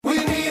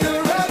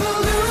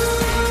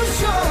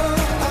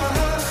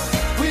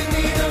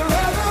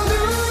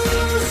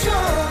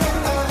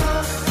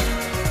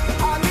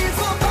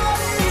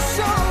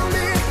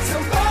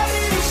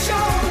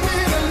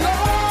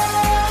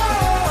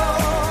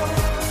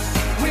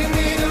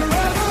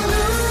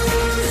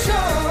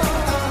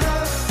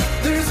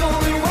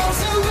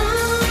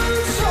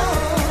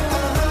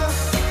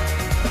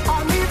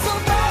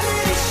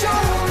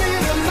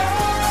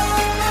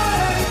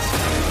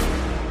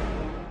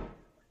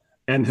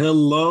And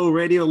hello,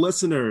 radio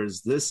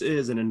listeners. This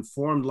is an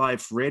Informed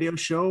Life radio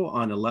show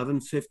on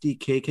 1150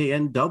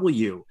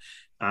 KKNW.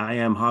 I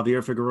am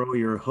Javier Figueroa,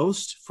 your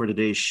host for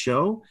today's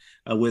show,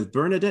 with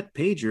Bernadette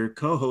Pager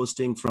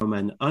co-hosting from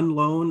an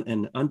unknown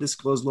and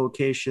undisclosed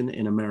location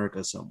in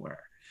America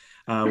somewhere.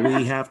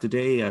 We have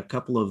today a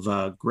couple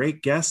of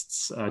great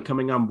guests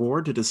coming on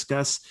board to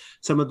discuss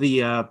some of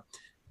the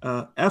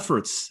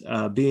efforts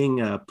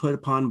being put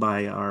upon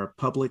by our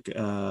public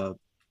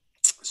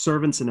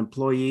servants and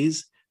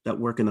employees that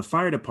work in the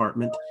fire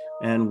department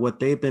and what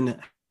they've been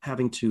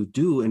having to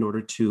do in order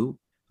to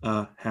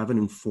have an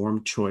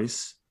informed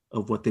choice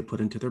of what they put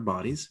into their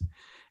bodies,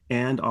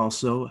 and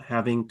also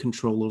having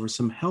control over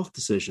some health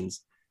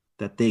decisions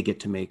that they get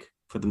to make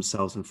for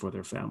themselves and for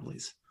their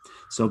families.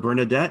 So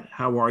Bernadette,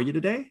 how are you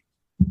today?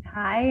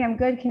 Hi, I'm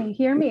good. Can you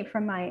hear me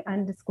from my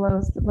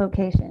undisclosed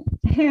location?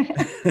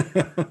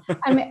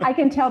 I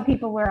can tell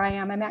people where I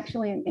am. I'm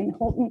actually in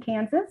Holton,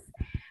 Kansas.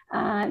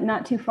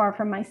 Not too far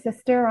from my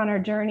sister on our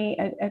journey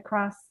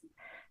across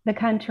the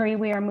country.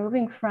 We are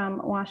moving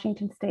from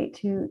Washington State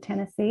to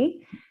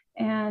Tennessee,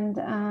 and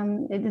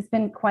it has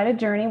been quite a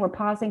journey. We're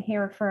pausing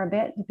here for a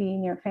bit to be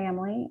near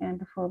family and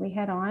before we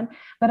head on.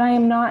 But I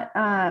am not,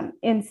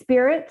 in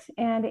spirit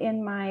and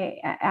in my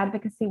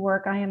advocacy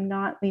work, I am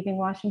not leaving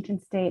Washington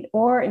State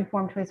or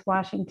Informed Choice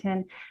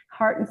Washington.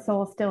 Heart and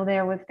soul still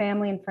there with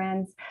family and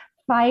friends,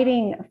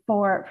 fighting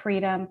for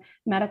freedom,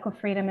 medical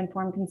freedom,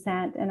 informed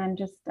consent. And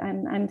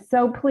I'm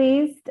so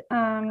pleased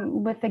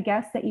with the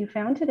guests that you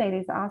found today,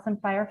 these awesome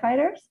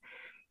firefighters.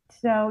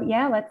 So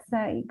yeah, let's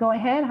go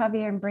ahead,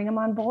 Javier, and bring them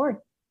on board.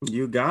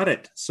 You got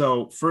it.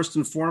 So first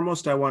and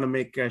foremost, I want to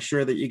make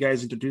sure that you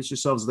guys introduce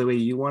yourselves the way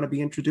you want to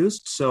be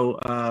introduced. So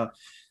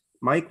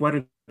Mike, why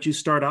don't you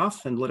start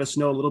off and let us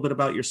know a little bit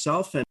about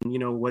yourself and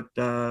what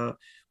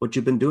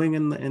you've been doing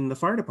in the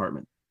fire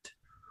department.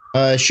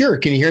 Sure.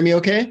 Can you hear me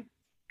okay?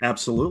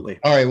 Absolutely.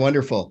 All right,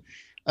 wonderful.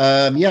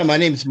 My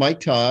name is Mike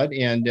Todd,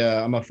 and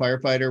I'm a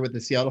firefighter with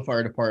the Seattle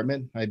Fire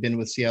Department. I've been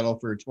with Seattle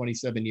for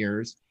 27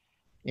 years.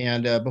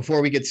 And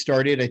before we get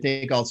started, I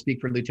think I'll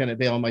speak for Lieutenant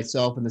Vale and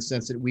myself in the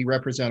sense that we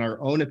represent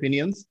our own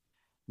opinions.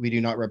 We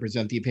do not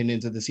represent the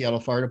opinions of the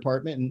Seattle Fire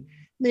Department, and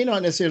may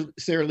not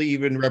necessarily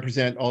even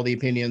represent all the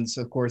opinions,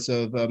 of course,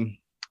 of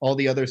all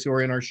the others who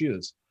are in our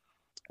shoes.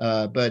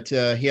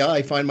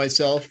 I find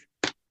myself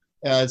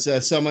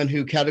as someone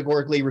who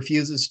categorically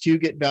refuses to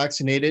get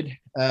vaccinated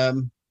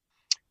on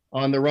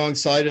the wrong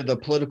side of the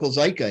political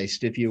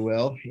zeitgeist, if you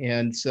will.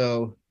 And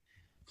so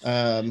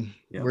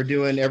we're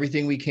doing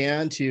everything we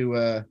can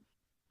to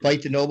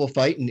fight the noble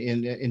fight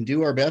and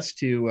do our best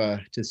to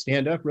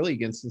stand up really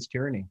against this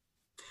tyranny.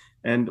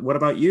 And what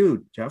about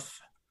you,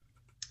 Jeff?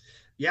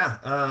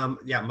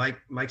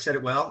 Mike said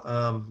it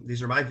well.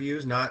 These are my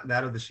views, not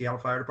that of the Seattle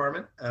Fire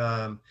Department.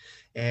 I'm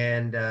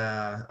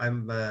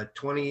a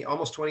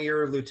almost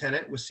 20-year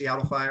lieutenant with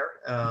Seattle Fire.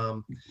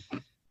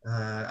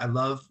 I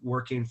love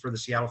working for the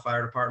Seattle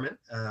Fire Department,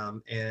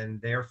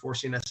 and they're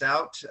forcing us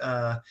out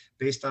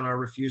based on our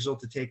refusal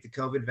to take the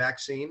COVID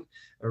vaccine,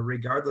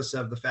 regardless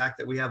of the fact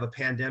that we have a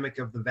pandemic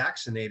of the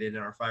vaccinated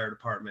in our fire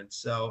department.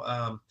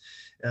 So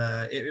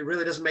it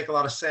really doesn't make a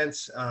lot of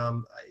sense,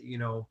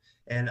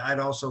 And I'd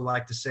also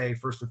like to say,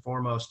 first and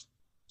foremost,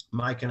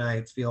 Mike and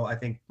I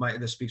think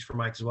this speaks for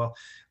Mike as well.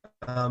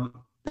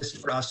 This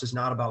for us is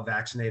not about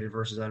vaccinated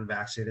versus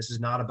unvaccinated. This is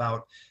not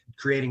about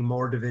creating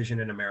more division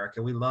in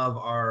America. We love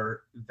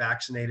our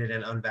vaccinated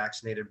and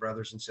unvaccinated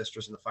brothers and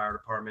sisters in the fire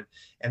department.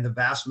 And the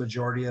vast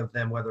majority of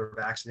them, whether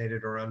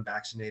vaccinated or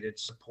unvaccinated,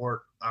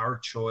 support our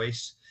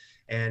choice.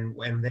 And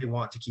they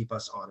want to keep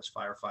us on as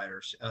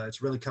firefighters.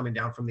 It's really coming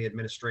down from the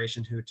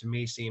administration, who to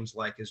me seems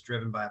like is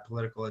driven by a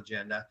political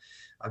agenda.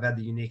 I've had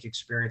the unique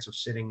experience of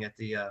sitting at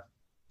the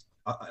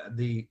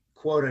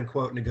quote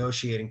unquote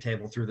negotiating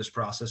table through this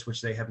process,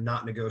 which they have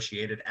not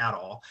negotiated at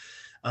all.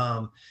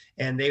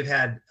 And they've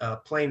had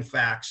plain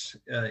facts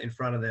in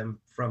front of them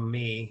from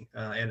me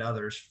and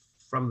others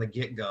from the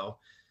get-go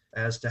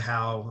as to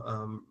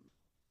how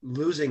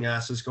losing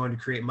us is going to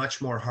create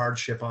much more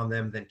hardship on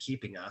them than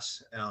keeping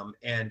us.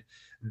 And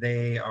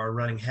they are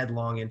running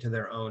headlong into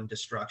their own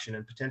destruction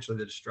and potentially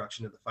the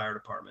destruction of the fire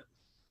department.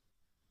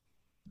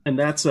 And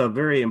that's a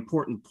very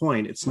important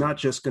point. It's not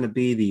just going to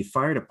be the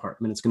fire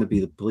department. It's going to be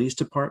the police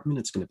department.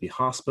 It's going to be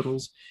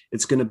hospitals.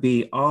 It's going to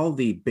be all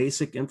the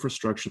basic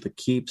infrastructure that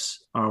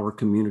keeps our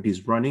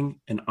communities running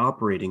and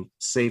operating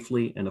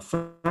safely and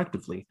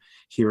effectively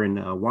here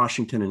in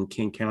Washington and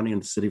King County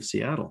and the city of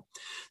Seattle.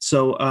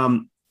 So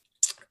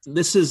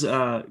this is,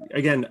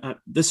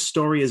 this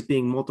story is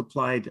being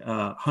multiplied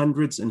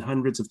hundreds and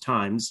hundreds of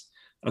times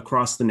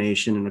across the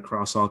nation and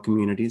across all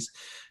communities.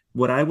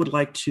 What I would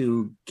like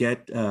to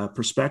get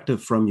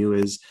perspective from you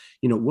is,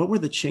 what were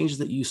the changes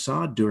that you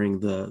saw during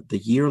the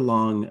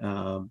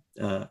year-long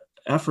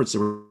efforts that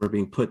were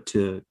being put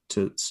to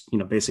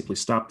basically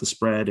stop the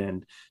spread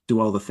and do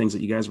all the things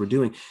that you guys were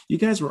doing? You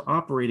guys were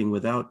operating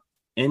without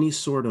any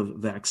sort of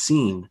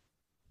vaccine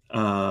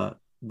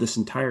this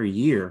entire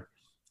year,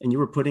 and you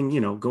were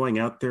going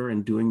out there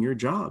and doing your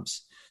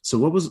jobs. So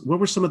what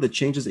were some of the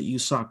changes that you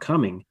saw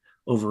coming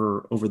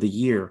over the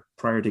year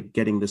prior to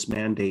getting this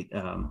mandate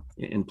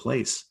in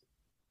place?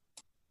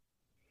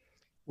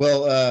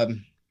 Well,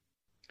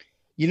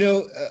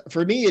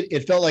 for me,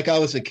 it felt like I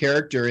was a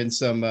character in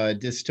some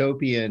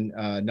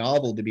dystopian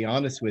novel, to be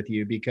honest with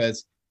you,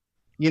 because,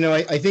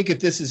 I think if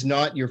this is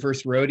not your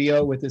first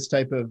rodeo with this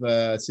type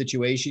of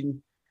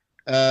situation,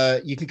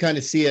 you can kind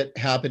of see it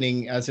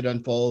happening as it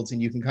unfolds,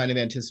 and you can kind of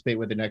anticipate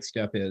what the next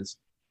step is.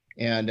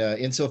 And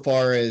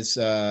insofar as,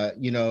 at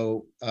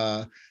 2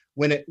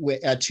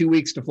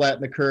 weeks to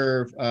flatten the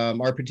curve,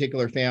 our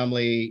particular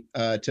family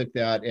took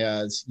that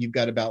as you've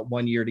got about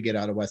 1 year to get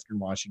out of Western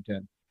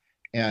Washington.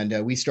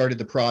 And we started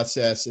the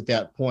process at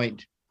that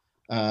point.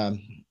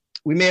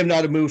 We may have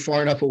not have moved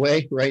far enough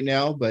away right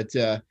now, but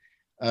for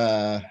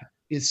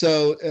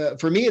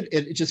me,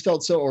 it just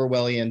felt so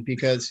Orwellian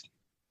because,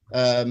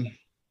 the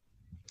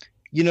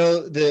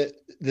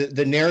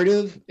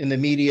narrative in the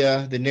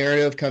media, the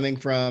narrative coming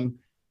from,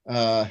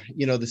 the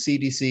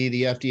CDC,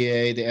 the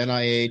FDA, the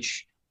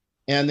NIH,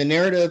 and the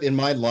narrative in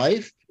my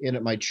life and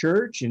at my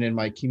church and in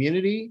my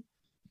community,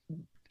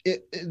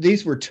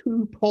 these were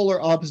two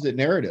polar opposite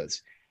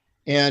narratives.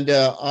 And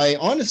I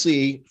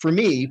honestly, for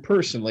me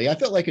personally, I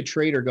felt like a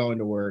traitor going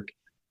to work.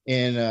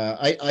 And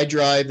I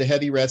drive the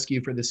heavy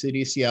rescue for the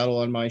city of Seattle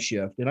on my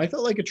shift. And I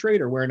felt like a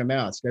traitor wearing a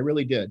mask. I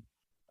really did.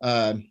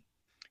 The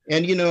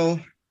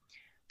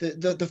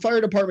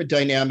fire department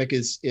dynamic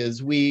is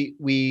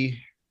we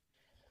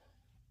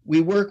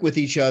work with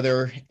each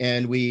other,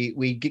 and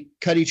we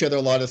cut each other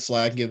a lot of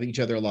slack, give each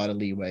other a lot of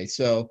leeway.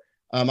 So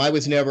I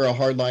was never a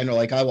hardliner,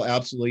 like I will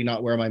absolutely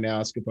not wear my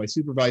mask. If my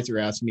supervisor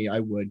asked me, I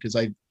would, because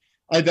I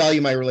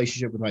value my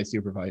relationship with my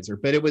supervisor.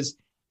 But it was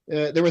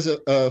there was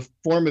a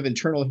form of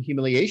internal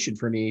humiliation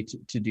for me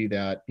to do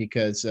that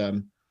because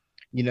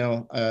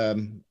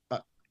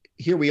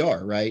here we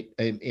are, right?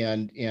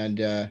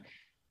 And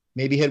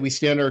maybe had we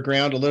stand our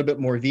ground a little bit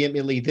more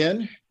vehemently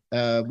then,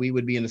 we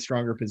would be in a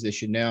stronger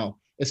position now.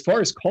 As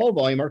far as call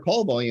volume, our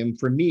call volume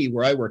for me,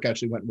 where I work,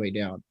 actually went way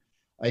down.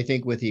 I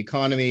think with the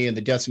economy and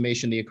the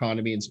decimation of the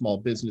economy and small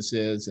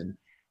businesses, and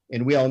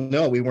we all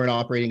know we weren't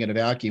operating in a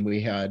vacuum.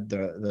 We had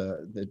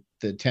the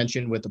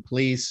tension with the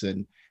police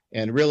and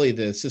really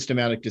the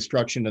systematic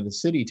destruction of the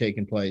city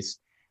taking place.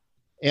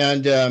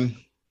 And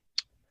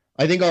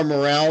I think our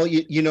morale,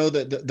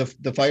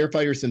 the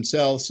firefighters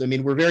themselves, I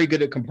mean, we're very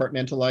good at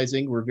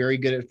compartmentalizing. We're very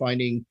good at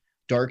finding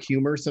dark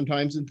humor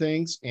sometimes in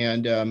things.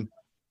 And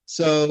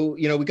so,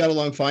 we got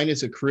along fine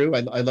as a crew.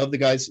 I love the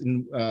guys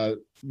and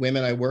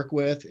women I work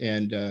with,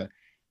 and,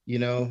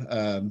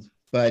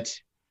 but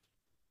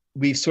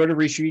we've sort of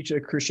reached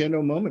a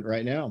crescendo moment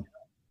right now.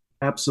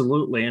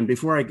 Absolutely. And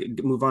before I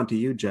move on to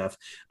you, Jeff,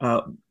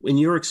 in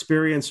your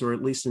experience, or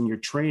at least in your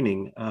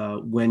training,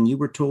 when you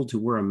were told to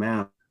wear a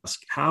mask,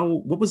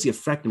 what was the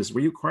effectiveness?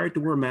 Were you required to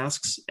wear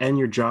masks in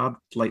your job,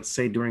 like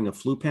say during a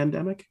flu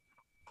pandemic?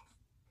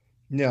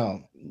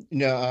 No,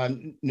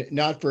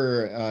 not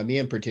for me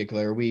in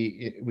particular.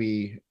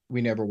 We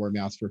never wore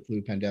masks for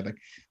flu pandemic.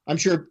 I'm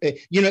sure,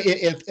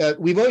 if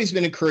we've always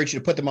been encouraged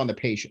to put them on the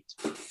patient,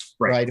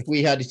 right? If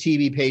we had a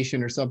TB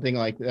patient or something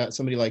like that,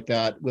 somebody like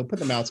that, we'll put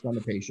the mask on the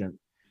patient.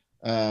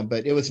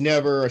 But it was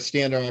never a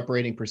standard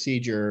operating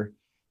procedure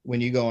when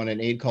you go on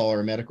an aid call or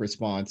a medic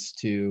response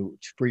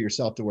for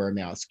yourself to wear a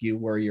mask. You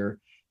wear your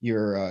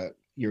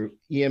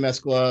EMS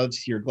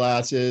gloves, your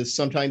glasses,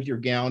 sometimes your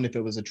gown if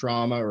it was a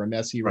trauma or a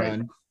messy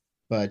run,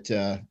 but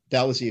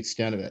that was the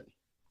extent of it.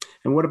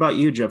 And what about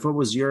you, Jeff? What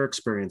was your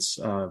experience?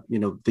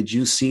 Did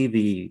you see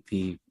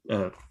the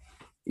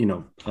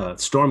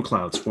storm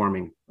clouds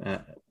forming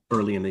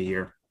early in the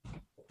year?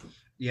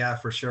 Yeah,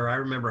 for sure. I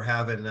remember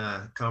having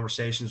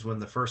conversations when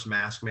the first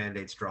mask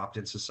mandates dropped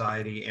in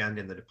society and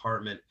in the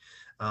department,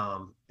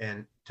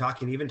 and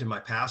talking even to my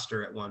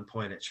pastor at one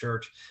point at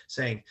church,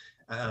 saying,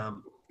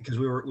 because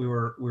we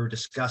were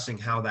discussing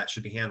how that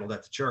should be handled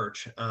at the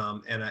church,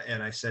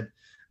 and I said,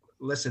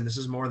 listen, this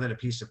is more than a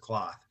piece of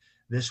cloth.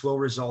 This will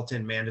result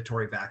in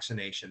mandatory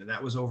vaccination. And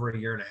that was over 1.5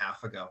 years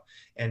ago.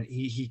 And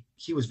he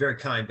was very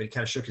kind, but he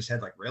kind of shook his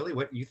head like, really?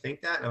 What, you think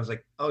that? And I was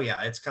like, oh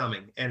yeah, it's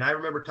coming. And I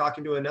remember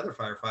talking to another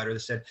firefighter that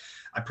said,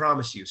 I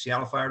promise you,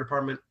 Seattle Fire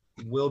Department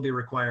will be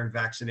requiring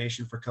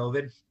vaccination for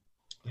COVID.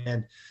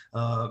 And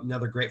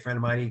another great friend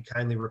of mine, he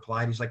kindly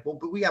replied, he's like, well,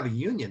 but we have a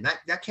union.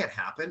 That can't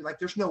happen. Like,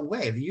 there's no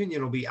way. The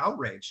union will be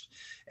outraged.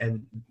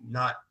 And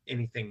not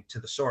anything to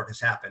the sort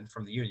has happened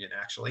from the union,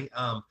 actually.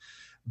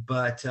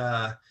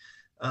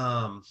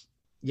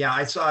 Yeah,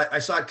 I saw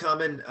it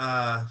coming.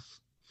 I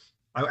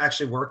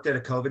actually worked at a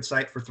COVID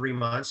site for 3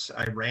 months.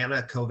 I ran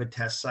a COVID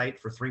test site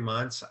for 3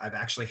 months. I've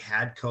actually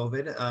had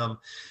COVID.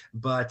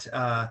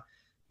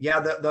 Yeah,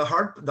 the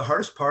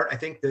hardest part, I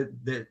think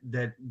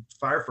that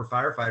for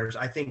firefighters,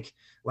 I think,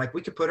 like,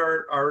 we could put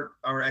our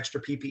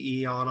extra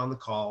PPE on the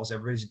calls.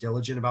 Everybody's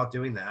diligent about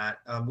doing that.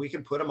 We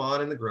can put them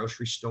on in the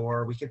grocery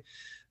store.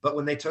 But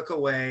when they took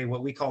away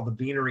what we call the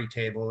beanery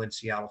table in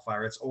Seattle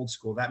Fire, it's old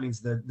school. That means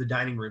the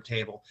dining room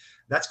table.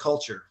 That's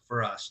culture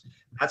for us.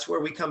 That's where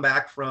we come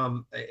back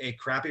from a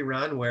crappy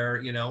run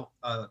where,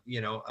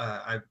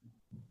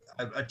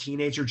 a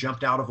teenager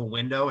jumped out of a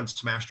window and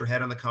smashed her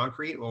head on the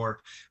concrete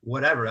or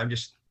whatever. I'm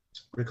just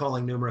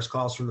recalling numerous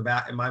calls from the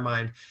back in my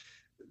mind.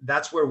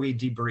 That's where we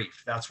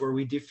debrief. That's where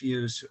we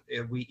diffuse.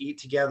 We eat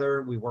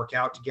together. We work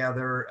out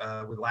together.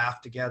 We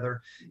laugh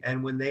together.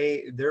 And when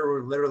there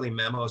were literally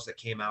memos that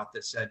came out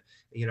that said,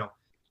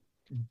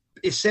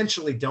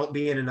 essentially don't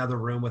be in another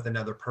room with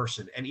another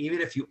person. And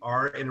even if you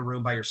are in a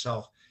room by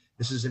yourself,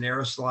 this is an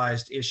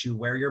aerosolized issue.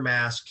 Wear your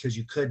mask because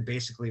you could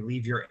basically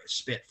leave your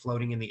spit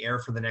floating in the air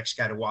for the next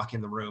guy to walk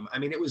in the room. I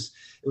mean, it was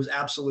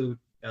absolute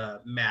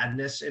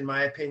madness in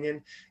my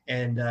opinion.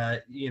 And,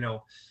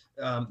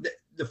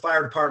 the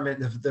fire department,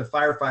 the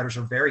firefighters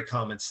are very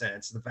common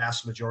sense. The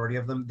vast majority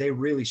of them, they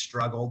really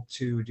struggled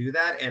to do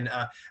that. And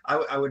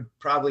I would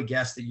probably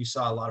guess that you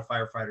saw a lot of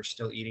firefighters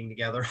still eating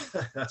together.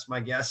 That's my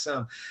guess.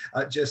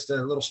 Just a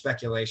little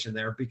speculation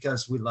there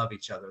because we love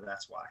each other.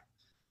 That's why.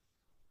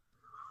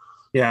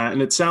 Yeah,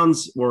 and it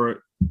sounds,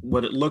 or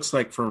what it looks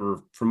like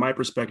from my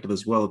perspective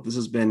as well, this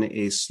has been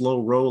a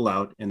slow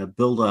rollout and a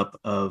buildup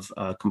of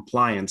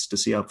compliance to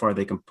see how far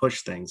they can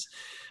push things.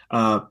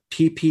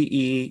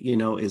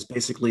 PPE, is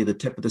basically the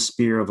tip of the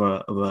spear of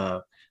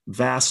a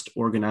vast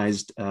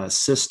organized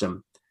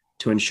system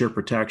to ensure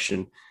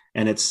protection,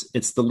 and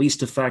it's the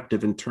least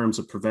effective in terms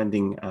of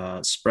preventing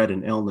spread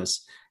and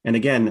illness. And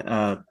again,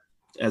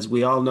 as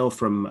we all know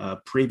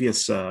from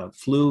previous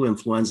flu,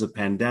 influenza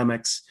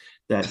pandemics,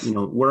 that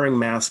wearing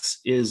masks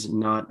is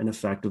not an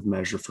effective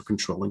measure for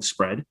controlling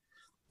spread.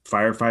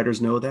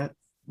 Firefighters know that.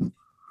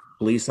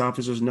 Police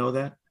officers know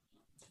that.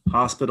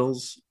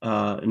 Hospitals,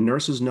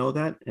 nurses know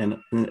that, and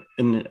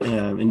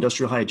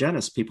industrial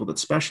hygienists, people that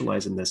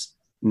specialize in this,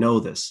 know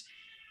this.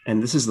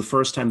 And this is the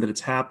first time that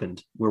it's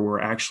happened where we're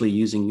actually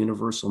using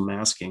universal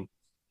masking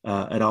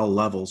at all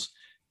levels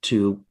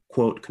to,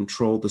 quote,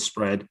 control the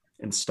spread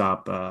and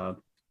stop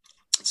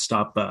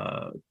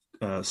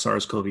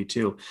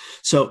SARS-CoV-2.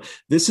 So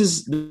this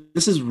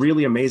is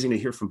really amazing to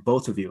hear from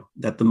both of you,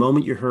 that the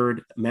moment you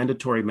heard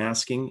mandatory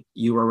masking,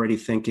 you were already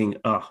thinking,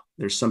 oh,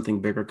 there's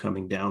something bigger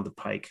coming down the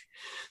pike.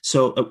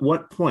 So at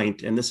what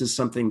point, and this is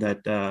something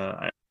that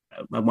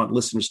I want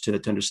listeners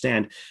to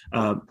understand,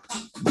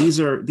 these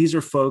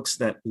are folks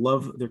that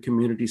love their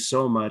community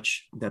so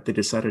much that they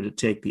decided to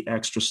take the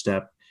extra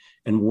step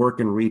and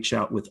work and reach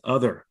out with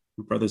other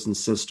brothers and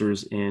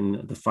sisters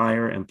in the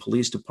fire and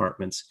police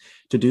departments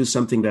to do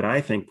something that I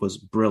think was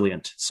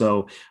brilliant.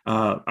 So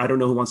I don't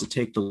know who wants to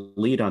take the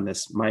lead on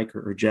this, Mike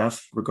or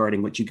Jeff,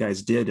 regarding what you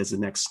guys did as the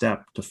next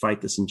step to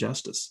fight this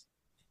injustice.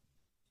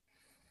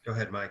 Go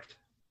ahead, Mike.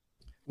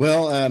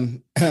 Well,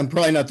 I'm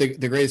probably not the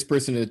greatest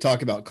person to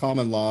talk about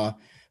common law,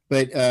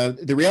 but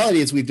the reality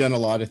is we've done a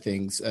lot of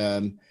things.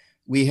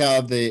 We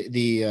have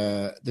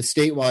the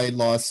statewide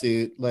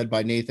lawsuit led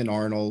by Nathan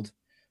Arnold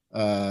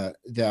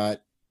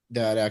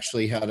that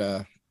actually had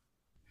a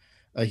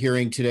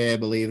hearing today, I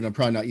believe, and I'm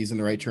probably not using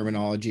the right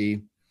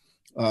terminology.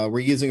 We're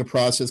using a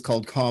process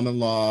called common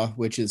law,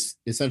 which is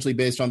essentially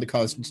based on the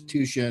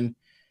Constitution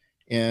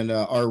and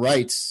our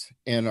rights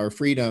and our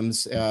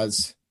freedoms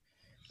as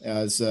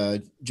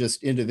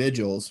just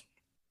individuals.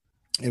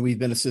 And we've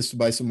been assisted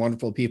by some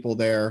wonderful people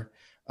there.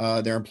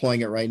 They're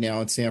employing it right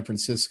now in San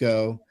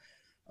Francisco.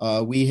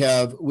 We've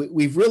thrown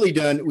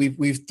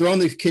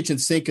the kitchen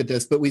sink at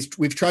this, but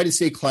we've tried to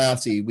stay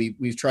classy.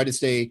 We've tried to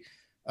stay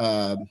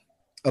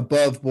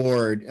above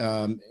board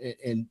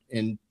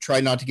and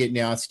try not to get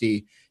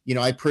nasty.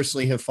 I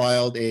personally have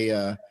filed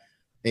a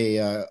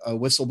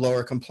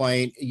whistleblower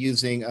complaint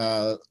using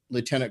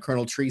Lieutenant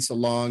Colonel Teresa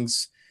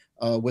Long's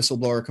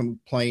whistleblower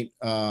complaint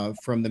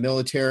from the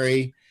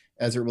military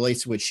as it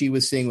relates to what she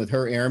was seeing with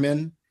her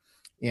airmen,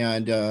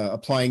 and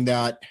applying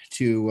that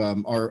to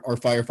our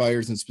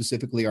firefighters and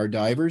specifically our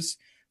divers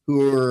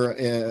who are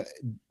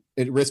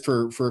at risk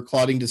for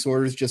clotting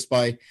disorders just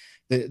by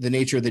the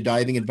nature of the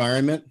diving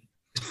environment.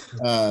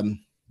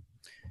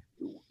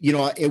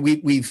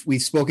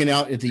 We've spoken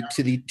out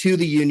to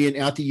the union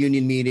at the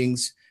union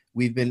meetings.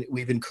 We've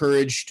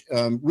encouraged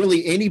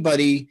really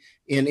anybody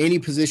in any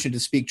position to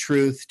speak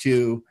truth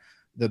to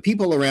the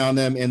people around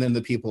them and then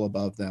the people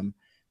above them.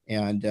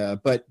 And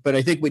but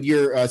I think what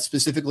you're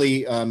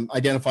specifically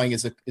identifying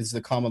is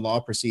the common law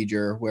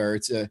procedure, where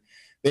it's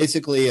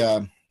basically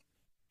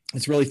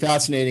it's really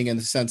fascinating in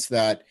the sense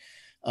that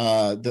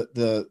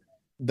the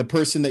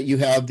person that you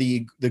have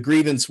the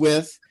grievance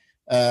with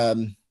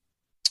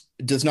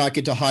does not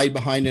get to hide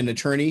behind an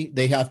attorney.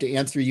 They have to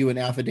answer you in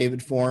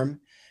affidavit form,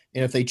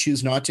 and if they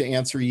choose not to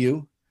answer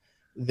you,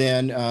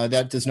 then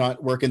that does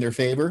not work in their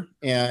favor.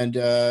 And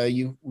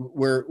I'd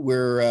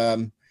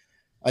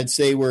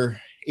say we're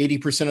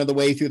 80% of the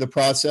way through the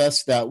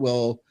process that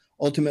will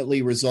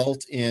ultimately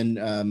result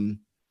in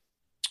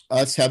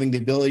us having the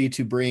ability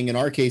to bring, in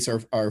our case,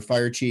 our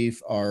fire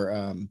chief,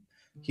 our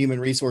human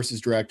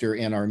resources director,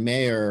 and our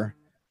mayor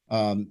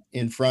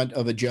in front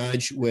of a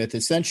judge with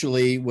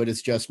essentially what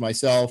is just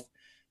myself,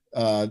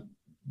 the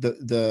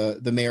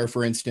mayor,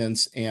 for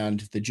instance,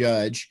 and the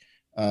judge,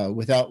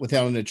 without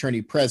an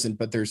attorney present.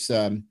 But there's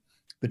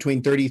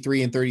between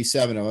 33 and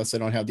 37 of us. I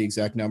don't have the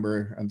exact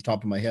number on the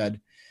top of my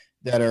head.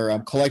 that are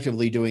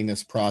collectively doing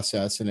this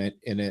process, and it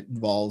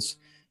involves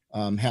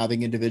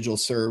having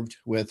individuals served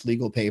with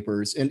legal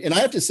papers. And I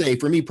have to say,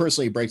 for me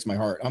personally, it breaks my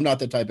heart. I'm not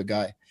the type of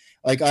guy.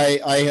 Like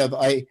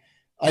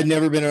I've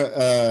never been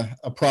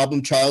a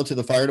problem child to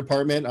the fire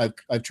department.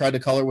 I've tried to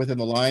color within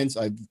the lines.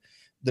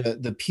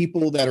 The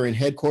people that are in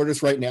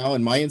headquarters right now,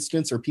 in my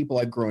instance, are people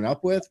I've grown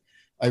up with.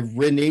 I've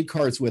ridden 8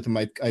 cars with them.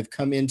 I've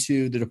come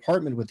into the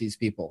department with these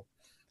people.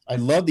 I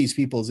love these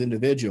people as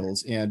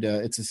individuals, and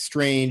it's a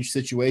strange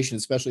situation,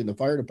 especially in the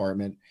fire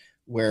department,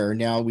 where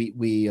now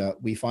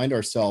we find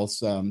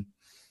ourselves in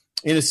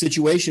a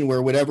situation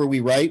where whatever we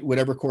write,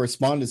 whatever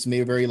correspondence,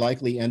 may very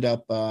likely end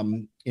up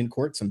in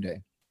court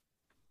someday.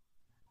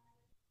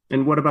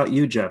 And what about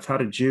you, Jeff? How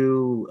did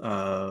you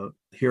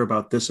hear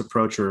about this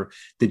approach, or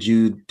did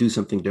you do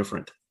something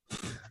different?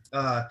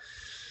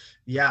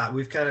 Yeah,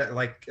 we've kind of,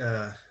 like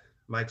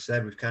Mike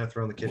said, we've kind of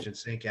thrown the kitchen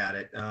sink at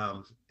it.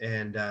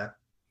 And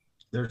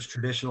there's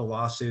traditional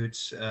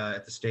lawsuits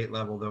at the state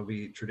level. There'll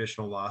be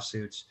traditional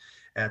lawsuits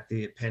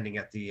pending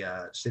at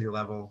the city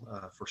level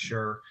for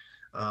sure.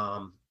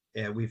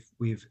 And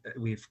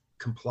we've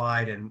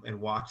complied and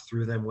walked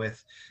through them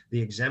with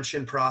the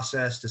exemption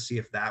process to see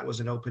if that was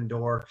an open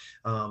door.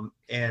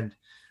 And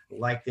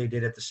like they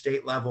did at the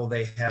state level,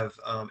 they have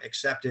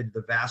accepted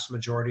the vast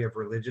majority of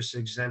religious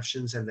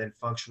exemptions and then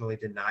functionally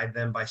denied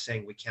them by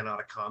saying we cannot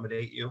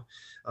accommodate you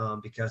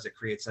because it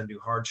creates undue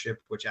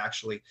hardship, which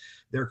actually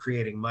they're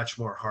creating much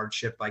more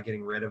hardship by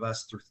getting rid of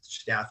us through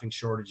staffing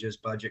shortages,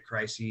 budget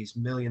crises,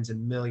 millions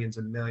and millions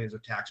and millions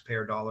of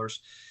taxpayer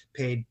dollars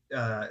paid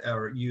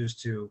or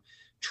used to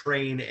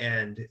train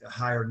and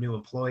hire new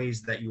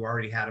employees that you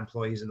already had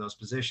employees in those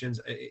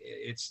positions.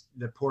 It's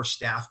the poor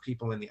staff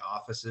people in the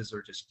offices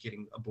are just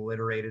getting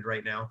obliterated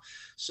right now.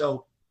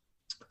 So,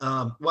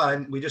 well,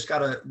 and we just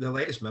got the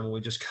latest memo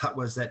we just got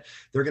was that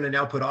they're going to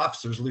now put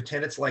officers,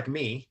 lieutenants like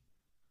me,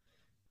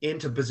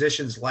 into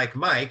positions like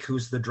Mike,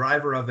 who's the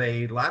driver of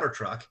a ladder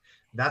truck.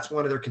 That's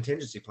one of their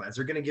contingency plans.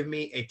 They're going to give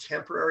me a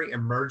temporary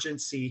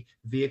emergency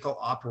vehicle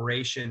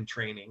operation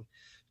training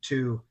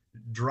to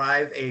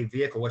drive a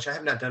vehicle, which I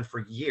have not done for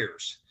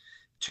years,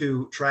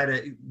 to try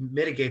to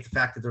mitigate the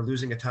fact that they're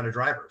losing a ton of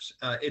drivers.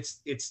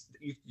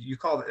 You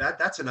call it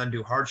that's an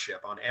undue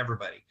hardship on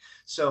everybody.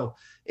 So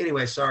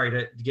anyway, sorry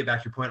to get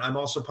back to your point. I'm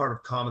also part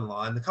of common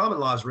law, and the common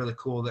law is really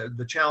cool.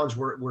 The challenge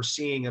we're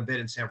seeing a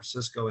bit in San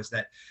Francisco is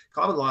that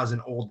common law is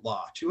an old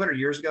law. 200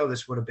 years ago,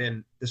 this would have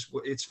been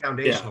it's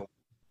foundational. Yeah.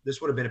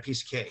 This would have been a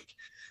piece of cake,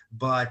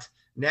 but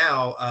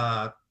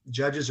now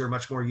judges are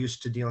much more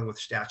used to dealing with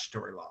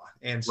statutory law,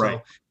 and so.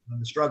 Right.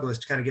 The struggle is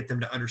to kind of get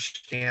them to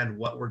understand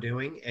what we're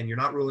doing, and you're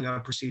not ruling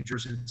on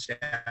procedures and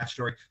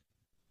statutory,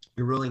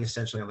 you're ruling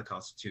essentially on the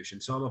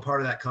Constitution. So I'm a part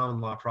of that common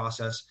law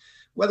process.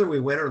 Whether we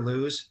win or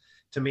lose,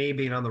 to me,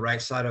 being on the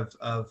right side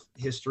of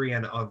history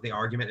and of the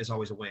argument is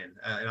always a win.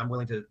 And I'm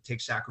willing to take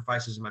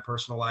sacrifices in my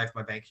personal life,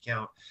 my bank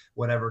account,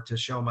 whatever, to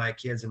show my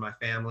kids and my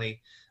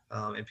family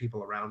and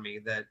people around me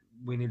that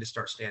we need to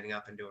start standing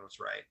up and doing what's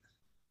right.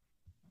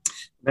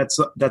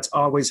 That's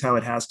always how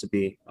it has to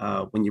be.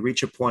 When you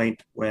reach a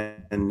point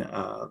when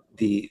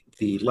the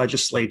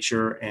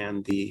legislature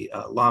and the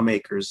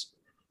lawmakers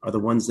are the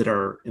ones that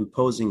are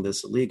imposing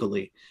this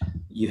illegally,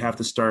 you have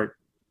to start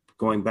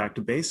going back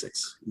to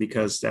basics,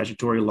 because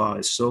statutory law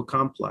is so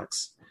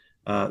complex,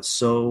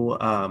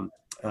 so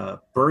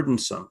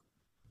burdensome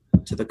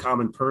to the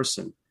common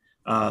person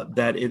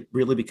that it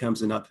really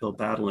becomes an uphill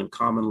battle. And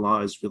common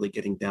law is really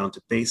getting down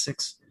to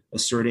basics,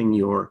 asserting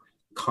your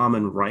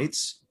common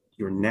rights,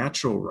 your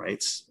natural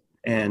rights,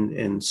 and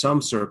in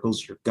some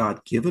circles, your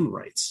God-given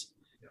rights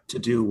to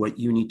do what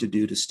you need to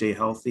do to stay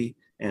healthy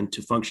and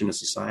to function in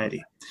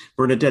society.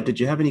 Bernadette, did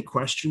you have any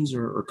questions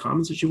or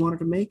comments that you wanted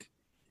to make?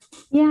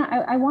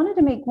 Yeah, I wanted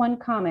to make one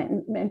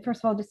comment. And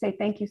first of all, just say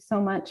thank you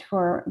so much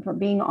for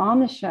being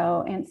on the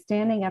show and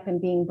standing up and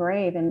being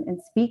brave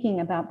and speaking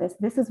about this.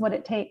 This is what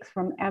it takes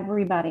from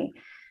everybody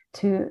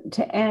to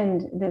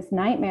end this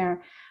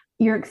nightmare.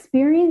 You're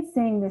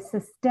experiencing the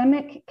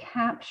systemic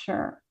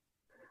capture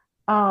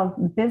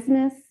of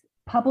business,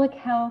 public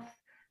health,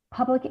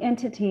 public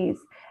entities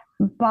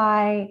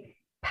by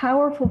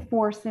powerful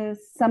forces,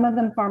 some of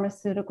them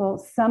pharmaceutical,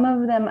 some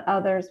of them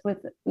others with,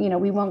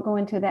 we won't go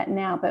into that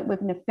now, but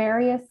with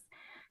nefarious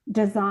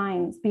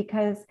designs,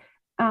 because,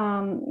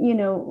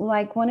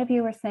 like one of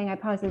you were saying, I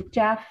pause with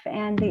Jeff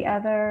and the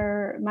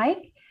other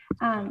Mike,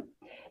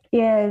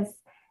 is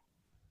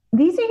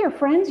these are your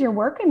friends you're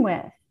working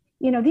with.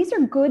 These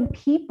are good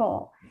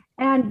people,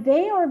 and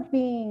they are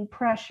being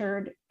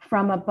pressured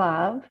from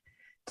above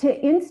to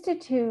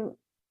institute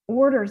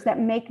orders that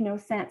make no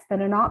sense,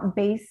 that are not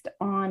based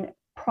on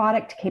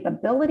product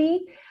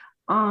capability,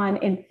 on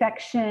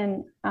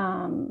infection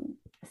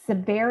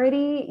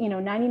severity,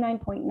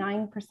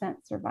 99.9%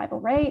 survival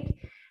rate,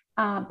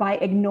 by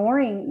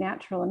ignoring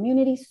natural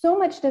immunity. So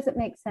much doesn't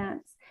make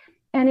sense.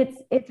 And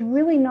it's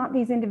really not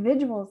these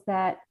individuals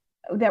that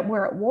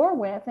we're at war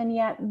with, and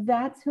yet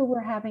that's who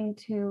we're having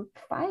to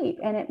fight.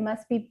 And it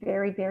must be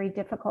very, very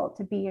difficult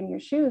to be in your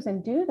shoes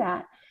and do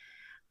that.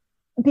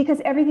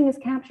 because everything is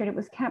captured. It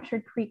was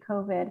captured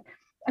pre-COVID.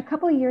 A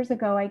couple of years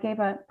ago, I gave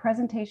a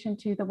presentation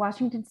to the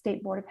Washington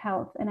State Board of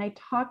Health, and I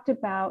talked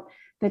about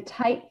the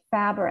tight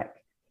fabric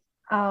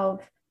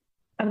of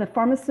the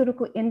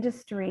pharmaceutical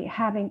industry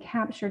having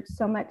captured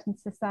so much in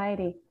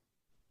society.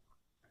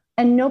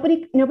 And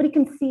nobody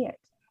can see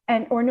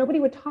it, or nobody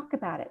would talk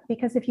about it,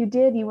 because if you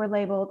did, you were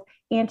labeled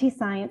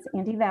anti-science,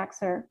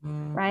 anti-vaxxer,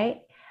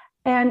 right?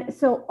 And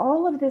so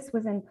all of this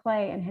was in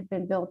play and had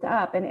been built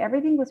up, and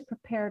everything was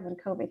prepared when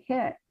COVID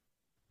hit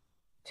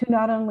to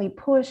not only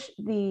push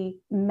the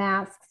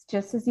masks,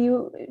 just as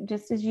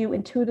you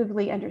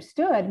intuitively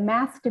understood,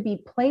 masks to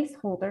be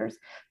placeholders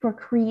for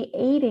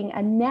creating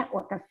a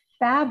network, a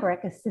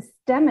fabric, a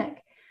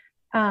systemic,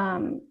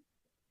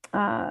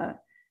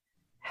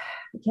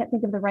 I can't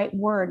think of the right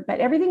word, but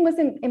everything was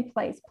in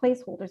place,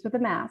 placeholders with a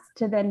mask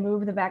to then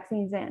move the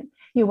vaccines in.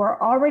 You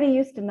were already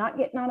used to not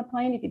getting on a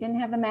plane if you didn't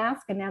have the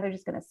mask, and now they're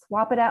just going to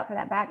swap it out for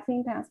that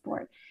vaccine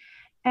passport.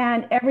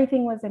 And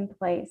everything was in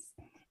place.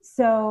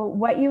 So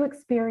what you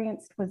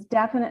experienced was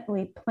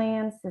definitely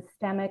planned,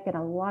 systemic, and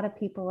a lot of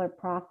people are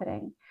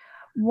profiting.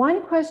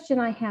 One question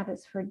I have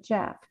is for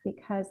Jeff,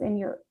 because in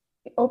your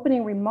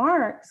opening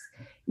remarks,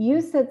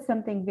 you said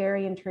something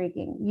very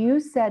intriguing. You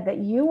said that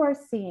you are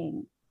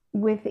seeing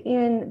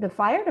within the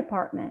fire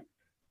department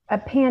a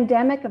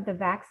pandemic of the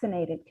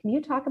vaccinated. Can you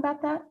talk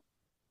about that?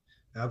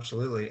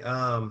 Absolutely.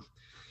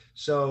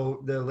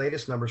 So the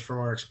latest numbers from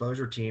our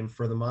exposure team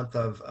for the month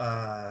of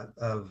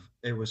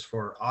it was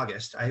for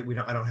August. I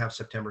don't have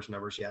September's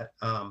numbers yet.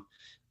 No,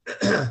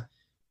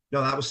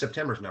 that was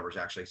September's numbers,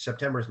 actually.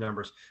 September's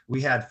numbers. We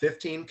had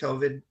 15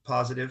 COVID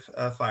positive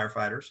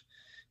firefighters.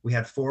 We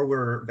had 4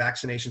 where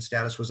vaccination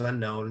status was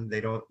unknown.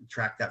 They don't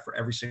track that for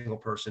every single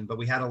person, but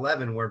we had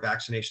 11 where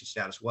vaccination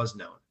status was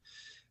known.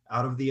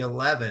 Out of the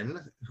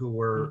 11 who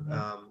were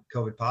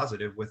COVID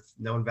positive with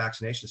known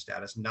vaccination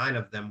status, 9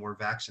 of them were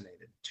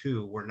vaccinated.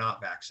 2 were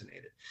not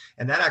vaccinated.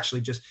 And that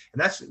actually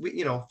that's,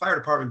 fire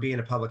department being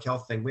a public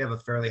health thing, we have a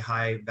fairly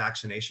high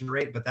vaccination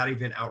rate, but that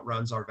even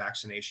outruns our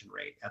vaccination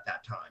rate at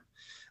that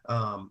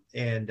time.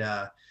 And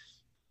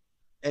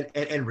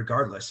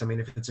regardless, I mean,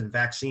 if it's a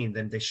vaccine,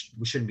 then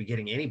we shouldn't be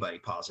getting anybody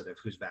positive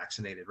who's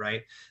vaccinated,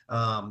 right?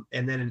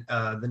 And then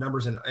the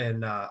numbers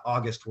in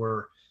August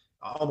were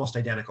almost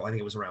identical. I think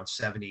it was around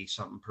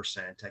 70-something%.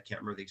 I can't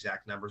remember the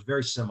exact numbers.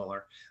 Very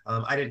similar.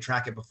 I didn't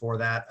track it before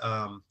that,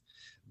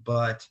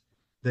 but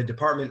the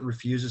department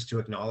refuses to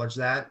acknowledge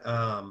that.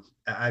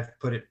 I've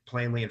put it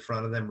plainly in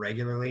front of them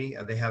regularly.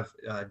 They have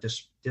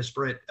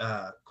disparate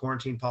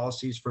quarantine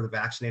policies for the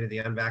vaccinated, the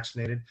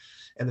unvaccinated,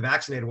 and the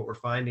vaccinated. What we're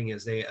finding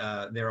is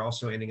they're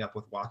also ending up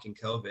with walking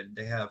COVID.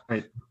 They have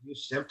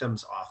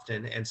symptoms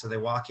often, and so they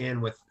walk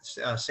in with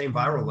same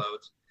viral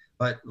loads,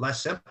 but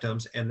less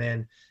symptoms, and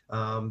then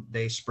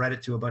they spread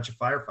it to a bunch of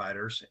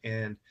firefighters,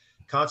 and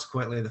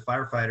consequently, the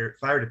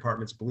fire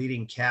department's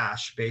bleeding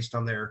cash based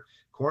on their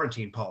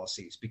quarantine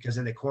policies, because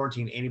then they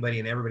quarantine anybody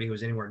and everybody who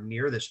was anywhere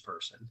near this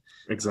person.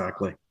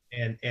 Exactly.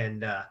 And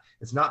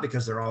it's not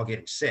because they're all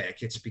getting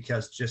sick. It's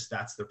because just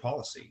that's their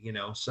policy,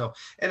 So,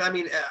 and I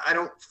mean, I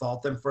don't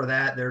fault them for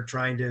that. They're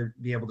trying to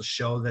be able to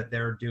show that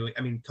they're doing,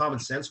 I mean, common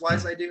sense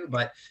wise, I do,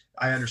 but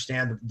I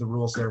understand the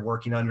rules they're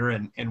working under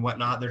and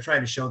whatnot. They're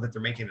trying to show that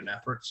they're making an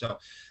effort. So,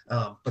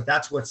 but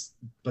that's what's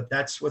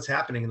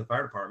happening in the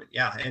fire department.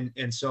 Yeah.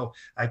 And so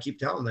I keep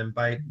telling them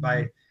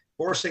by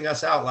forcing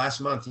us out last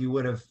month, you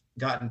would have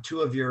gotten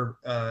 2 of your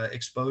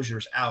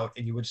exposures out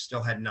and you would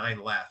still had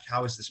 9 left.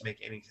 How does this make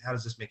any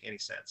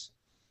sense?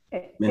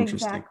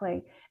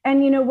 Exactly.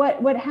 And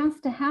what has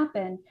to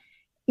happen,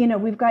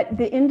 we've got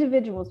the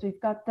individuals,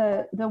 we've got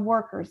the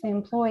workers, the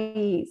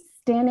employees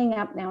standing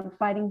up now and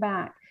fighting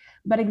back.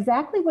 But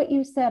exactly what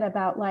you said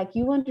about, like,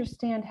 you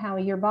understand how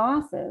your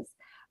bosses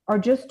are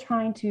just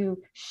trying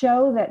to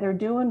show that they're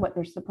doing what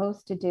they're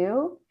supposed to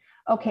do.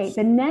 Okay,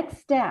 the next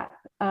step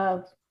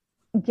of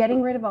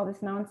getting rid of all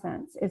this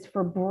nonsense is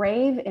for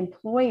brave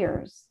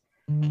employers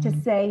to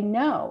say,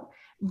 no,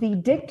 the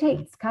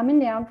dictates coming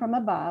down from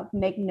above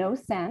make no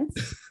sense.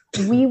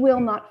 We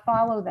will not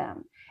follow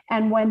them.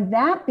 And when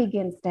that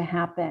begins to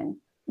happen,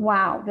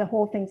 wow, the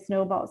whole thing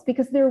snowballs,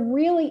 because there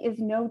really is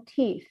no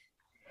teeth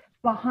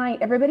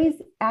behind.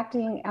 Everybody's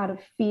acting out of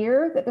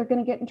fear that they're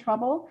going to get in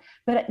trouble.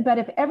 But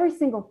if every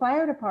single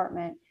fire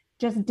department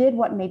just did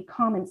what made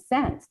common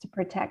sense to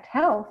protect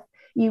health,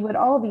 you would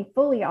all be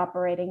fully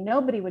operating.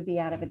 Nobody would be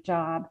out of a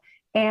job,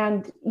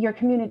 and your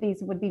communities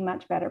would be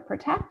much better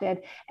protected.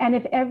 And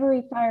if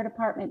every fire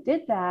department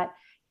did that,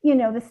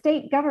 the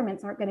state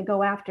governments aren't going to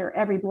go after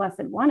every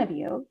blessed one of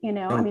you.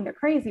 I mean, they're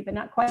crazy, but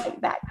not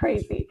quite that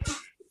crazy.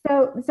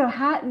 So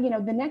how,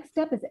 the next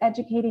step is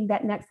educating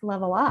that next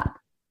level up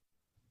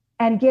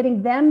and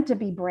getting them to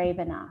be brave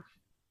enough,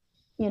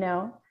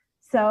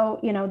 So,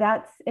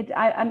 that's it.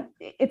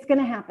 It's going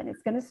to happen.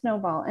 It's going to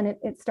snowball, and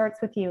it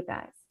starts with you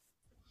guys.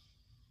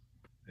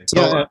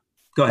 So,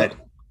 go ahead.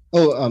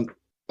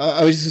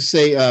 I was just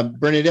say,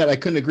 Bernadette, I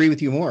couldn't agree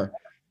with you more.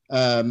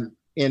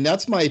 And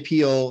that's my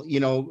appeal.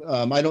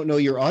 I don't know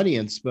your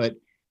audience, but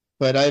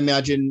I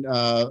imagine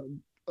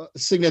a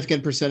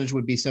significant percentage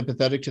would be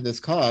sympathetic to this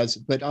cause,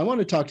 but I want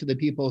to talk to the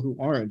people who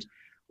aren't,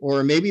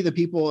 or maybe the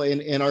people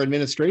in our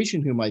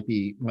administration who might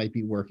be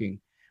working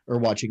or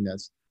watching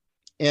this.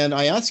 And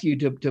I ask you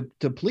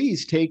to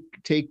please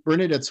take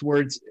Bernadette's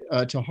words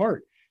to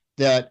heart,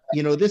 that,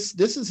 you know, this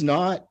is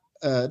not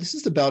this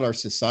is about our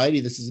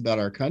society, this is about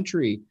our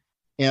country,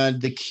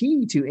 and the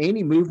key to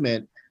any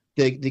movement,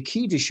 the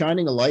key to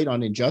shining a light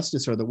on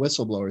injustice are the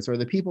whistleblowers, or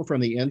the people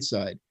from the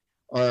inside,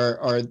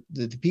 are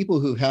the people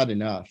who've had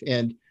enough.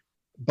 And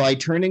by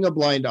turning a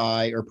blind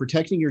eye or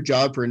protecting your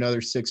job for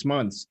another 6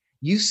 months,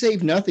 you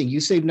save nothing. You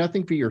save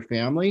nothing for your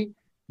family.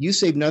 You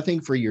save nothing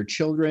for your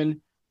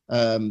children.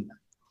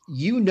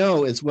 You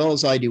know as well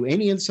as I do,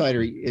 any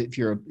insider, if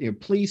you're a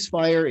police,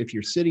 fire, if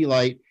you're city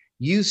light,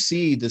 you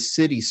see the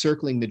city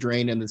circling the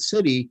drain, and the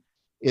city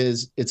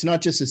it's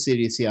not just the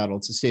city of Seattle,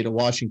 it's the state of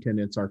Washington,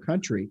 it's our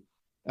country.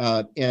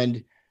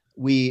 And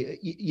we,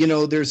 you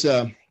know, there's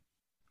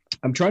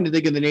I'm trying to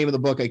think of the name of the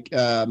book.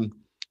 I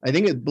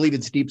believe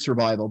it's Deep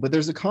Survival, but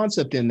there's a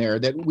concept in there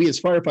that we as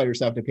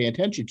firefighters have to pay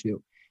attention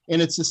to.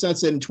 And it's the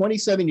sense that in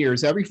 27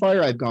 years, every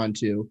fire I've gone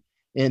to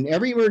and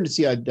every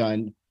emergency I've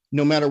done,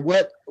 no matter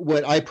what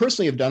I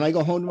personally have done, I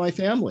go home to my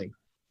family.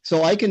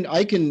 So I can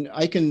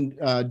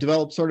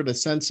develop sort of a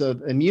sense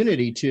of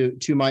immunity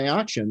to my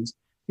actions,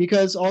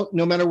 because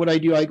no matter what I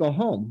do, I go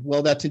home.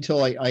 Well, that's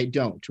until I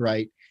don't,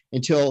 right?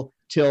 Until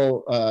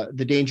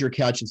the danger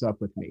catches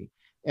up with me.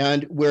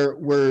 And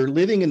we're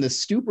living in the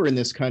stupor in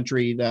this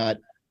country that,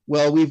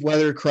 well, we've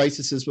weathered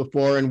crises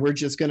before and we're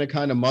just going to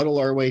kind of muddle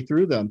our way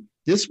through them.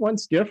 This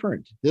one's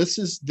different. This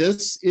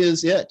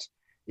is it.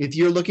 If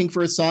you're looking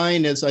for a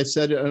sign, as I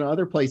said in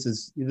other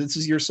places, this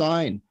is your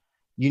sign.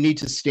 You need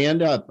to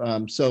stand up.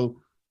 So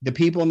the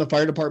people in the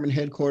fire department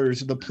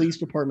headquarters, or the police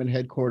department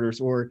headquarters,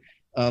 or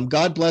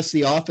God bless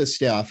the office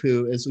staff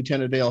who, as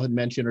Lieutenant Vale had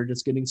mentioned, are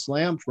just getting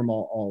slammed from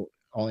all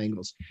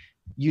angles.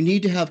 You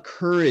need to have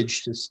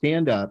courage to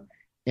stand up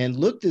and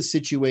look this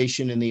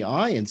situation in the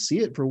eye and see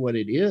it for what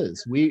it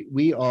is.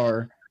 We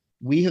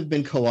have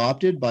been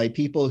co-opted by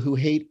people who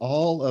hate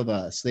all of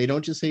us. They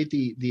don't just hate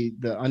the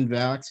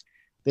unvaxxed,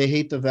 they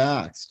hate the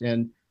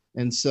vaxxed.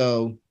 And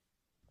so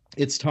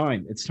it's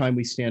time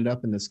we stand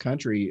up in this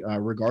country,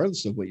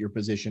 regardless of what your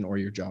position or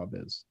your job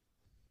is.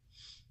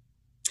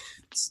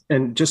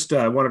 And just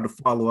I wanted to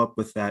follow up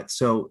with that.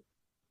 So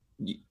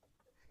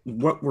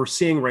what we're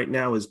seeing right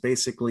now is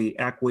basically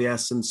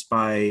acquiescence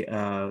by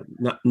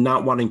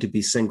not wanting to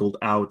be singled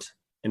out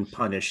and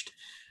punished.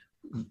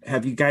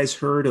 Have you guys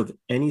heard of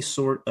any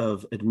sort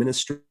of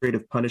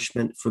administrative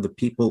punishment for the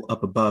people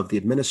up above, the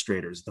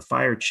administrators, the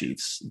fire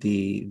chiefs,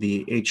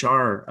 the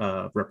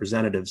HR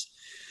representatives?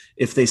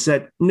 If they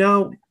said,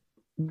 no,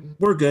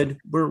 we're good,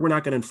 we're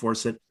not going to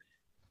enforce it,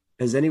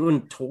 has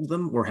anyone told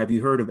them, or have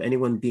you heard of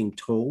anyone being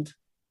told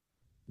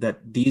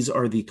that these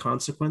are the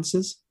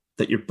consequences,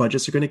 that your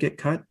budgets are going to get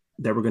cut,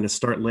 that we're going to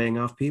start laying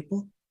off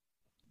people?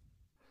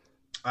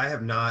 I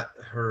have not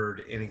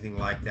heard anything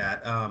like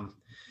that.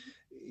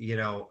 You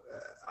know,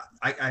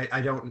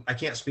 I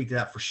can't speak to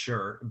that for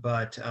sure,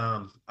 but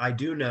I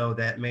do know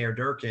that Mayor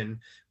Durkin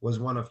was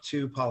one of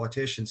two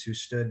politicians who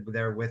stood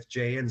there with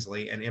Jay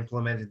Inslee and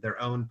implemented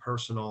their own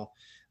personal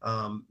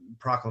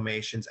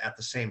proclamations at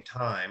the same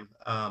time.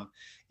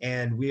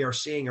 And we are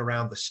seeing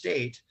around the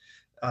state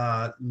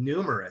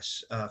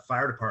numerous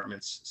fire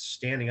departments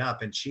standing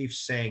up and chiefs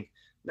saying,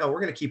 no,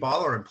 we're going to keep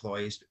all our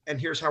employees, and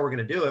here's how we're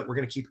going to do it. We're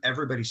going to keep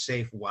everybody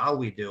safe while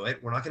we do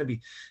it. We're not going to be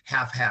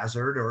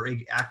haphazard or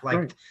act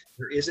like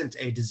there isn't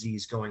a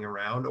disease going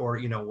around, or,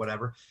 you know,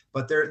 whatever.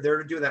 But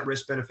they're doing that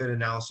risk benefit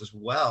analysis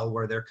well,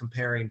 where they're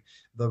comparing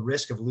the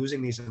risk of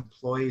losing these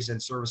employees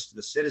and service to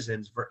the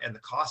citizens and the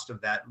cost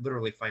of that,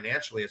 literally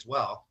financially as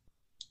well,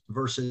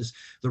 versus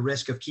the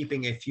risk of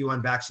keeping a few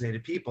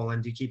unvaccinated people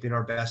and keeping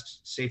our best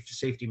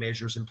safety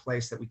measures in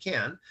place that we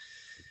can.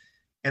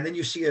 And then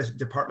you see a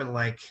department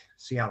like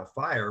Seattle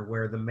Fire,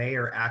 where the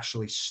mayor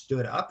actually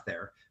stood up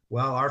there.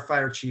 Well, our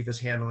fire chief is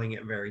handling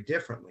it very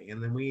differently.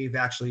 And then we've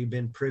actually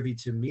been privy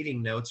to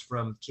meeting notes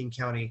from King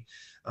County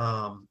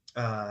fire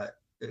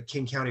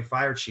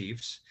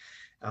chiefs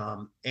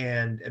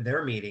and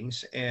their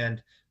meetings.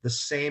 And the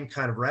same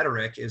kind of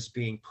rhetoric is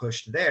being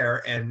pushed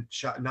there. And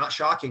not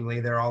shockingly,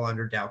 they're all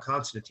under Dow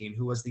Constantine,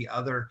 who was the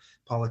other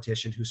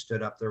politician who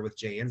stood up there with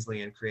Jay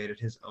Inslee and created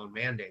his own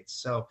mandates.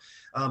 So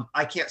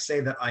I can't say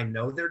that I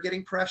know they're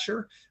getting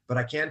pressure, but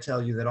I can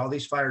tell you that all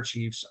these fire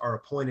chiefs are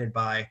appointed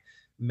by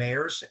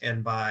mayors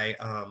and by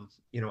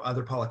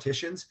other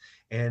politicians,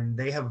 and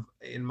they have,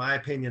 in my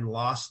opinion,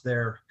 lost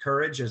their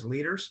courage as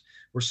leaders.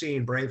 We're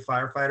seeing brave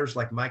firefighters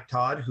like Mike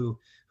Todd, who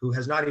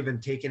has not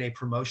even taken a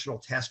promotional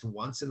test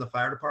once in the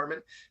fire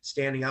department,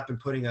 standing up and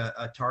putting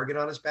a target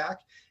on his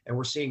back. And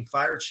we're seeing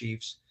fire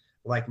chiefs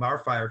like our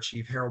fire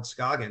chief, Harold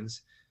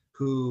Scoggins,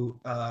 who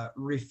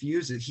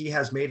refuses. He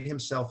has made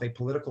himself a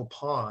political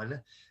pawn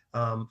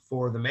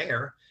for the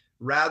mayor,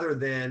 rather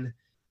than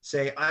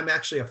say, I'm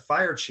actually a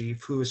fire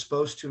chief who is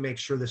supposed to make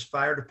sure this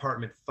fire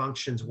department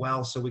functions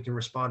well so we can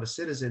respond to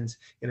citizens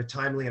in a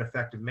timely and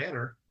effective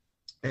manner.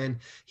 And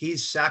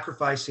he's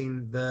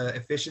sacrificing the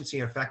efficiency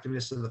and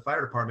effectiveness of the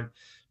fire department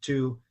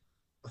to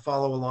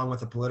follow along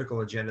with a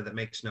political agenda that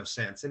makes no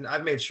sense. And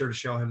I've made sure to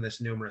show him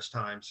this numerous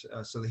times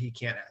so that he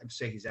can't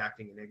say he's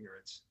acting in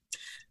ignorance.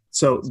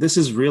 So this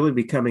is really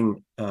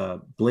becoming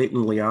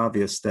blatantly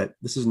obvious that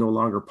this is no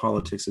longer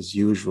politics as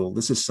usual.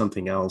 This is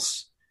something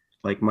else,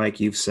 like Mike,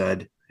 you've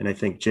said, and I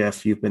think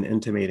Jeff, you've been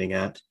intimating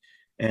at,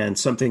 and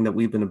something that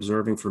we've been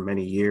observing for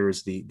many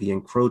years, the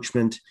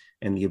encroachment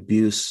and the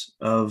abuse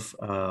of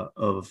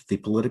the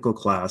political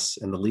class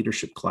and the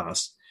leadership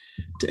class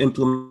to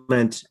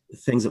implement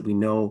things that we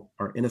know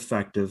are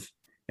ineffective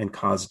and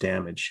cause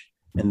damage.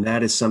 And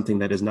that is something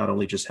that is not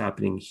only just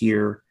happening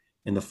here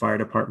in the fire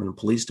department and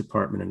police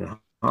department and in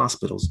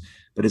hospitals,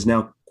 but is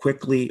now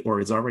quickly or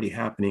is already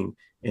happening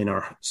in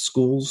our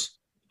schools,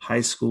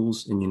 high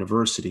schools, and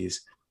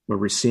universities, where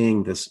we're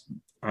seeing this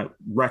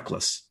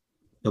reckless,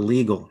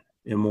 illegal,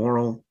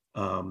 immoral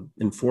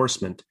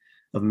enforcement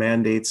of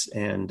mandates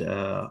and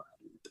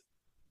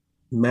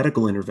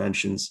medical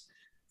interventions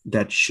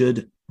that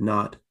should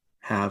not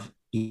have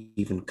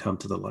even come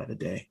to the light of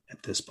day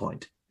at this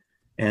point.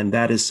 And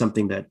that is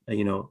something that,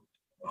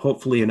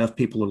 hopefully enough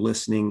people are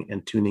listening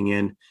and tuning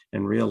in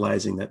and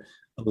realizing that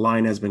a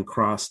line has been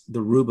crossed,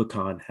 the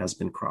Rubicon has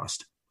been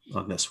crossed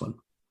on this one.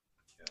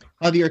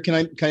 Javier,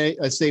 can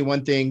I say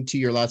one thing to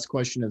your last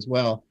question as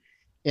well?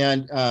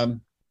 And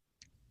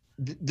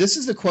this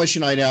is a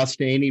question I'd ask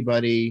to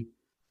anybody,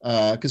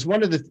 because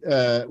one of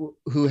the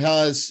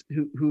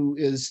who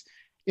is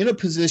in a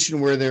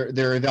position where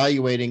they're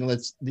evaluating,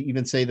 let's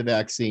even say the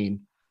vaccine,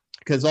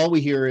 because all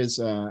we hear is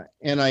NIH,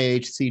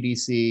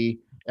 CDC,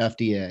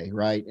 FDA,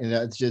 right? And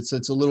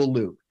it's a little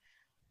loop.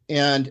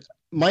 And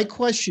my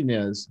question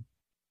is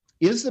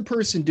the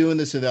person doing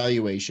this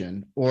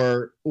evaluation,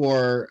 or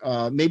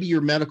maybe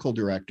your medical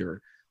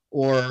director,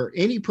 or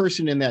any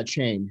person in that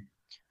chain,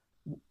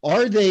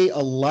 are they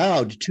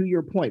allowed, to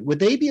your point, would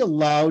they be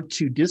allowed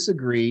to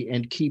disagree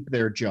and keep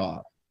their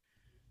job?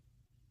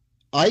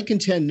 I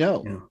contend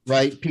no,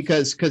 right?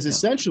 Because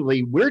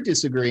essentially we're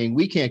disagreeing,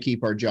 we can't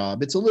keep our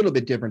job. It's a little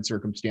bit different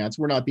circumstance.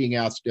 We're not being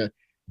asked to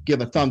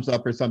give a thumbs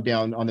up or thumb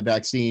down on the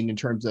vaccine in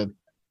terms of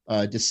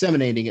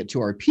disseminating it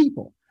to our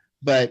people.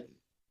 But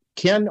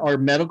can our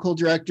medical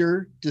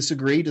director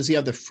disagree? Does he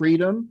have the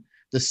freedom,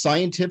 the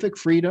scientific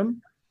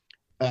freedom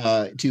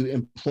to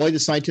employ the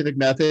scientific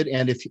method?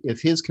 And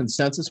if his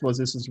consensus was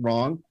this is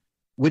wrong,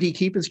 would he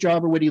keep his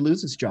job or would he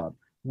lose his job?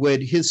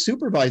 Would his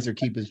supervisor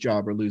keep his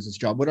job or lose his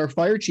job? Would our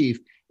fire chief,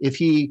 if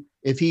he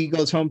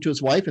goes home to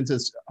his wife and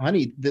says,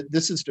 honey,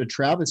 this is a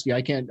travesty,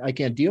 I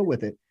can't deal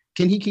with it,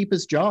 can he keep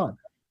his job?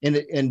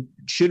 And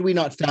should we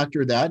not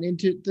factor that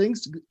into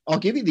things? I'll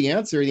give you the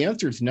answer. The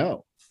answer is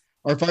no.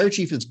 Our fire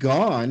chief is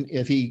gone.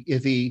 If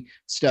he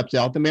steps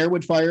out, the mayor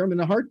would fire him in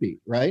a heartbeat,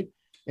 right?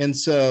 And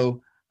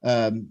so we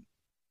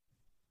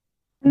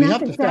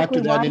have to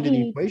factor that into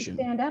the equation.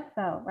 Stand up,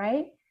 though,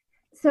 right?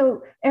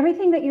 So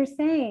everything that you're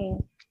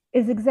saying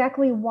is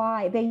exactly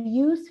why they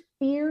use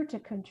fear to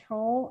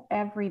control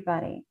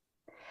everybody.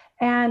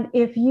 And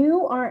if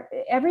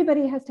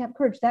everybody has to have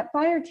courage. That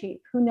fire chief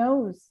who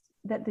knows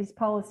that these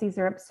policies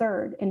are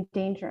absurd and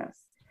dangerous,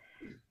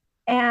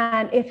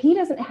 and if he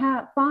doesn't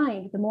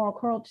find the moral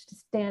courage to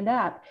stand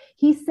up,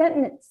 he's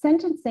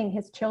sentencing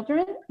his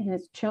children and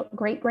his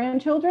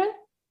great-grandchildren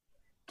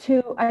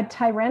to a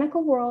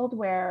tyrannical world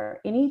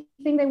where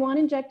anything they want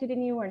injected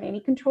in you or any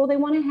control they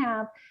want to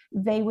have,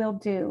 they will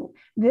do.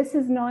 This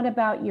is not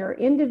about your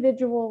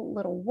individual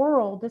little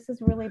world. This is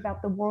really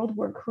about the world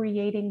we're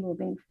creating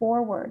moving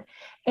forward.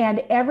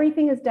 And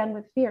everything is done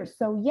with fear.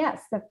 So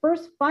yes, the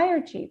first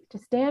fire chief to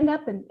stand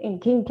up in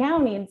King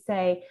County and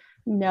say,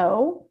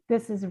 no,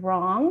 this is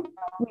wrong,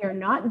 we are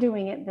not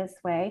doing it this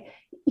way,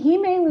 he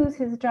may lose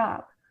his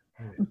job.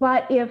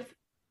 But if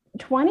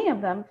 20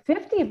 of them,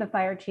 50 of the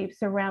fire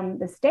chiefs around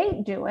the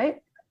state do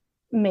it,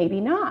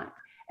 maybe not.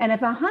 And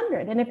if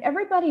 100, and if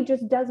everybody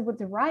just does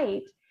what's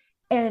right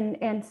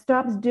and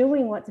stops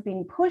doing what's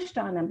being pushed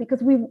on them,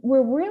 because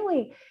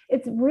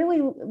it's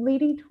really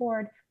leading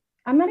toward,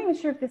 I'm not even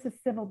sure if this is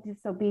civil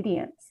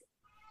disobedience,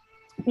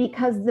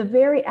 because the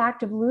very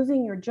act of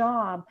losing your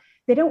job,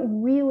 they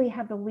don't really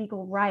have the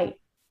legal right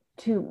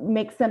to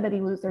make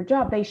somebody lose their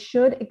job. They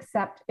should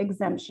accept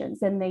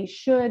exemptions, and they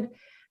should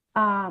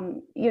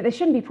they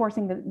shouldn't be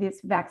forcing this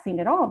vaccine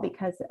at all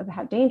because of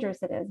how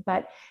dangerous it is.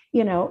 But,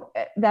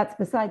 that's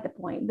beside the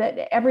point.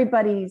 That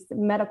everybody's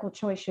medical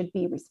choice should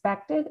be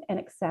respected and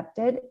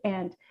accepted.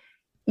 And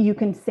you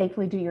can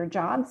safely do your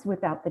jobs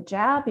without the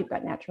jab. You've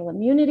got natural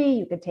immunity.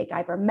 You can take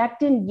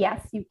ivermectin.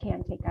 Yes, you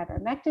can take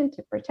ivermectin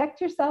to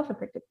protect yourself and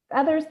protect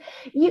others.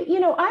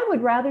 I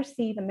would rather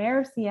see the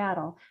mayor of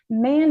Seattle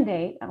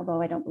mandate,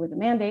 although I don't believe in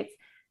mandates,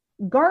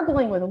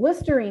 gargling with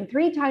Listerine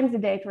 3 times a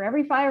day for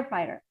every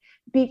firefighter,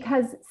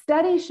 because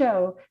studies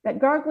show that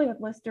gargling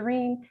with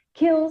Listerine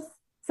kills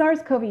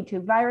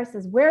SARS-CoV-2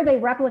 viruses where they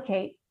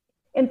replicate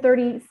in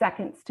 30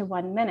 seconds to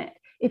 1 minute.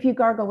 If you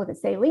gargle with a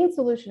saline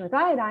solution with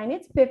iodine,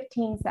 it's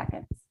 15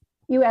 seconds.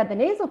 You add the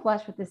nasal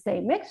flush with the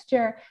same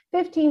mixture,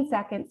 15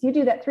 seconds. You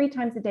do that 3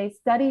 times a day.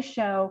 Studies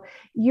show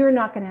you're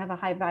not going to have a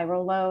high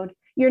viral load.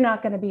 You're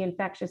not going to be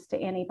infectious to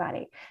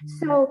anybody.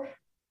 So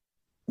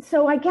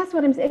I guess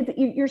what I'm saying,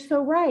 you're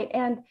so right.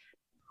 And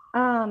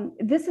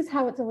this is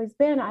how it's always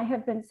been. I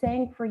have been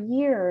saying for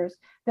years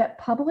that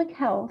public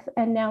health,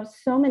 and now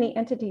so many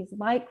entities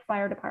like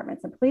fire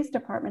departments and police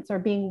departments are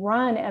being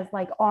run as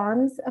like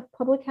arms of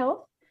public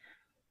health.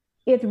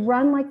 It's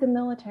run like the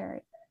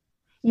military.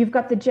 You've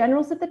got the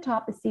generals at the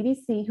top, the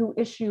CDC, who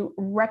issue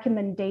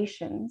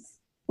recommendations,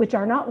 which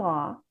are not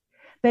law,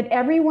 but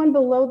everyone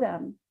below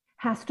them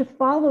has to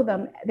follow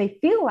them. They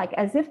feel like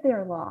as if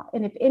they're law.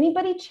 And if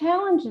anybody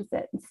challenges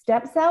it and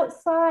steps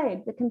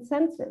outside the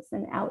consensus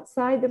and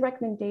outside the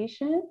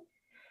recommendation,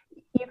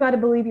 you got to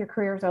believe your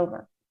career's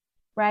over,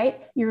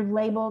 right? You're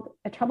labeled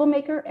a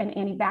troublemaker, an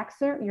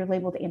anti-vaxxer, you're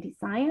labeled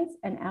anti-science,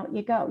 and out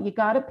you go. You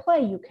got to play.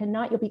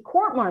 You'll be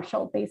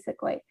court-martialed,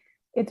 basically.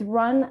 It's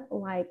run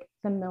like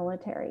the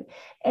military.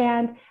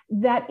 And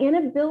that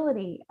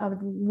inability of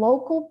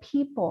local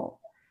people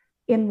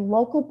in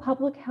local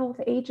public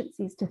health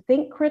agencies to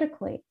think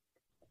critically,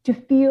 to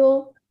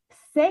feel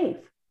safe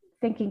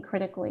thinking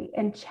critically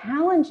and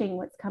challenging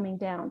what's coming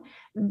down.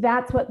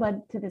 That's what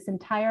led to this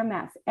entire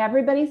mess.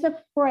 Everybody's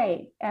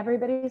afraid.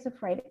 Everybody's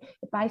afraid.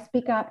 If I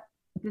speak up,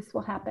 this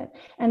will happen.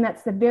 And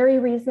that's the very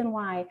reason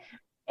why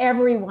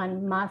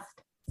everyone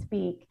must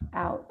speak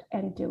out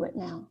and do it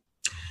now.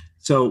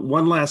 So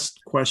one last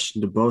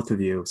question to both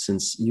of you,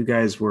 since you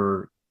guys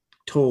were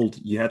told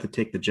you had to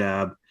take the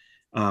jab,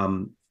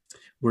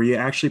 were you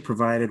actually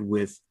provided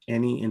with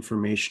any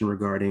information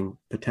regarding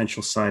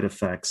potential side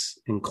effects,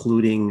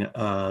 including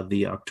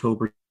the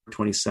October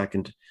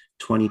 22nd,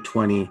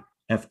 2020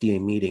 FDA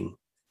meeting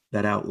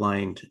that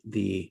outlined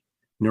the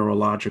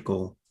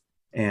neurological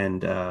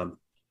and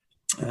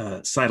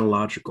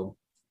cytological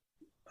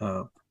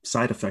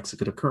side effects that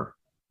could occur?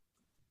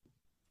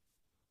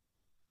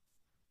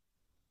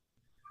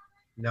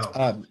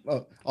 No.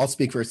 I'll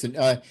speak first.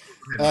 No.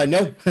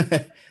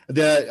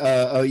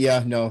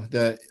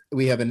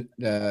 We haven't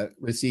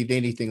received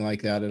anything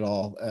like that at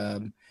all.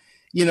 And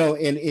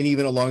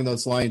even along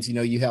those lines,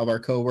 you have our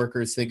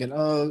coworkers thinking,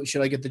 oh,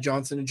 should I get the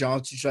Johnson &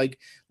 Johnson?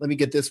 Let me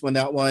get this one,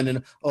 that one.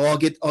 And, I'll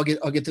get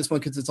this one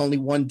because it's only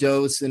one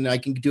dose and I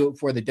can do it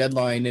before the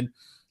deadline. And,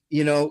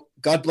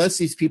 God bless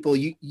these people.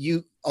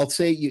 I'll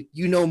say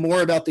you know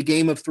more about the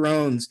Game of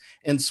Thrones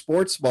and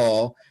sports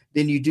ball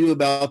than you do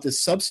about the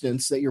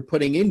substance that you're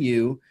putting in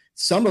you,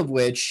 some of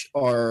which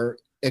are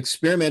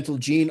experimental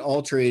gene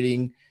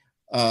altering,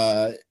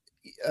 a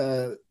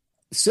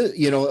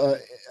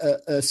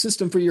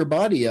system for your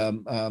body.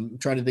 I'm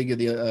trying to think of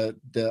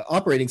the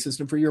operating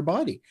system for your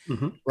body,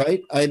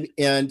 right?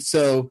 And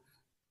so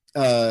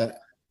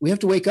we have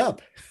to wake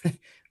up. We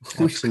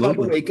have to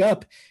wake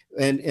up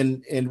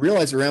and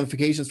realize the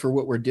ramifications for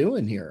what we're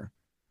doing here.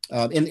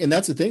 And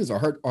that's the thing is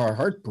our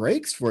heart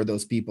breaks for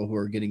those people who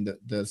are getting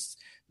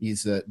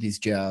these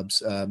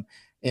jabs. So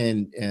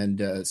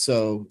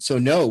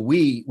no,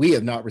 we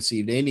have not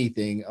received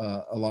anything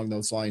along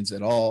those lines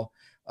at all,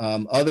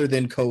 other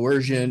than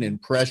coercion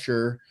and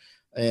pressure.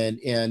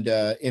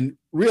 And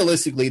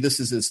realistically,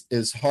 this is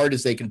as hard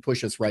as they can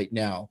push us right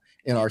now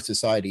in our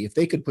society. If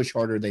they could push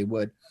harder, they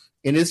would.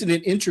 And isn't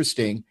it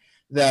interesting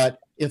that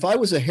if I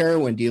was a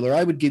heroin dealer,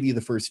 I would give you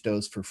the first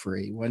dose for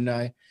free,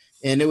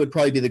 and it would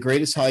probably be the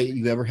greatest high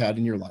you've ever had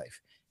in your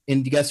life.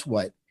 And guess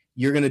what?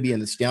 You're going to be in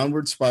this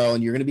downward spiral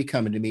and you're going to be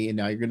coming to me, and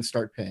now you're going to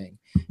start paying.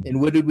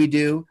 And what did we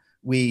do?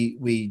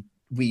 We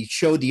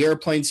showed the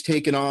airplanes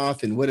taking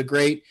off, and what a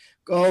great,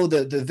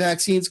 the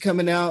vaccine's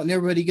coming out and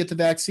everybody get the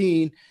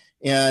vaccine.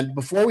 And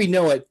before we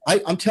know it,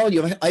 I'm telling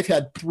you, I've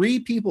had 3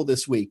 people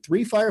this week,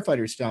 3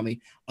 firefighters tell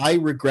me, I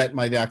regret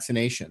my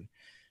vaccination,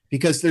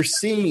 because they're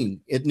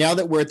seeing it now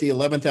that we're at the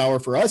 11th hour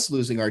for us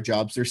losing our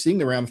jobs. They're seeing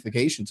the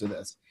ramifications of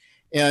this.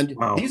 And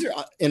wow. These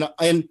are, and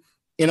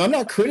I'm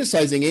not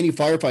criticizing any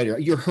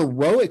firefighter. You're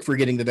heroic for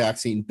getting the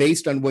vaccine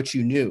based on what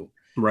you knew.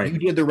 Right. You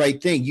did the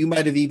right thing. You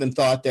might have even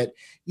thought that,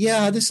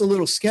 this is a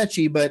little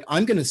sketchy, but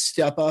I'm going to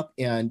step up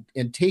and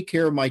take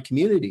care of my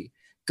community.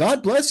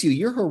 God bless you.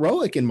 You're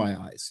heroic in my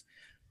eyes.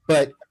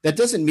 But that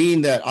doesn't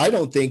mean that I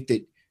don't think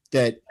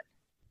that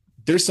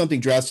there's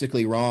something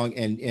drastically wrong,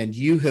 and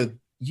you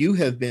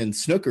have been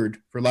snookered,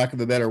 for lack of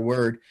a better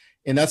word.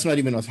 And that's not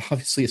even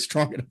obviously a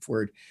strong enough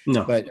word.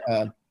 No. But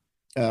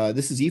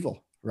this is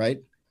evil,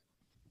 right?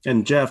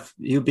 And Jeff,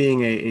 you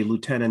being a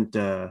lieutenant,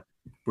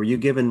 were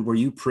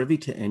you privy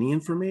to any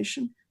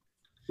information?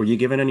 Were you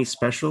given any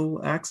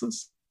special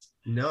access?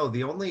 No,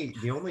 the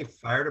only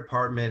fire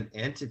department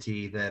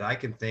entity that I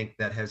can think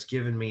that has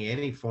given me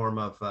any form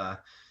of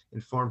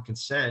informed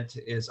consent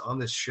is on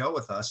this show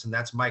with us, and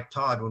that's Mike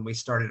Todd, when we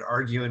started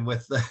arguing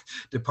with the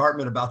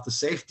department about the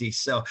safety.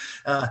 So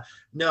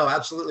no,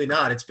 absolutely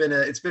not. It's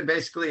been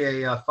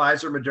basically a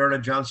Pfizer, Moderna,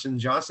 Johnson &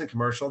 Johnson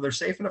commercial. They're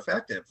safe and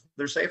effective.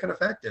 They're safe and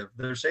effective.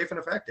 They're safe and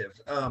effective.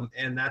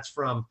 And that's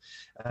from,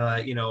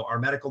 our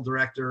medical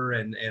director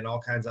and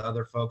all kinds of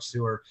other folks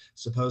who are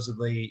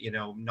supposedly,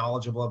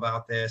 knowledgeable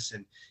about this.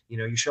 And,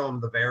 you show them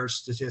the VAERS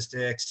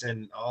statistics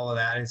and all of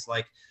that. And it's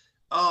like,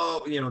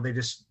 oh,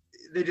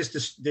 they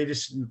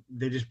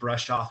just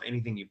brush off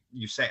anything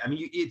you say. I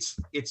mean,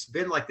 it's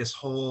been like this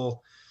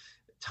whole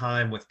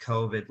time with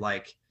COVID,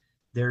 like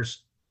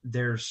there's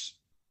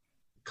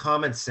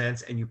common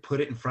sense, and you put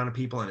it in front of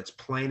people and it's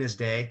plain as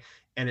day,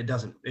 and it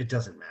doesn't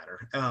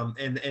matter.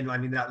 And I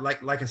mean, that,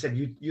 like I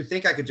said, you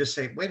think I could just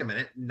say, wait a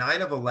minute,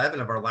 9 of 11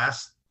 of our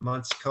last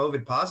month's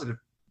COVID positive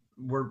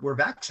were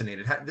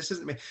vaccinated. This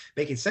isn't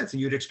making sense.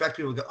 And you'd expect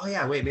people to go, oh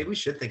yeah, wait, maybe we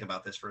should think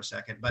about this for a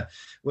second. But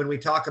when we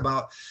talk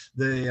about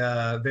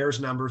the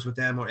VAERS numbers with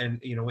them,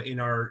 and, in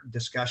our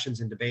discussions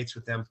and debates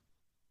with them,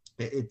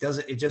 it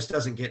just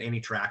doesn't get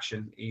any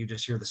traction. You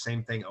just hear the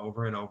same thing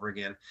over and over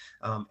again.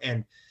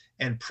 And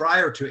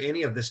prior to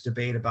any of this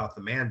debate about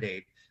the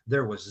mandate,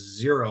 there was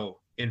zero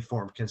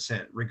informed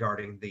consent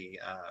regarding the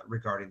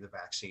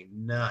vaccine.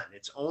 None.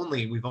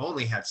 We've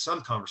only had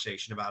some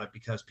conversation about it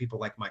because people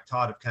like Mike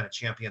Todd have kind of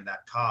championed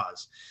that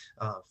cause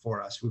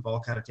for us. We've all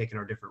kind of taken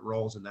our different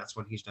roles, and that's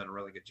when he's done a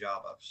really good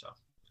job of. So,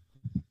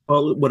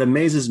 well, what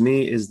amazes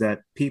me is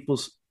that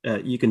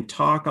you can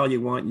talk all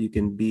you want, you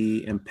can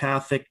be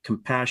empathic,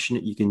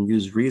 compassionate, you can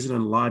use reason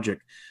and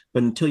logic,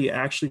 but until you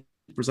actually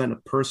present a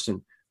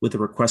person with a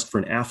request for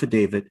an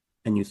affidavit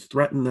and you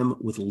threaten them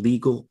with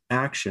legal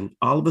action,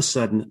 all of a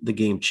sudden the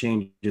game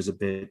changes a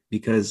bit,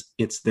 because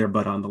it's their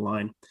butt on the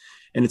line.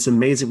 And it's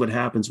amazing what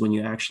happens when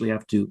you actually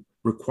have to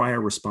require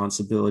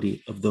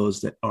responsibility of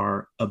those that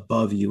are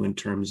above you in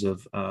terms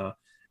of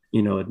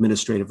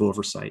administrative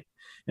oversight.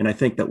 And I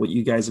think that what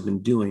you guys have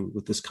been doing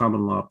with this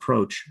common law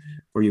approach,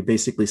 where you're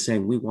basically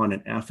saying we want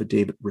an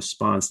affidavit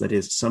response that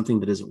is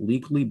something that is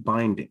legally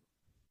binding.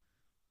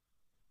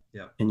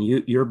 Yeah. And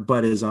your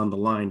butt is on the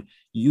line.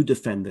 You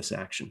defend this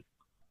action.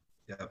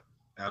 Yeah,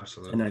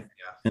 absolutely.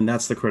 And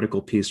that's the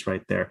critical piece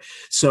right there.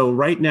 So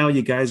right now,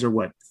 you guys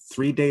are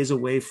 3 days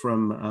away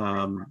from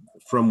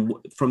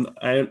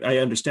I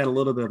understand a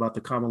little bit about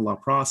the common law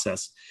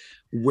process.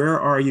 Where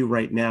are you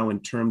right now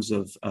in terms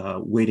of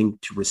waiting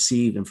to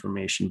receive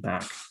information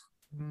back?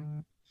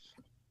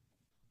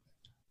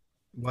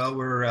 Well,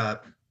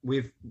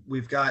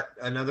 we've got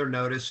another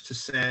notice to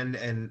send,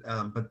 and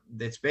but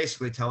it's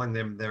basically telling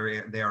them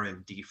they are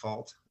in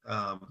default,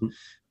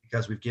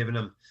 because we've given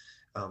them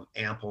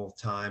ample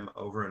time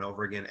over and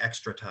over again,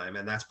 extra time.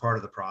 And that's part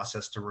of the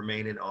process, to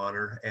remain in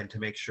honor and to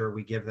make sure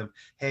we give them,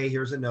 hey,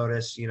 here's a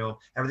notice,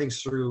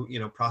 everything's through,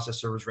 process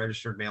servers,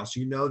 registered mail.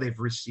 So, they've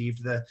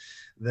received the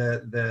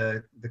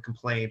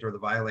complaint or the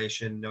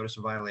violation, notice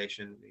of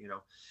violation,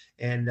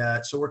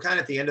 and so we're kind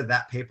of at the end of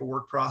that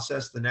paperwork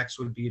process. The next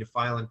would be to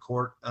file in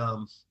court.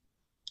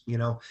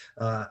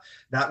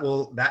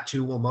 That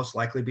too will most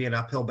likely be an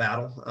uphill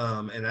battle,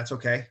 and that's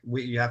okay.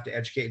 You have to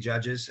educate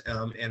judges,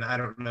 and I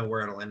don't know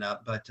where it'll end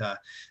up, but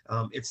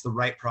it's the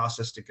right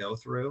process to go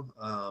through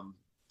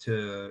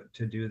to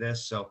do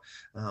this. So,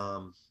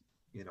 I'm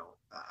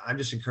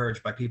just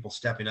encouraged by people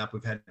stepping up.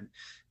 We've had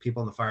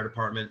people in the fire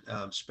department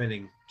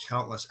spending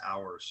countless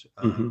hours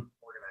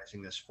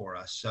organizing this for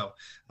us. So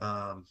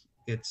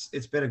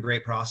it's been a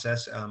great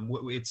process.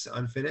 It's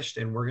unfinished,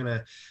 and we're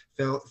gonna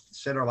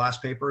send our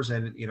last papers,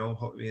 and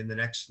in the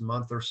next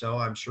month or so,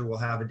 I'm sure we'll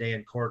have a day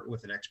in court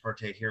with an ex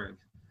parte hearing.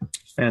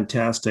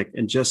 Fantastic.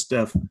 And just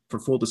for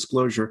full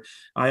disclosure,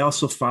 I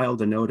also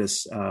filed a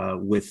notice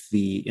with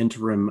the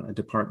interim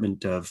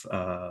Department of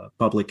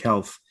Public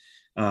Health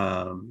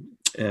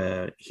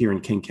here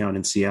in King County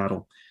in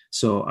Seattle.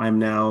 So I'm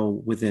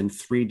now within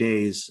 3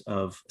 days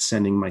of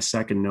sending my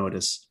second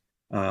notice,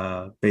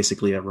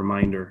 basically a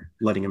reminder,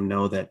 letting them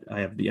know that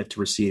I have yet to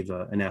receive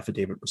an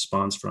affidavit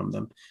response from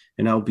them.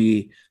 And I'll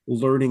be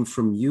learning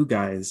from you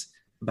guys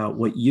about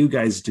what you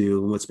guys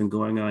do and what's been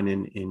going on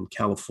in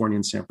California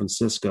and San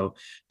Francisco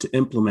to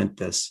implement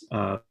this,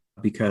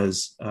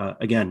 because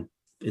again,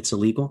 it's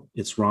illegal,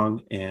 it's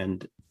wrong,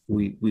 and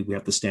we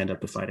have to stand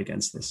up to fight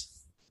against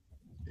this.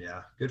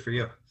 Yeah, good for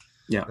you.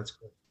 Yeah, that's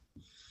cool.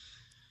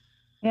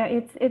 Yeah,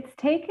 it's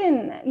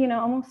taken,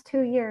 almost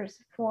 2 years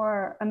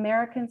for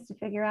Americans to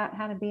figure out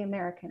how to be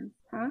Americans,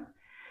 huh?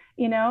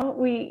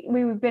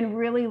 We've been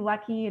really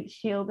lucky and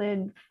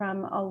shielded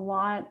from a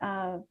lot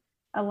of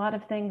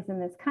things in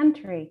this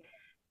country,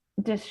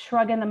 just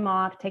shrugging them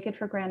off, take it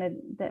for granted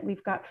that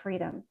we've got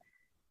freedom.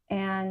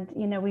 And,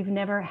 we've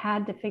never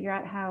had to figure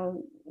out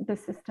how the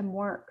system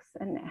works.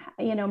 And,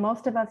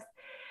 most of us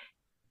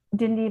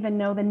didn't even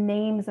know the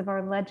names of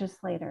our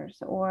legislators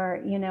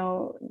or,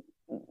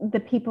 the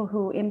people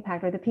who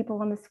impact, or the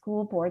people on the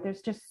school board.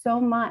 There's just so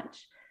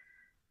much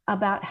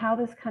about how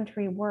this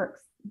country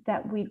works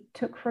that we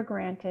took for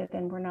granted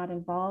and we're not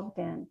involved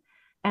in.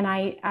 And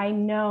I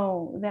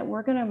know that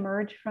we're going to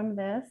emerge from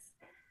this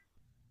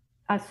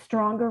a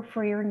stronger,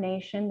 freer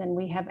nation than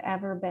we have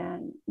ever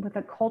been, with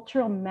a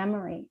cultural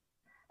memory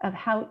of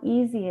how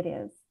easy it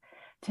is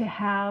to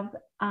have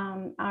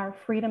our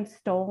freedom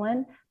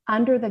stolen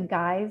under the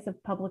guise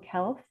of public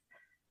health,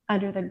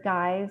 under the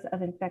guise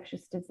of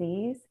infectious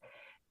disease.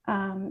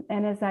 And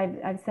as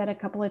I've said a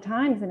couple of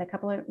times in a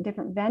couple of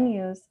different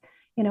venues,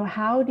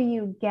 how do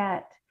you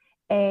get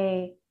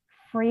a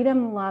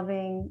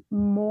freedom-loving,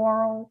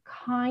 moral,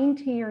 kind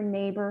to your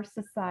neighbor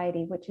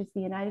society, which is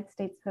the United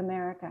States of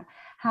America?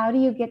 How do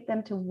you get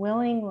them to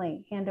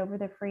willingly hand over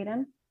their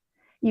freedom?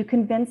 You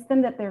convince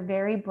them that their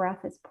very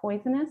breath is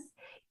poisonous,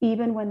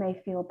 even when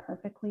they feel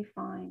perfectly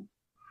fine.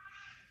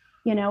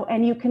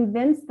 And you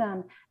convince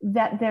them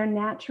that their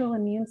natural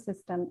immune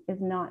system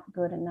is not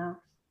good enough.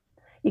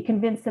 You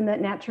convince them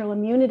that natural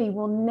immunity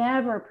will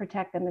never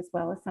protect them as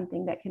well as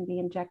something that can be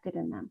injected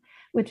in them,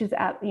 which is,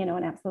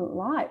 an absolute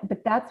lie.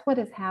 But that's what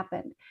has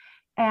happened.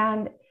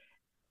 And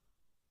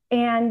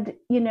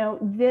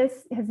this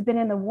has been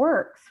in the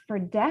works for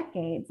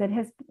decades. It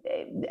has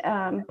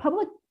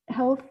public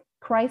health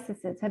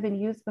crises have been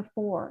used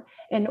before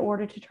in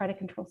order to try to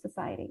control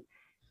society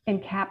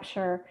and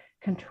capture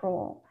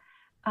control.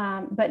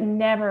 But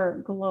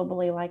never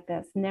globally like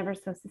this, never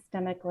so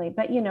systemically.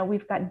 But,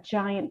 we've got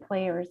giant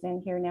players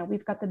in here now.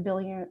 We've got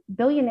the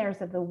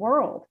billionaires of the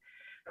world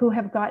who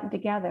have gotten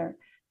together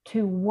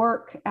to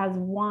work as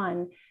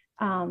one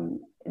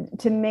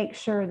to make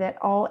sure that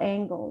all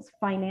angles,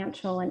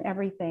 financial and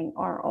everything,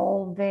 are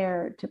all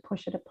there to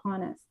push it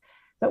upon us.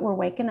 But we're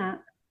waking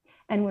up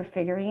and we're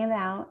figuring it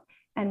out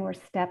and we're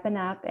stepping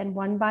up, and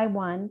one by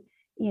one,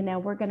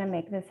 we're going to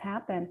make this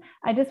happen.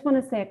 I just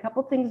want to say a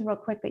couple things real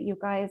quick that you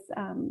guys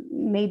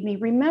made me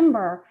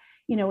remember,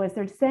 as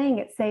they're saying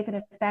it's safe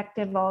and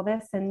effective, all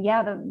this. And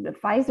yeah, the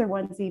Pfizer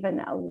one's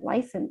even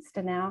licensed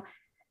now.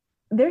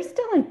 They're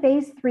still in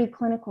phase 3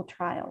 clinical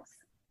trials.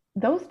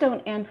 Those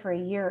don't end for a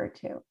year or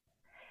two.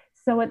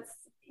 So it's,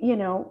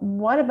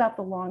 what about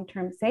the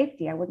long-term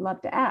safety? I would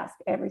love to ask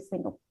every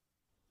single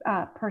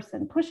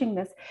person pushing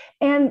this.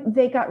 And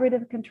they got rid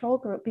of the control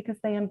group because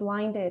they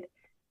unblinded.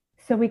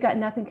 So we got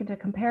nothing to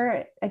compare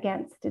it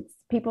against. It's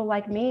people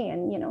like me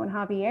and, and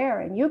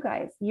Javier and you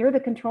guys, you're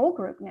the control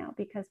group now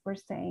because we're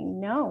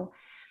saying no.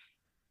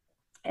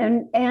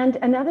 And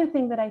another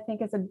thing that I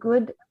think is a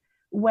good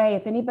way,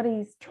 if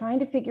anybody's trying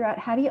to figure out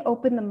how do you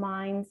open the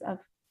minds of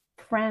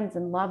friends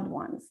and loved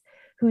ones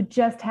who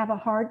just have a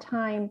hard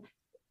time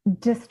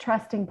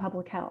distrusting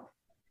public health,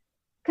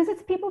 because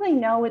it's people they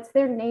know, it's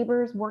their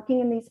neighbors working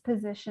in these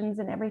positions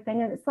and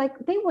everything. And it's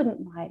like, they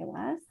wouldn't lie to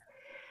us.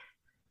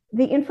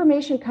 The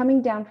information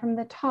coming down from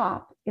the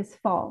top is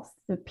false.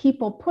 The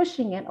people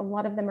pushing it, a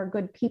lot of them are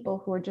good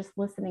people who are just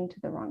listening to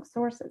the wrong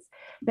sources.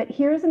 But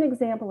here's an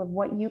example of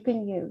what you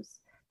can use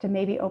to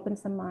maybe open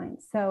some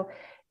minds. So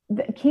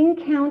the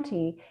King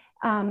County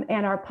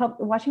and our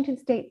Washington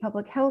State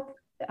public health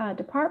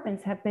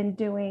departments have been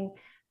doing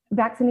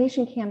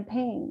vaccination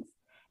campaigns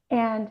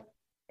and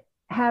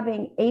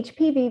having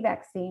HPV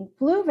vaccine,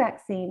 flu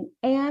vaccine,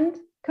 and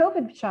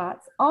COVID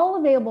shots all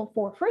available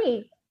for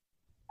free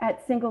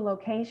at single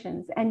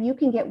locations, and you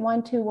can get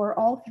 1, 2, or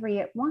all 3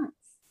 at once.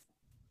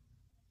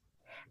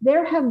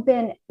 There have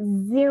been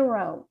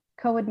 0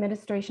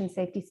 co-administration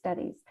safety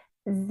studies,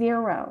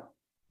 0.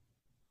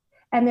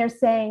 And they're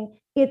saying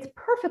it's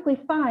perfectly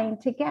fine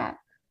to get.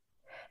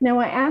 Now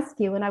I ask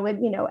you, and I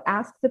would,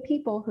 ask the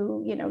people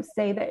who,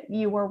 say that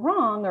you are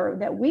wrong or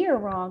that we are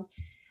wrong,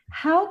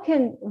 how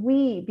can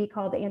we be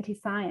called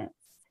anti-science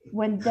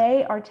when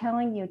they are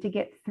telling you to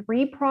get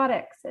 3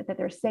 products that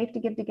they're safe to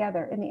give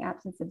together in the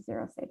absence of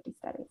 0 safety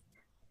studies?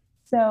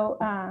 So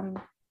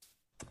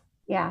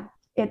yeah,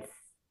 it's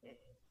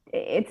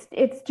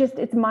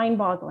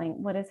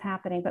mind-boggling what is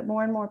happening, but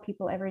more and more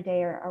people every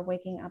day are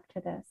waking up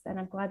to this. And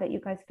I'm glad that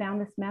you guys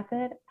found this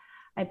method.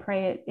 I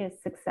pray it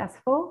is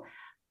successful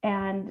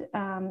and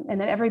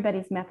that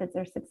everybody's methods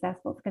are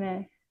successful.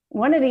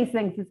 One of these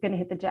things is going to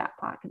hit the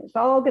jackpot and it's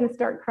all going to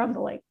start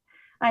crumbling.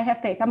 I have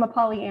faith. I'm a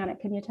Pollyanna.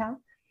 Can you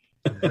tell?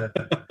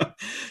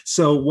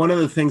 So one of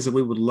the things that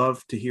we would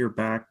love to hear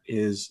back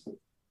is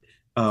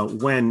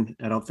when,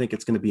 I don't think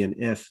it's going to be an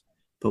if,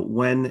 but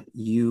when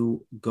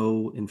you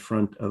go in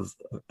front of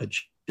a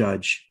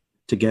judge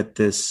to get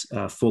this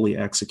fully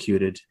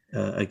executed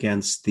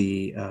against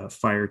the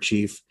fire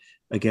chief,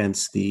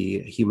 against the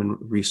human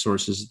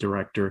resources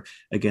director,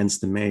 against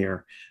the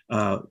mayor,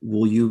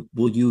 will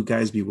you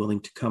guys be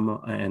willing to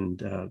come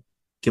and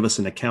give us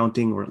an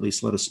accounting, or at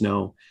least let us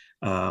know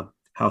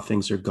how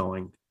things are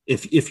going,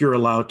 if you're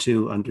allowed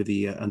to under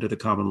the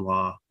common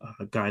law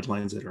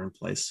guidelines that are in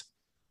place?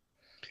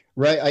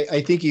 Right.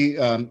 I think you,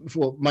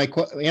 well, my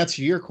answer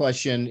to your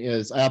question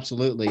is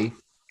absolutely.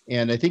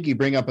 And I think you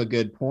bring up a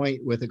good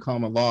point with the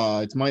common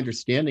law. It's my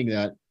understanding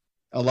that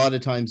a lot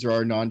of times there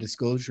are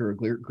non-disclosure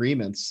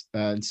agreements.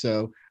 And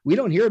so we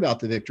don't hear about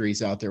the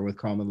victories out there with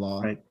common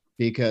law, right?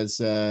 Because,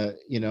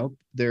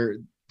 there,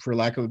 for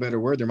lack of a better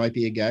word, there might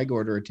be a gag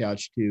order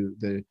attached to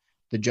the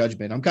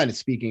judgment. I'm kind of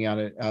speaking out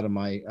of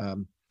my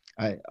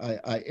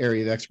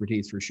area of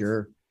expertise for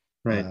sure.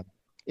 Right.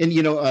 And,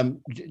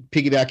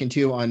 piggybacking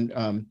too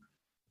on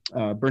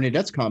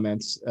Bernadette's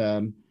comments,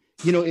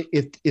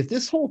 if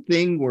this whole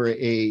thing were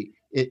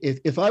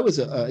if I was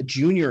a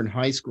junior in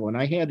high school and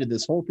I handed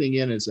this whole thing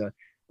in as a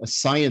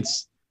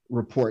science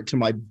report to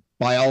my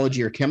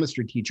biology or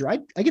chemistry teacher, I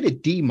get a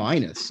D-.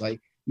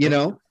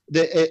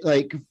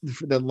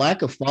 The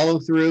lack of follow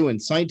through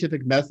and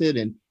scientific method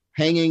and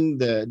hanging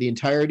the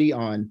entirety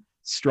on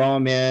straw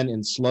men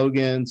and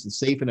slogans and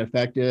safe and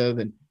effective.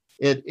 And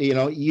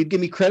you'd give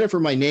me credit for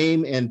my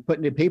name and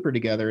putting a paper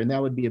together, and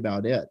that would be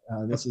about it.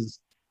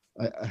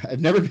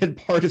 I've never been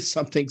part of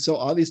something so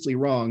obviously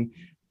wrong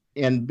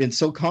and been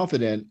so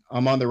confident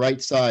I'm on the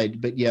right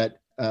side, but yet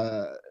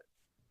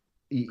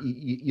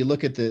you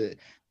look at the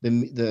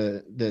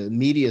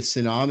media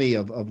tsunami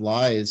of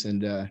lies,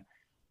 and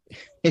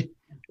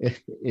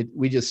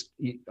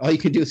all you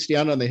can do is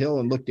stand on the hill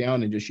and look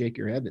down and just shake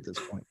your head at this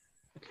point.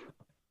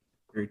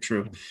 Very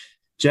true.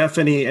 Jeff,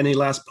 any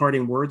last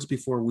parting words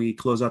before we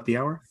close out the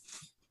hour?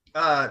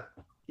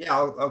 Yeah,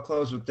 I'll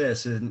close with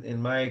this.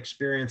 In my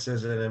experience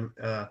as an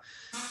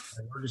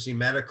emergency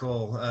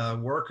medical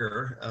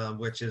worker,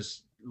 which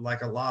is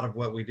like a lot of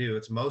what we do,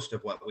 it's most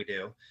of what we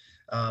do.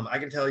 I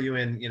can tell you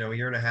in a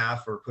year and a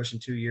half or pushing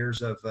 2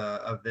 years of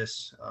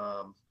this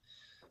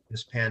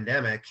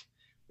pandemic,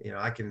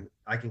 I can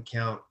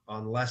count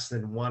on less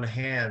than one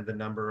hand the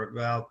number.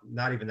 Well,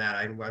 not even that.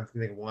 I'm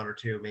thinking one or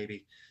two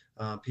maybe.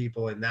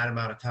 People in that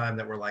amount of time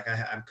that were like,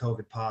 I'm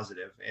COVID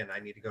positive and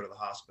I need to go to the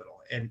hospital.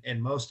 And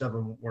most of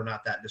them were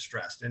not that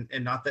distressed. And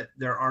not that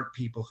there aren't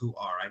people who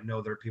are. I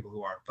know there are people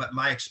who are. But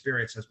my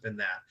experience has been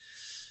that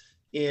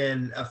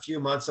in a few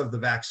months of the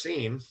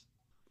vaccine,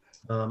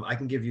 I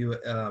can give you,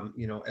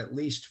 at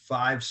least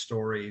 5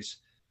 stories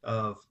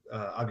of,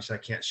 obviously I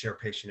can't share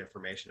patient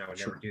information. I would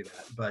never do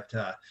that. But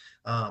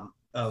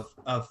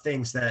of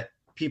things that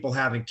people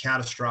having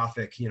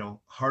catastrophic,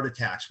 heart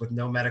attacks with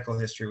no medical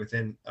history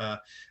within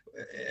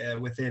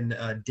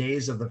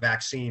days of the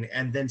vaccine,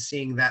 and then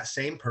seeing that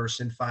same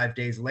person 5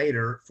 days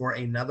later for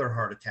another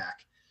heart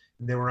attack.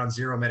 They were on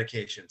 0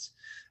 medications,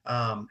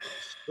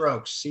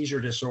 strokes, seizure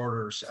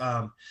disorders,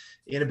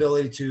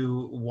 inability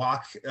to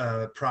walk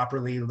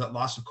properly,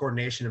 loss of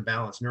coordination and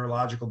balance,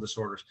 neurological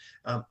disorders.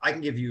 I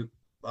can give you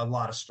a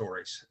lot of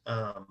stories.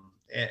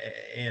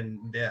 And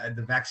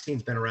the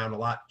vaccine's been around a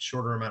lot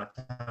shorter amount of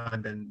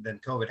time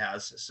than COVID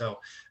has. So,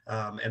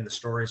 and the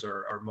stories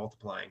are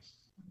multiplying.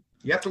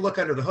 You have to look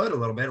under the hood a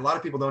little bit. A lot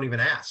of people don't even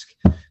ask,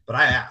 but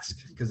I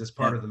ask because it's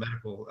part of the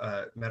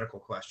medical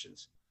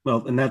questions.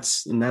 Well, and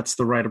that's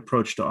the right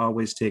approach to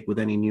always take with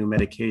any new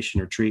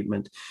medication or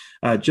treatment.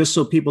 Just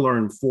so people are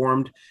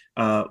informed,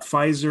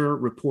 Pfizer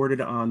reported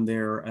on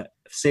their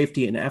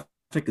safety and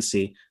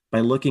efficacy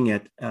by looking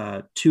at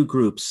 2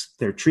 groups,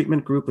 their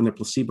treatment group and their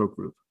placebo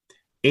group.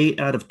 8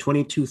 out of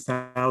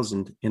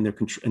 22,000 in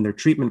their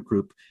treatment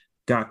group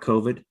got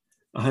COVID.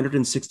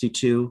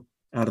 162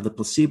 out of the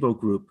placebo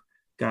group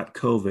got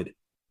COVID.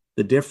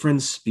 The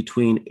difference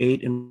between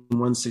 8 and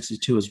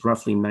 162 is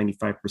roughly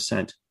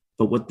 95%.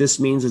 But what this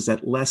means is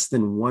that less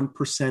than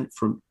 1%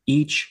 from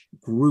each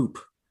group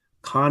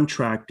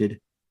contracted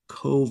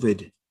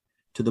COVID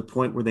to the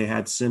point where they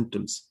had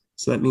symptoms.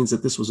 So that means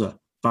that this was a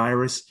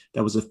virus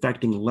that was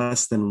affecting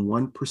less than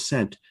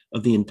 1%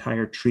 of the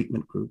entire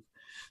treatment group.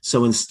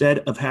 So instead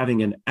of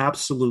having an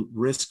absolute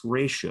risk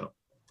ratio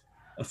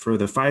for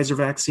the Pfizer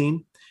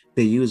vaccine,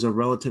 they use a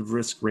relative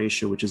risk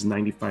ratio, which is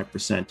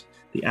 95%.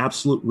 The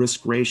absolute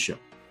risk ratio,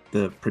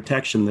 the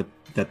protection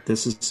that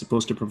this is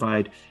supposed to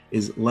provide,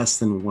 is less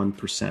than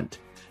 1%.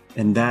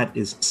 And that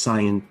is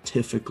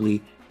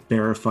scientifically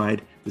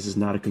verified. This is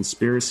not a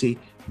conspiracy.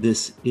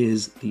 This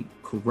is the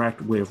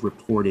correct way of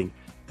reporting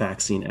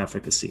vaccine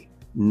efficacy,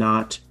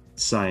 not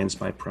science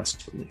by press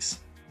release.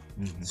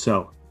 Mm-hmm.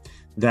 So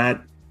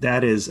that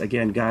is,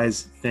 again,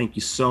 guys, thank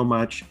you so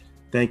much.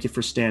 Thank you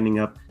for standing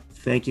up.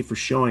 Thank you for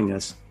showing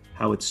us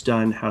how it's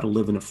done, how to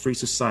live in a free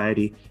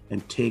society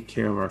and take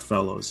care of our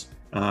fellows.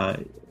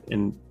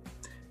 And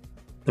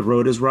the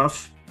road is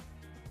rough.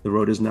 The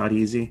road is not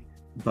easy,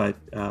 but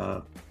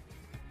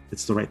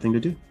it's the right thing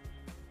to do.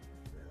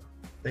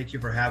 Thank you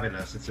for having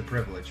us. It's a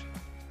privilege.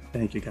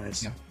 Thank you,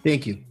 guys. Yeah.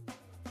 Thank you.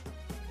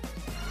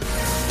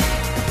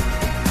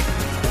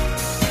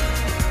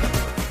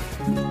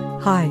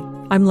 Hi,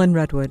 I'm Lynn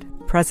Redwood,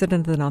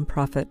 president of the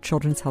nonprofit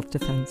Children's Health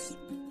Defense.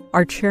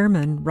 Our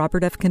chairman,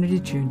 Robert F. Kennedy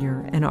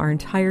Jr., and our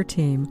entire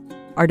team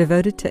are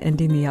devoted to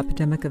ending the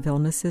epidemic of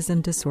illnesses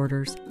and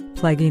disorders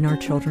plaguing our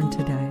children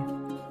today.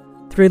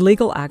 Through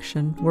legal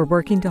action, we're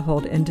working to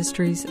hold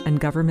industries and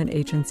government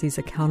agencies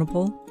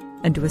accountable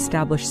and to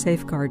establish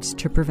safeguards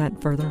to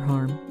prevent further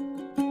harm.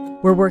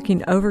 We're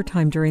working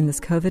overtime during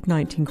this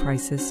COVID-19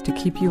 crisis to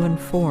keep you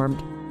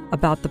informed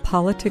about the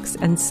politics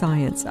and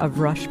science of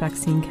rush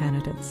vaccine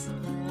candidates.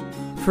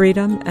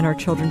 Freedom and our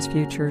children's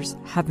futures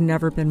have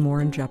never been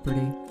more in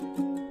jeopardy.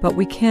 But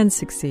we can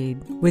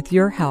succeed. With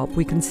your help,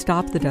 we can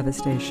stop the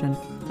devastation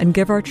and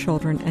give our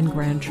children and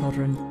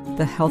grandchildren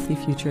the healthy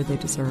future they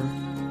deserve.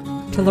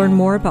 To learn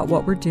more about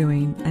what we're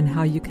doing and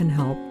how you can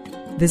help,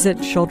 visit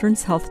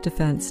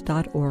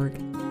childrenshealthdefense.org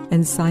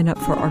and sign up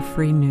for our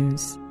free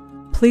news.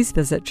 Please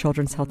visit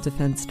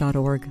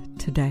childrenshealthdefense.org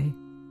today.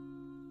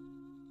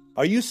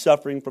 Are you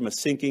suffering from a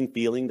sinking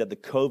feeling that the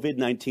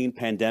COVID-19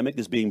 pandemic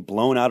is being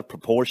blown out of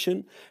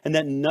proportion and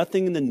that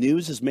nothing in the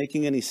news is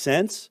making any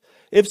sense?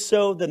 If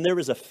so, then there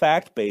is a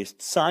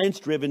fact-based,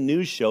 science-driven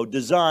news show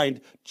designed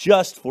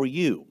just for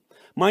you.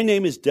 My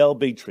name is Del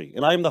Bigtree,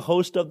 and I am the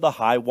host of The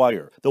High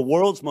Wire, the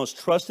world's most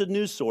trusted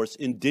news source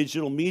in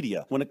digital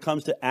media when it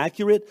comes to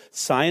accurate,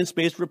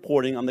 science-based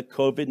reporting on the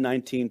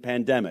COVID-19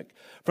 pandemic.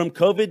 From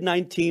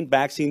COVID-19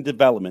 vaccine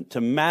development to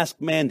mask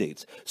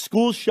mandates,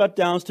 school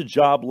shutdowns to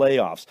job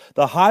layoffs,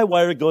 The High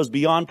Wire goes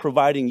beyond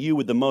providing you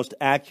with the most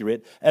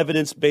accurate,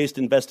 evidence-based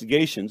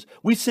investigations.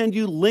 We send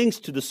you links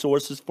to the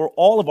sources for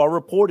all of our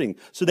reporting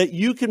so that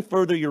you can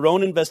further your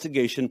own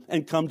investigation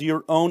and come to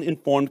your own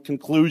informed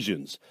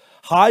conclusions.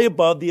 High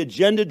above the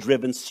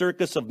agenda-driven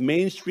circus of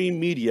mainstream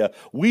media,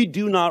 we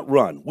do not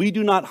run. We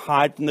do not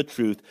hide from the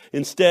truth.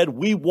 Instead,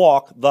 we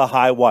walk the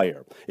high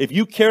wire. If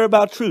you care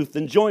about truth,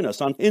 then join us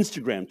on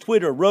Instagram,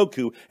 Twitter,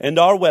 Roku, and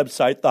our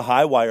website,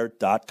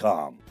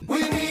 thehighwire.com.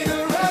 We need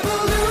a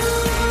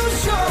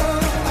revolution.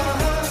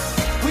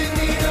 We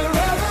need a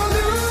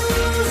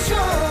revolution.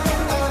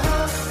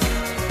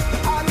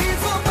 I need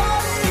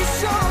somebody to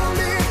show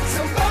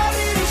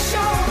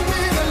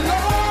me the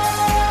love.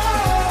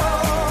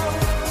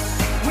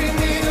 We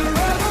need a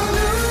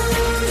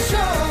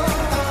revolution.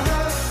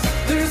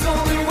 There's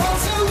only one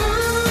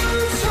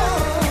solution.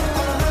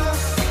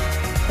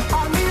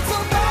 I need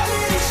somebody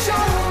to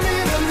show me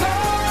the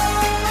light.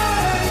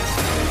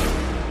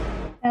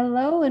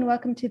 Hello and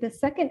welcome to the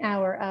second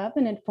hour of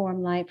An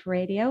Informed Life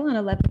Radio on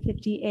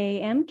 1150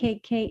 AM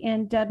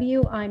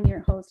KKNW. I'm your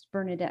host,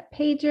 Bernadette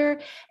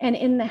Pager, and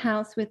in the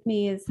house with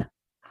me is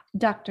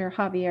Dr.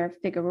 Javier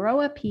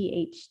Figueroa,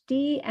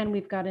 PhD, and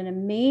we've got an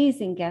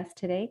amazing guest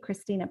today,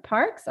 Christina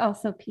Parks,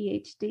 also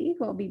PhD,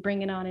 who we'll be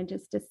bringing on in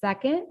just a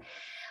second.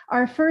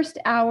 Our first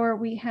hour,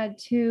 we had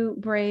two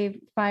brave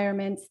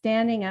firemen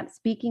standing up,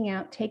 speaking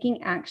out,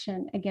 taking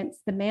action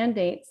against the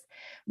mandates,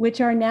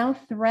 which are now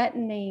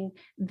threatening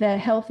the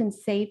health and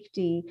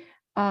safety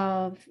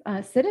of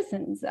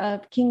citizens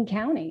of King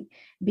County,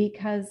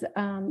 because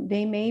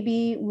they may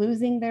be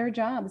losing their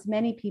jobs.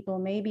 Many people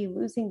may be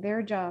losing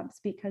their jobs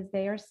because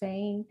they are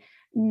saying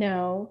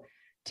no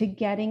to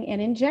getting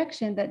an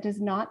injection that does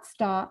not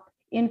stop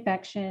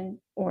infection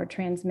or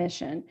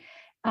transmission.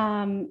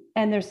 And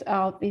there's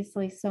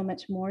obviously so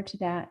much more to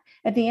that.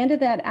 At the end of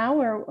that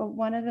hour,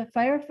 one of the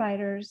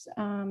firefighters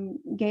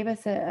gave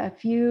us a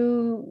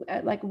few,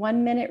 like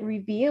 1 minute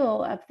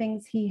reveal of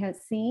things he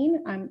has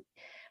seen.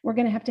 We're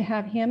going to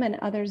have him and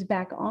others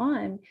back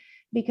on,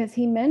 because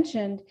he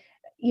mentioned,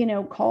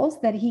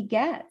 calls that he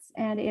gets.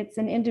 And it's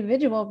an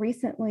individual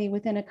recently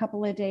within a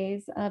couple of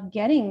days of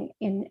getting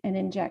an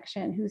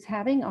injection who's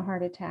having a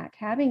heart attack,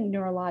 having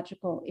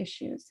neurological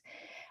issues.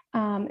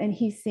 And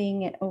he's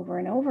seeing it over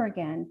and over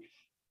again.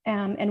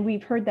 And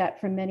we've heard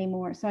that from many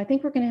more. So I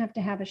think we're going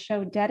to have a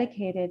show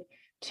dedicated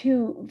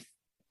to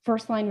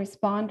first line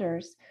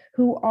responders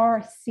who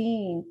are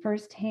seeing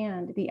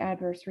firsthand the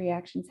adverse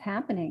reactions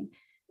happening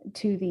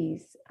to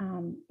these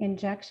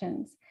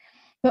injections.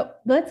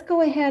 But let's go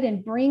ahead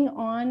and bring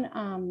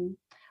on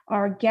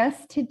our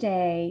guest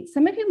today.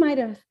 Some of you might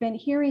have been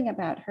hearing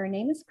about her. Her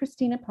name is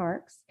Christina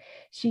Parks.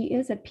 She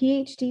is a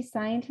PhD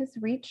scientist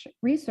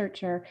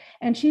researcher,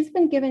 and she's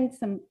been given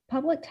some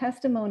public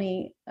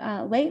testimony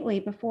lately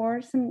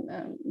before some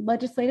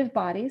legislative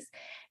bodies.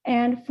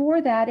 And for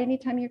that,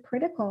 anytime you're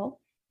critical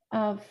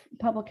of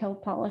public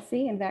health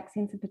policy and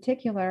vaccines in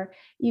particular,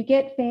 you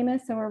get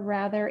famous, or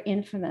rather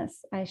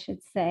infamous, I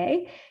should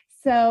say.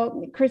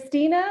 So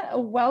Christina,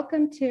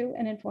 welcome to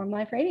An Informed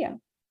Life Radio.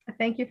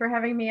 Thank you for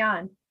having me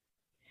on.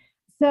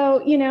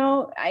 So,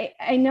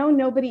 I know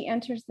nobody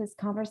enters this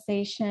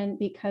conversation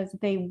because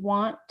they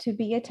want to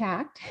be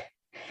attacked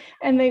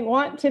and they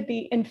want to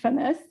be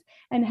infamous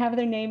and have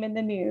their name in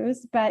the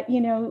news. But,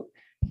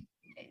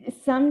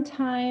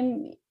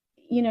 sometime,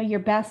 your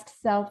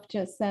best self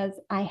just says,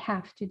 I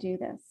have to do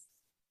this.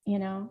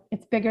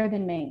 It's bigger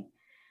than me.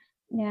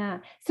 Yeah.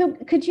 So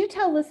could you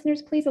tell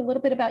listeners, please, a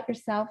little bit about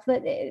yourself?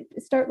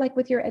 Start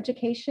with your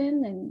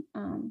education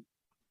and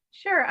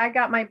Sure. I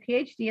got my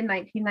PhD in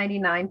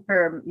 1999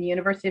 from the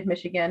University of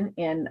Michigan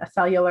in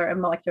cellular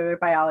and molecular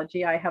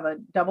biology. I have a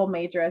double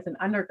major as an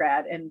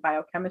undergrad in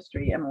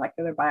biochemistry and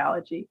molecular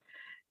biology.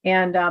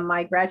 And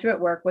my graduate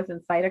work was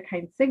in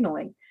cytokine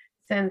signaling.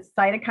 Since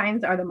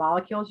cytokines are the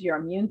molecules your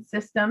immune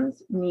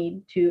systems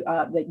need to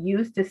that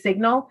use to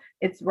signal,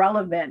 it's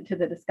relevant to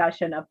the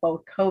discussion of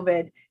both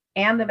COVID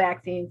and the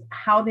vaccines,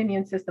 how the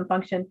immune system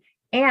functions.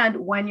 And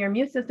when your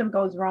immune system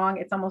goes wrong,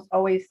 it's almost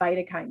always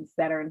cytokines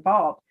that are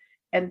involved.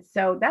 And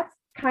so that's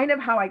kind of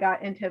how I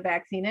got into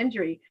vaccine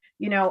injury.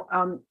 When I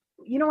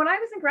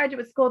was in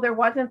graduate school, there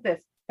wasn't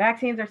this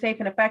vaccines are safe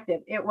and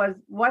effective. It was,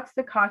 what's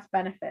the cost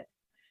benefit?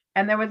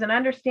 And there was an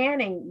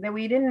understanding that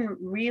we didn't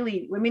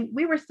really,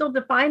 we were still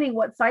defining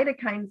what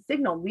cytokines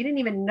signaled. We didn't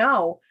even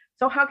know.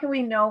 So how can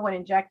we know when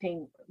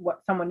injecting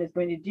what someone is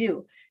going to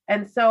do?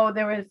 And so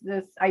there was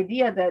this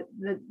idea that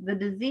the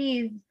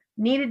disease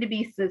needed to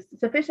be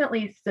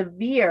sufficiently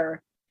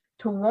severe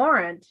to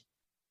warrant,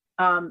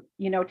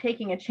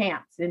 taking a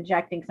chance,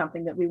 injecting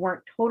something that we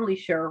weren't totally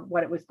sure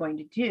what it was going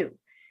to do.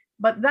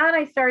 But then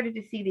I started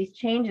to see these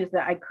changes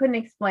that I couldn't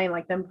explain,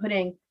 like them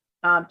putting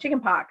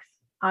chickenpox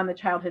on the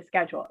childhood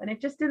schedule. And it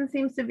just didn't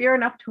seem severe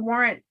enough to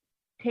warrant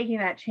taking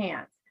that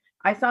chance.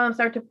 I saw them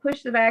start to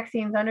push the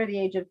vaccines under the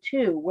age of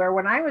 2, where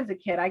when I was a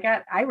kid,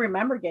 I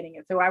remember getting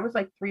it. So I was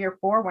like 3 or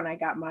 4 when I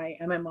got my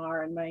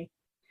MMR and my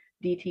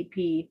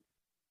DTP.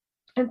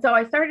 And so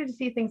I started to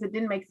see things that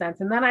didn't make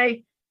sense. And then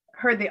I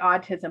heard the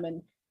autism,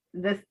 and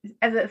this,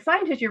 as a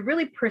scientist, you're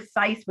really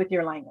precise with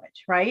your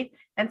language, right?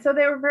 And so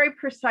they were very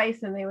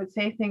precise, and they would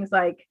say things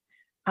like,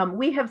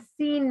 we have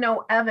seen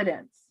no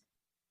evidence.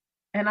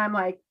 And I'm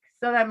like,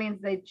 so that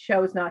means they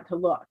chose not to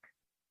look.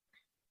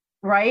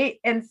 Right.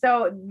 And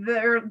so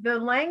the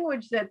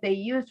language that they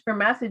used for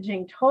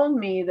messaging told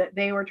me that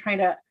they were trying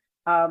to,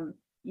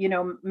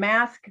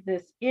 mask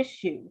this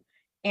issue.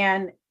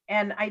 And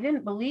I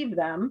didn't believe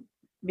them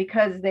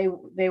because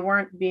they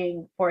weren't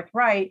being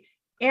forthright.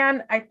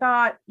 And I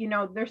thought,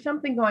 there's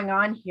something going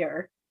on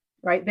here,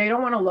 right? They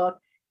don't want to look.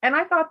 And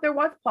I thought there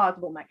was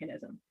plausible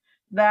mechanism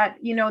that,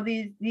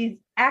 these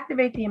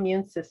activate the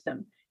immune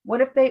system. What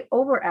if they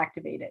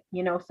overactivate it?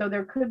 So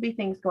there could be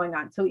things going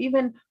on. So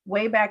even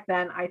way back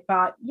then, I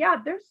thought, yeah,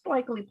 there's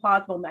likely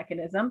plausible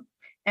mechanism.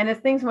 And as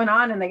things went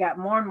on and they got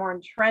more and more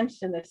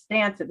entrenched in the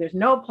stance that there's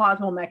no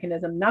plausible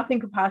mechanism,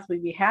 nothing could possibly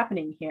be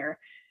happening here,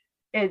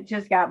 it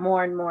just got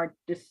more and more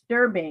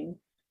disturbing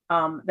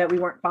that we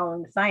weren't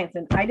following the science.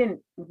 And I didn't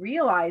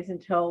realize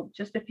until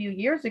just a few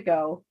years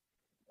ago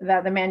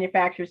that the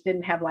manufacturers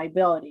didn't have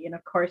liability. And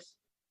of course,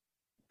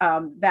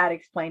 that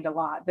explained a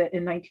lot, that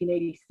in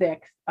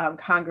 1986,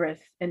 Congress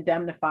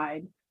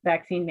indemnified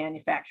vaccine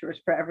manufacturers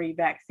for every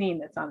vaccine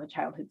that's on the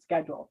childhood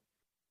schedule.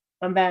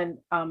 And then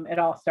it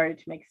all started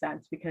to make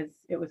sense because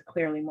it was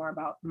clearly more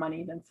about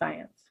money than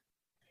science.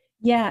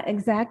 Yeah,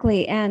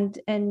 exactly. And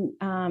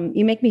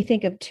you make me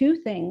think of 2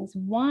 things.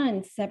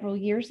 One, several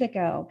years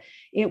ago,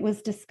 it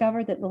was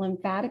discovered that the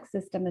lymphatic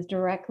system is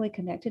directly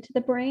connected to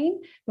the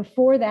brain.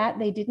 Before that,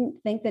 they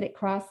didn't think that it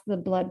crossed the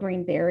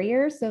blood-brain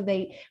barrier. So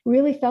they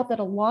really felt that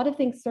a lot of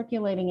things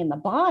circulating in the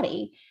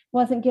body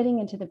wasn't getting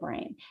into the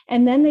brain.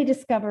 And then they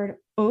discovered,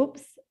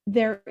 oops,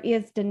 there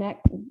is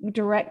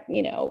direct,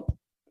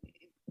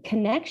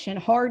 connection,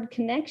 hard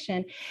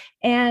connection.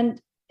 And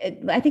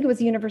I think it was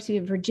the University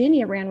of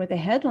Virginia ran with the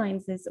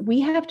headlines is,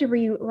 we have to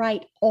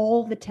rewrite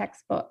all the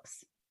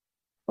textbooks.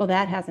 Well,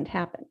 that hasn't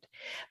happened.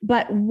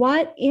 But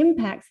what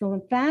impacts the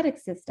lymphatic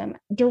system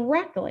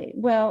directly?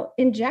 Well,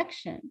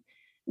 injection,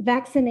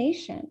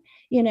 vaccination,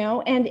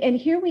 and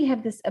here we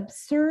have this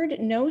absurd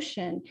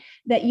notion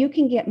that you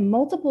can get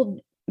multiple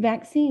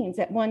vaccines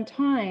at one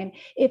time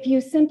if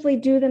you simply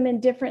do them in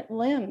different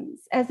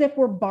limbs, as if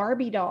we're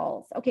Barbie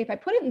dolls. Okay, if I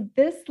put it in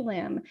this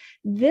limb,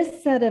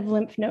 this set of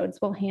lymph nodes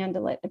will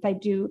handle it. If I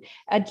do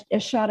a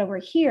shot over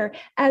here,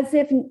 as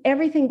if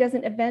everything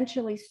doesn't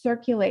eventually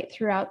circulate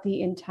throughout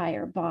the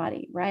entire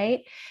body,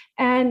 right?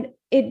 And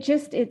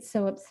it's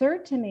so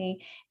absurd to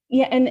me.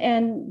 Yeah,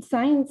 and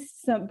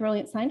some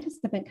brilliant scientists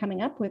have been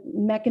coming up with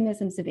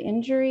mechanisms of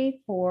injury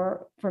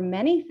for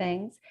many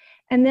things.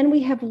 And then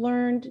we have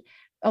learned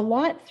a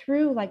lot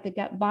through like the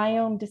gut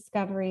biome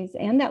discoveries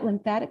and that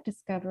lymphatic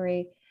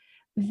discovery,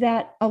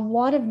 that a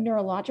lot of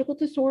neurological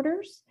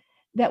disorders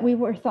that we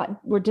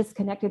thought were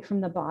disconnected from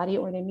the body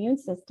or the immune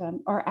system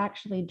are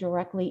actually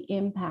directly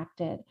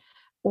impacted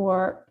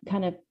or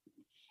kind of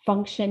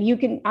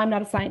function. I'm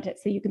not a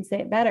scientist, so you can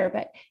say it better,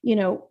 but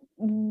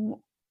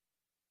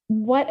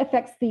what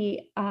affects the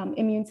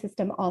immune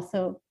system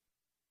also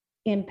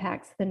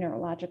impacts the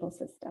neurological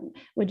system.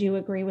 Would you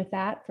agree with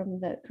that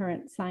from the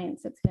current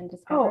science that's been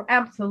discovered? Oh,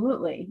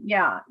 absolutely.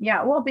 Yeah.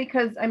 Well,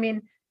 because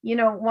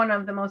one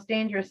of the most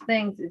dangerous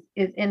things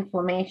is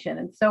inflammation.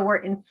 And so we're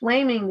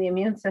inflaming the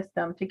immune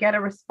system to get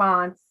a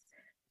response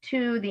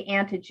to the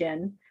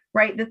antigen,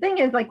 right? The thing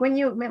is, like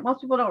most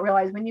people don't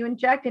realize when you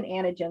inject an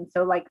antigen,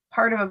 so like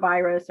part of a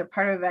virus or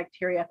part of a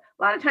bacteria,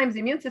 a lot of times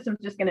the immune system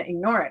is just going to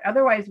ignore it.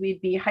 Otherwise,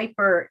 we'd be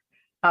hyper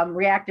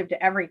reactive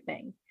to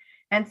everything.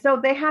 And so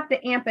they have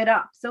to amp it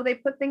up. So they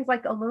put things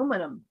like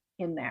aluminum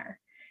in there.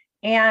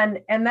 And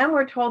then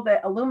we're told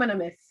that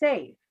aluminum is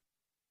safe,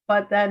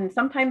 but then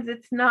sometimes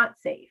it's not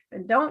safe.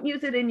 And don't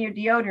use it in your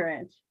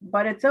deodorant,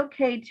 but it's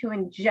okay to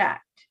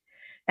inject.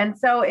 And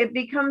so it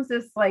becomes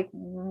this like,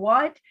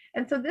 what?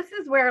 And so this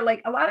is where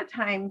like a lot of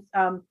times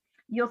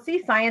you'll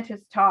see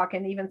scientists talk,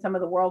 and even some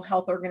of the World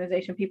Health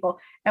Organization people.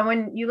 And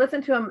when you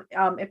listen to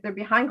them, if they're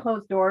behind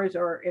closed doors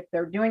or if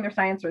they're doing their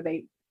science or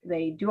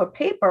they do a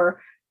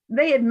paper,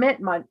 they admit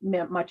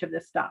much of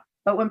this stuff.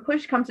 But when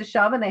push comes to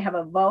shove and they have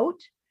a vote,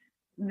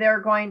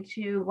 they're going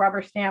to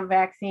rubber stamp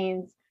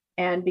vaccines.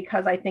 And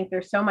because I think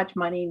there's so much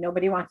money,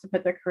 nobody wants to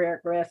put their career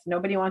at risk.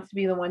 Nobody wants to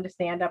be the one to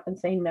stand up and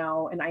say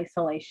no in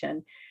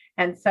isolation.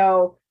 And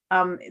so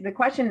the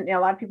question, a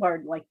lot of people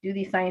are like, do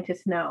these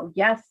scientists know?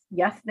 Yes,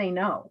 they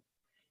know.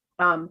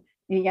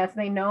 Yes,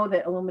 they know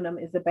that aluminum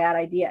is a bad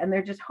idea, and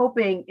they're just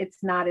hoping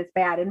it's not as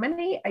bad. And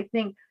many, I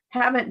think,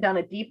 haven't done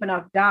a deep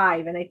enough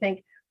dive, and I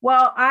think,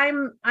 well,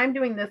 I'm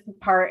doing this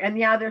part, and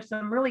yeah, there's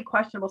some really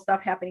questionable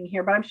stuff happening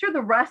here, but I'm sure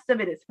the rest of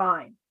it is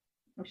fine.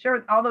 I'm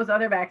sure all those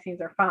other vaccines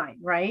are fine,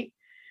 right?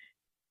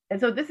 And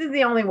so this is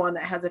the only one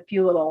that has a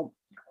few little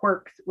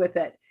quirks with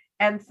it.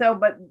 And so,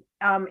 but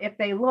if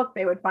they look,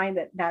 they would find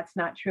that that's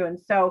not true. And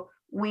so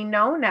we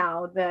know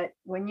now that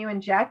when you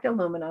inject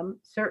aluminum,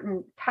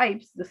 certain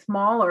types, the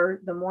smaller,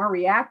 the more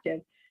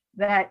reactive,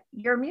 that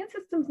your immune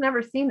system's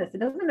never seen this. It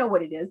doesn't know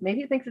what it is.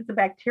 Maybe it thinks it's a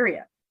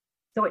bacteria.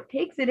 So it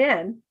takes it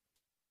in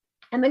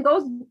and then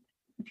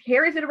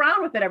carries it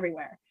around with it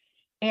everywhere.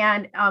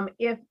 And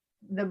if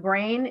the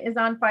brain is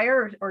on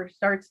fire or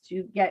starts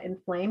to get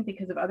inflamed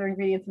because of other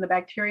ingredients in the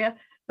bacteria,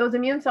 those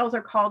immune cells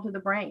are called to the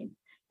brain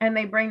and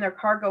they bring their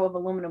cargo of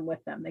aluminum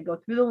with them. They go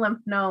through the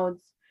lymph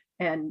nodes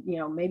and,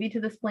 maybe to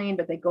the spleen,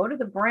 but they go to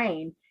the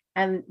brain,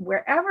 and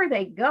wherever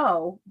they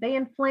go, they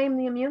inflame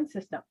the immune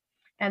system.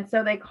 And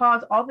so they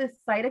cause all this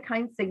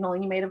cytokine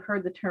signaling. You may have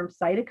heard the term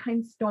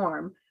cytokine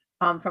storm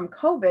from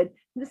COVID.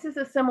 This is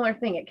a similar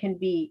thing. It can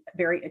be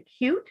very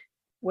acute,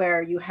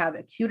 where you have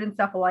acute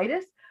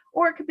encephalitis,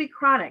 or it could be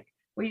chronic,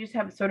 where you just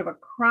have sort of a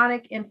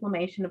chronic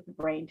inflammation of the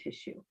brain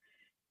tissue.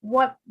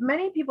 What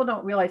many people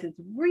don't realize is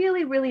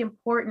really, really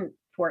important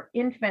for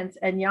infants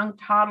and young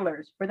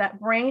toddlers for that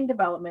brain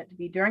development to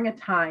be during a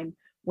time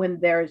when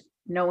there's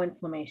no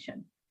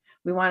inflammation.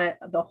 We want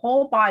to, the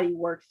whole body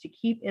works to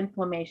keep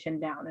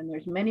inflammation down, and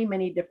there's many,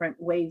 many different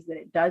ways that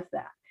it does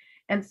that.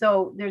 And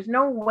so there's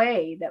no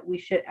way that we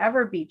should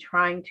ever be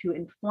trying to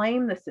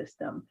inflame the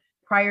system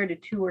prior to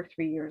 2 or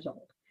 3 years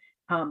old.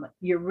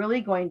 You're really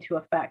going to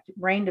affect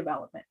brain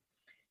development.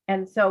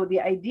 And so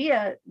the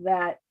idea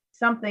that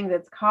something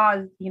that's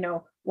caused,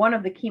 one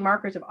of the key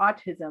markers of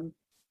autism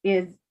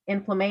is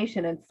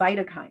inflammation and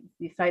cytokines,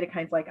 these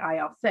cytokines like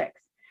IL-6.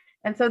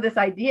 And so this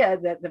idea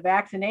that the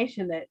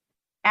vaccination that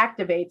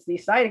activates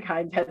these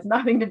cytokines has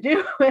nothing to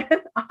do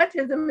with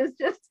autism is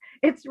just,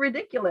 it's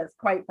ridiculous,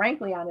 quite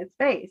frankly, on its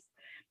face.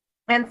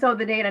 And so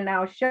the data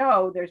now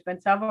show there's been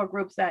several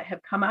groups that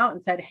have come out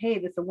and said, hey,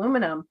 this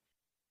aluminum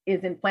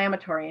is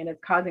inflammatory and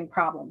it's causing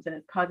problems and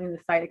it's causing the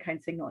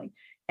cytokine signaling.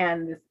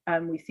 And this,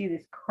 we see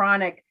these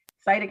chronic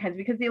cytokines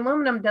because the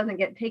aluminum doesn't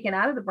get taken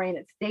out of the brain,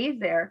 it stays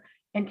there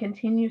and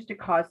continues to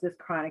cause this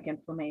chronic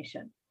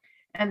inflammation.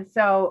 And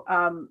so,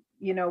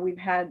 we've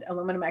had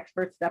aluminum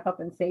experts step up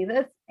and say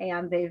this,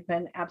 and they've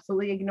been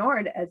absolutely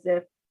ignored as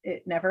if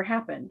it never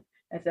happened,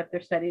 as if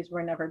their studies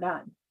were never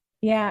done.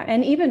 Yeah,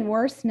 and even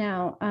worse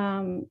now,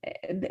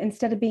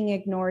 instead of being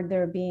ignored,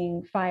 they're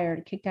being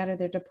fired, kicked out of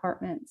their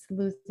departments,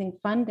 losing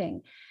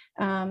funding.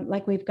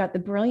 Like we've got the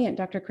brilliant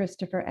Dr.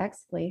 Christopher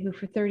Exley, who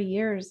for 30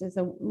 years is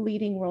a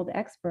leading world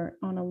expert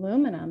on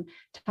aluminum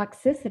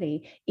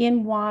toxicity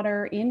in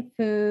water, in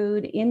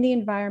food, in the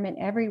environment,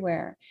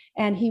 everywhere.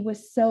 And he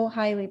was so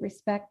highly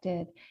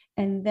respected.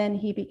 And then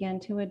he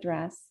began to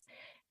address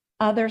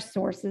other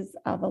sources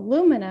of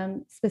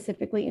aluminum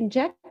specifically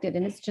injected.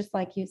 And it's just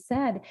like you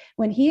said,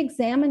 when he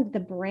examined the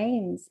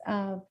brains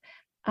of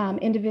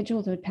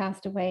individuals who had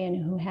passed away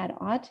and who had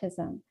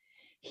autism,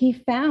 he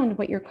found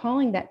what you're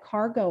calling that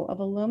cargo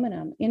of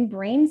aluminum in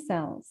brain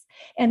cells.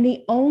 And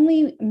the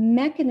only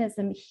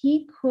mechanism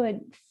he could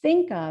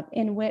think of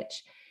in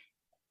which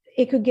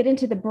it could get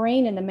into the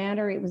brain in the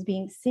manner it was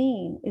being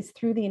seen is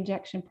through the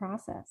injection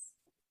process.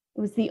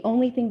 It was the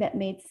only thing that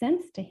made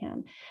sense to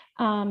him.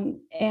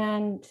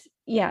 And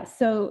yeah,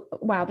 so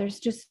wow, there's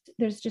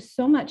just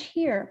so much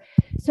here.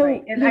 So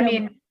right.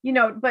 And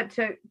but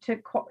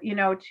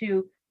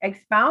to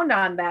expound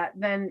on that,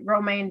 then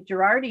Romain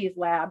Girardi's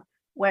lab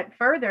went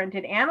further and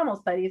did animal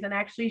studies and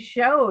actually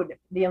showed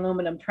the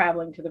aluminum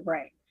traveling to the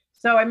brain.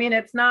 So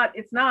it's not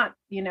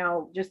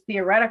just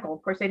theoretical.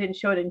 Of course, they didn't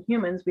show it in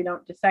humans. We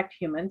don't dissect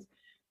humans.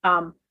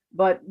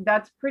 But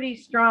that's pretty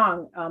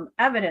strong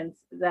evidence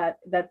that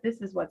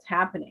this is what's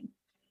happening.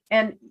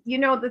 And,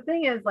 the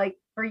thing is, like,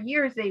 for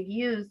years, they've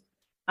used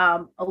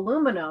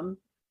aluminum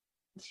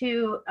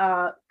to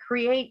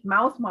create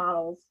mouse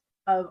models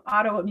of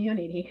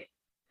autoimmunity.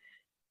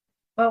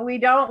 But we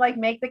don't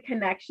make the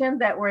connection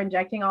that we're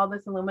injecting all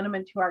this aluminum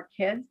into our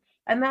kids.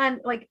 And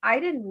then,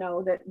 I didn't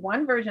know that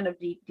one version of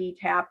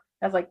DTaP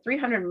has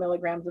 300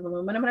 milligrams of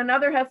aluminum and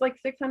another has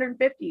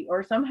 650,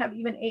 or some have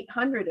even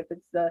 800 if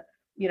it's the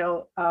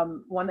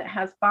one that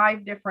has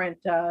 5 different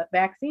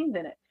vaccines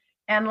in it.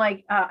 And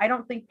I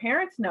don't think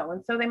parents know.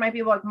 And so they might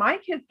be like, my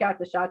kids got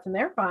the shots and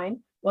they're fine.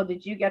 Well,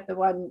 did you get the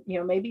one,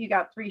 maybe you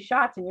got 3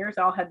 shots and yours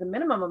all had the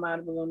minimum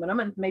amount of aluminum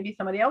and maybe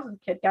somebody else's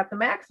kid got the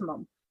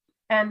maximum.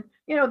 And,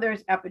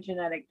 there's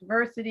epigenetic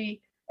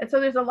diversity. And so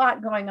there's a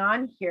lot going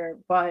on here,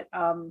 but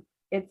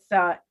it's,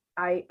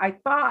 I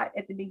thought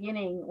at the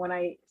beginning when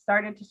I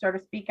started to sort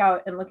of speak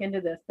out and look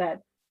into this,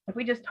 that if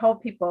we just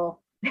told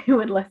people they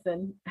would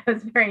listen. I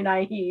was very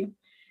naive,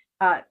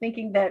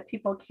 thinking that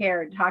people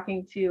cared,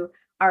 talking to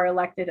our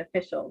elected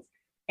officials.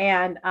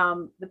 And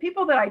the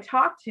people that I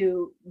talk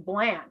to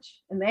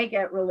blanch and they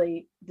get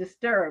really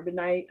disturbed.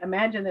 And I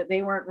imagine that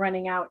they weren't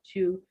running out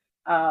to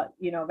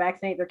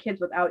vaccinate their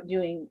kids without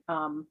doing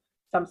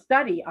some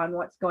study on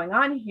what's going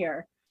on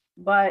here.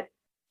 But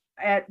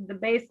at the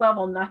base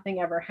level,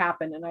 nothing ever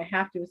happened. And I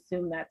have to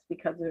assume that's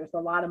because there's a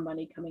lot of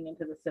money coming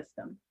into the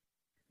system.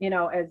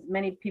 As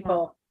many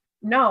people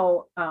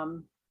know,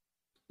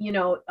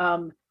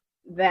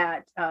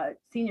 that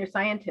senior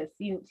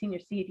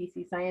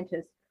CDC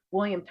scientist,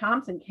 William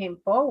Thompson, came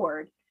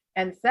forward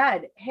and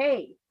said,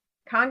 hey,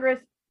 Congress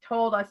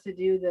told us to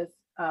do this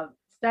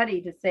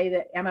study to say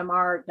that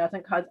MMR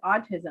doesn't cause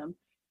autism.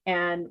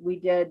 And we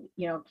did,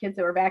 kids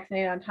that were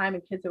vaccinated on time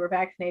and kids that were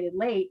vaccinated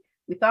late.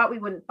 We thought we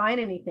wouldn't find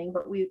anything,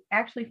 but we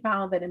actually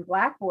found that in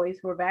Black boys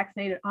who were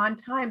vaccinated on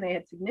time, they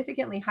had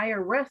significantly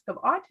higher risk of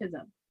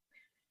autism.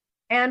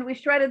 And we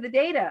shredded the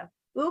data.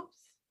 Oops.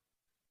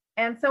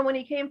 And so when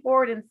he came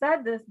forward and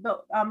said this,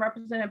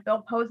 Representative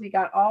Bill Posey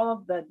got all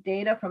of the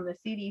data from the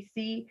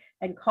CDC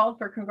and called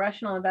for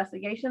congressional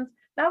investigations.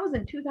 That was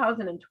in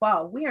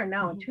 2012. We are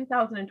now in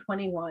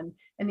 2021,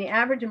 and the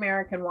average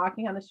American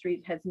walking on the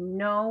streets has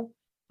no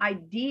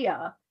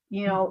idea,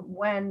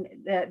 when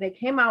they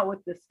came out with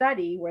the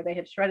study where they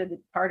had shredded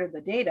part of the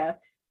data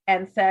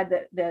and said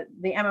that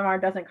the MMR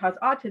doesn't cause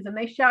autism,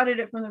 they shouted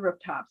it from the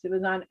rooftops. It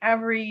was on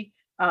every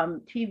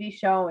TV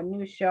show and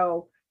news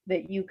show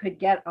that you could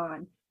get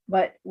on.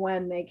 But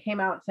when they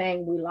came out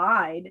saying we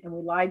lied and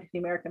we lied to the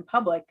American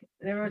public,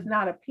 there was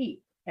not a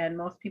peep, and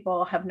most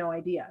people have no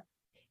idea.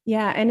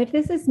 Yeah, and if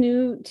this is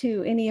new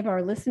to any of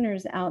our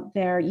listeners out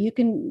there, you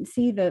can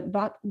see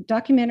the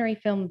documentary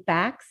film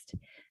Vaxxed,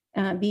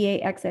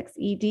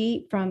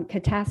 VAXXED, from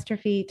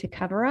catastrophe to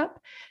cover up,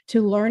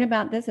 to learn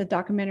about this, a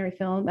documentary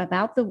film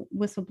about the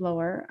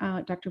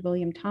whistleblower, Dr.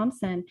 William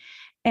Thompson.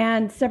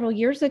 And several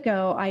years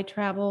ago, I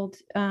traveled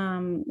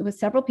with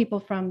several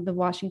people from the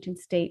Washington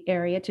State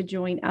area to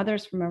join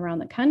others from around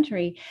the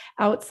country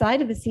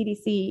outside of the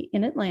CDC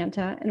in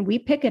Atlanta. And we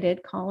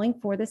picketed, calling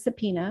for the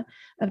subpoena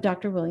of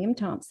Dr. William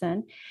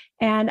Thompson.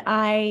 And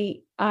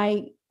I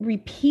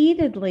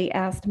repeatedly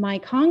asked my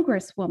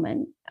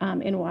congresswoman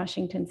in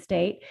Washington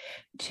State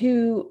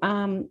to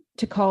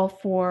call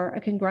for a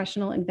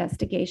congressional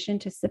investigation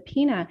to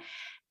subpoena.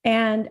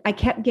 And I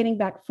kept getting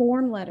back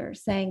form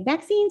letters saying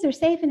vaccines are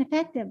safe and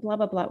effective, blah,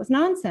 blah, blah. It was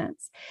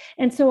nonsense.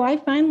 And so I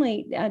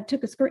finally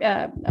took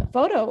a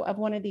photo of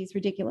one of these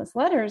ridiculous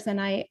letters, and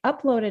I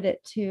uploaded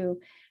it to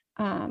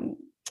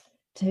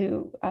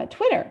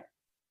Twitter.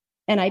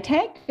 And I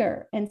tagged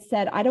her and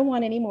said, I don't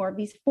want any more of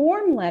these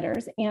form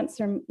letters.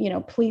 Answer,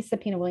 please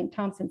subpoena William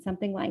Thompson,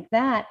 something like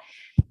that.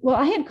 Well,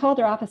 I had called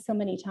her office so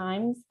many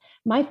times.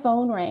 My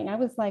phone rang. I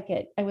was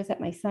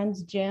at my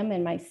son's gym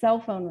and my cell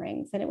phone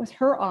rings, and it was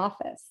her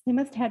office. They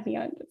must have had me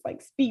on just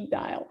like speed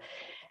dial.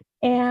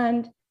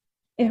 And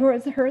it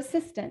was her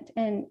assistant.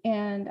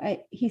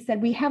 He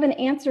said, we have an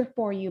answer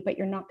for you, but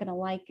you're not going to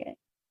like it.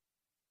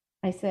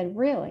 I said,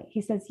 really?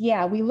 He says,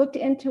 yeah, we looked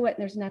into it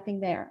and there's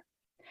nothing there.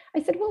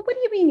 I said, well, what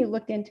do you mean you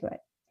looked into it?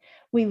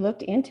 We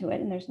looked into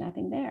it and there's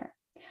nothing there.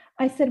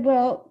 I said,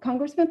 well,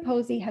 Congressman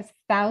Posey has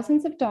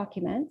thousands of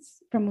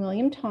documents from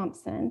William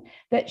Thompson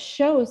that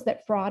shows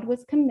that fraud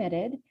was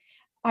committed.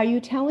 Are you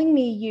telling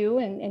me you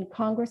and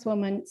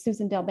Congresswoman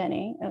Susan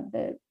DelBene of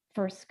the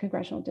 1st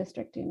Congressional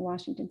District in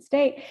Washington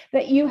State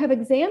that you have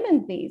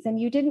examined these and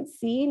you didn't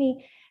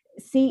see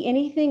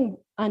anything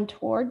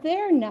untoward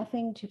there,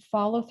 nothing to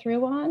follow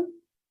through on?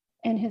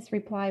 And his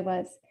reply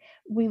was,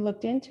 we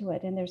looked into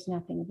it and there's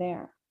nothing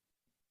there.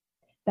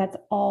 That's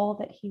all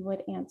that he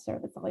would answer.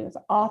 That's all he was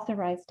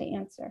authorized to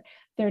answer.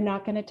 They're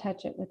not going to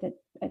touch it with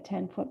a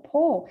 10-foot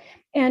pole.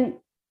 And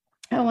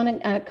I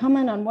want to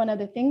comment on one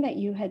other thing that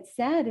you had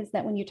said, is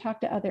that when you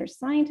talk to other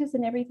scientists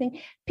and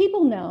everything,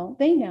 people know,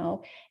 they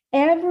know,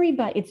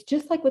 everybody, it's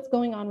just like what's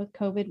going on with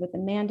COVID, with the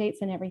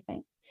mandates and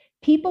everything.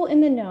 People in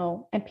the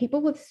know and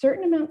people with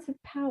certain amounts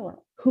of power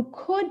who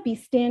could be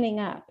standing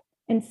up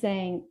and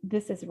saying,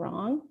 this is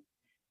wrong,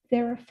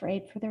 they're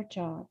afraid for their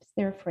jobs.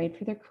 They're afraid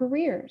for their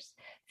careers.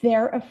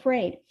 They're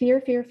afraid.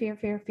 Fear, fear, fear,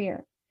 fear,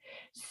 fear.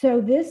 So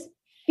this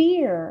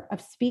fear of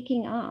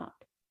speaking up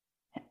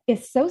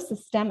is so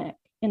systemic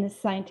in the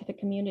scientific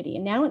community.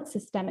 And now it's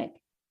systemic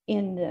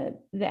in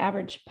the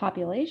average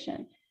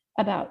population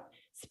about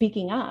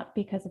speaking up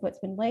because of what's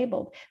been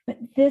labeled. But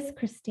this,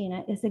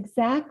 Christina, is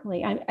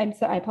exactly, I'm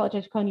sorry, I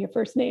apologize for calling you your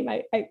first name.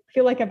 I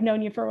feel like I've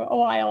known you for a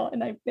while,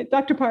 and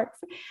Dr. Parks,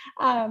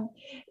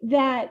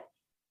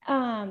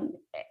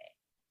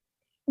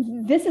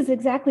 this is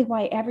exactly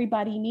why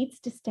everybody needs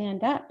to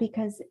stand up,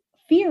 because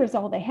fear is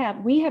all they have.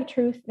 We have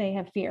truth, they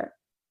have fear.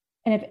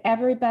 And if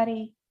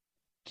everybody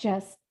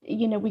just,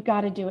 we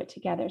got to do it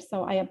together.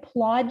 So I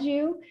applaud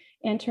you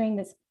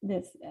entering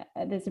this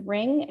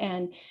ring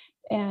and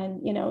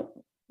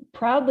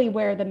proudly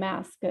wear the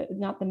mask,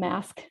 not the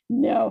mask,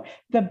 no,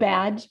 the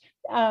badge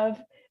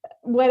of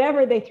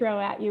whatever they throw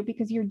at you,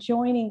 because you're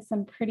joining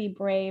some pretty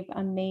brave,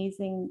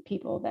 amazing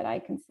people that I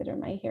consider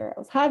my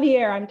heroes.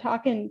 Javier, I'm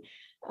talking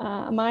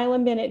a mile a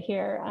minute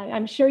here.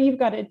 I'm sure you've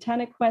got a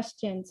ton of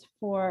questions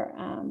for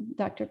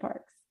Dr.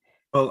 Parks.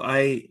 Well,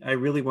 I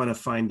really want to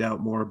find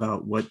out more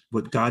about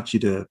what got you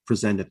to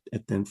present it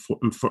in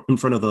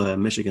front of the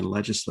Michigan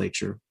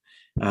legislature.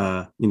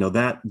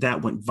 That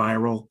went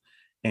viral,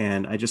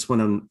 and I just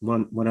want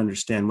to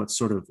understand what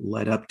sort of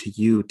led up to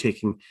you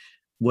taking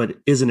what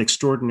is an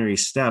extraordinary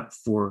step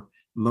for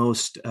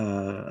most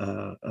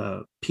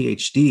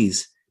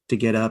PhDs to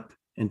get up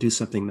and do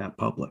something that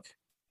public.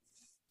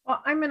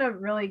 Well, I'm in a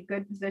really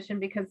good position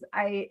because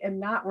I am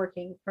not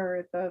working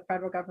for the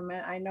federal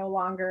government. I no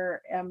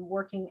longer am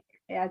working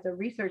as a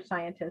research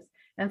scientist.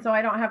 And so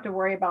I don't have to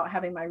worry about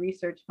having my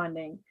research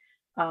funding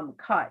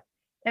cut.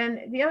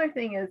 And the other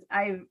thing is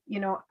I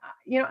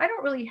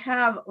don't really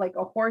have like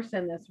a horse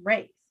in this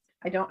race.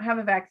 I don't have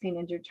a vaccine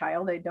injured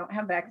child. I don't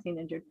have vaccine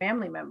injured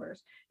family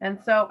members. And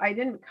so I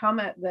didn't come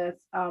at this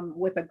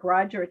with a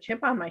grudge or a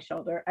chip on my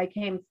shoulder. I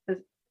came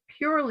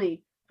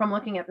purely from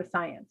looking at the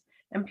science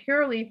and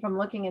purely from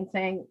looking and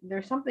saying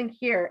there's something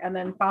here, and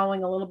then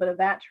following a little bit of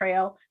that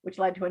trail, which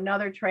led to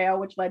another trail,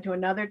 which led to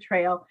another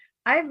trail.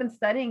 I've been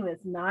studying this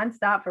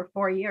nonstop for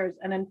 4 years,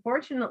 and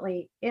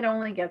unfortunately it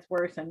only gets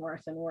worse and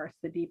worse and worse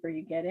the deeper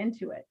you get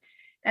into it.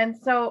 And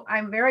so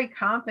I'm very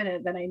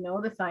confident that I know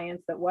the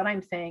science, that what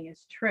I'm saying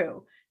is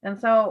true. And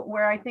so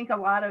where I think a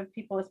lot of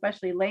people,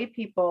 especially lay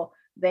people,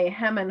 they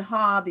hem and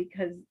haw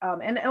because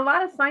and a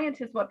lot of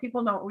scientists, what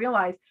people don't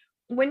realize,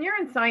 when you're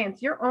in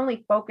science, you're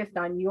only focused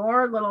on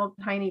your little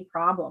tiny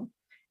problem.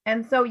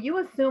 And so you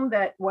assume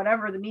that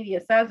whatever the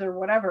media says or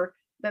whatever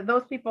that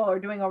those people are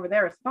doing over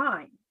there is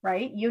fine,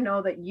 right? You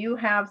know that you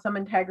have some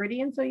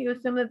integrity, and so you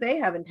assume that they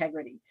have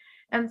integrity.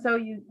 And so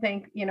you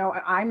think,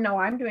 I know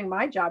I'm doing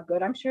my job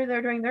good. I'm sure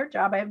they're doing their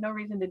job. I have no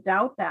reason to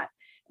doubt that.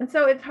 And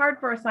so it's hard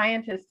for a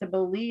scientist to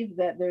believe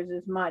that there's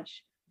as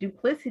much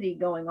duplicity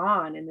going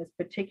on in this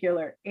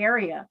particular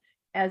area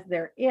as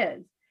there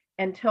is,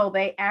 until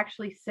they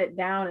actually sit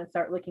down and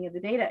start looking at the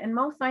data. And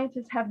most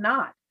scientists have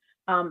not.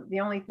 The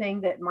only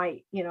thing that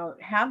might,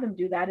 have them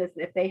do that is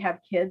if they have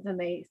kids and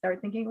they start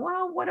thinking,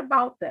 well, what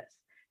about this?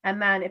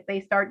 And then if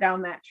they start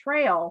down that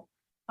trail,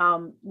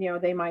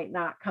 they might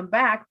not come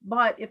back.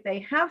 But if they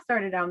have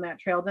started down that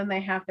trail, then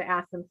they have to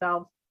ask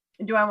themselves,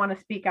 do I want to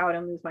speak out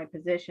and lose my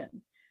position?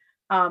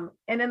 And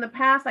in the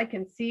past, I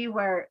can see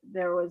where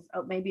there was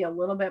maybe a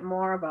little bit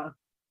more of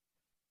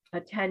a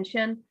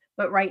tension.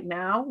 But right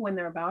now, when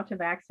they're about to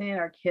vaccinate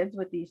our kids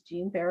with these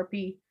gene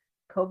therapy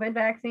COVID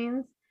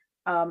vaccines,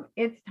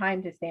 it's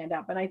time to stand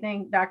up. And I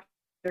think Dr.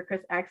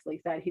 Chris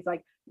Exley said, he's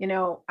like,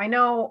 I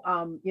know,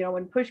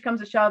 when push comes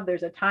to shove,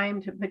 there's a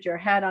time to put your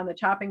head on the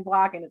chopping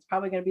block and it's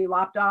probably going to be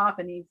lopped off.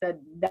 And he said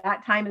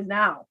that time is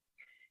now.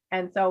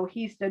 And so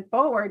he stood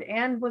forward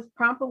and was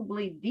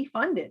promptly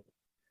defunded,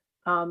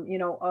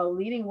 a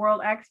leading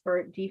world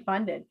expert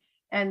defunded.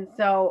 And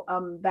so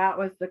that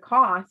was the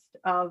cost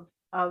of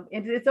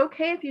it's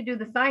okay if you do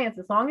the science,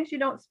 as long as you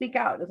don't speak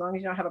out, as long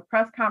as you don't have a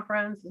press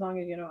conference, as long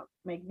as you don't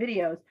make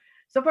videos.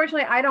 So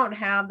fortunately, I don't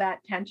have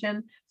that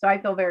tension. So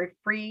I feel very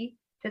free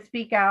to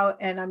speak out,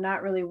 and I'm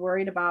not really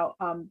worried about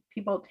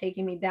people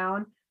taking me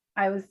down.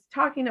 I was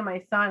talking to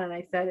my son and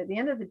I said, at the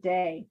end of the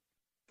day,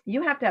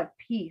 you have to have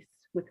peace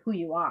with who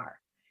you are.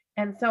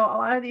 And so a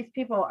lot of these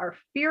people are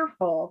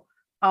fearful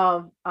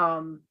of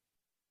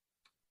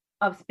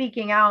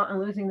speaking out and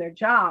losing their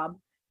job.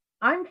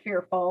 I'm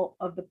fearful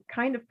of the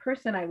kind of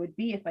person I would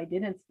be if I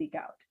didn't speak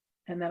out,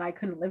 and that I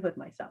couldn't live with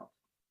myself.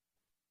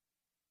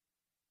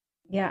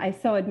 Yeah, I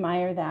so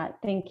admire that.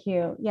 Thank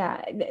you.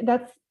 Yeah,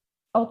 that's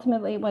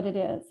ultimately what it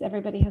is.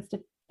 Everybody has to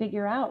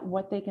figure out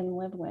what they can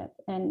live with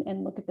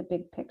and look at the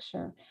big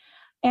picture.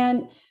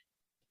 And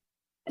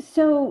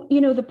so,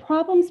 the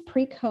problems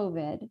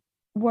pre-COVID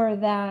were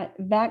that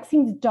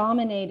vaccines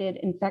dominated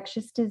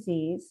infectious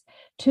disease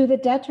to the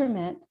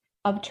detriment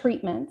of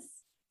treatments,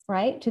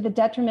 right? To the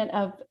detriment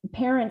of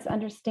parents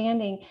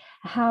understanding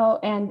how,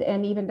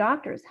 and even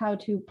doctors, how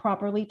to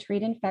properly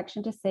treat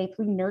infection to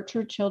safely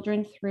nurture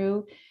children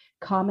through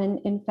common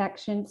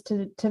infections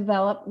to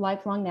develop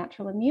lifelong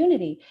natural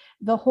immunity.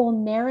 The whole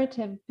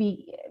narrative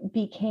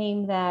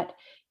became that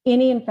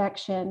any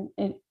infection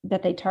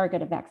that they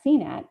target a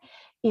vaccine at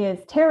is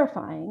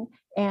terrifying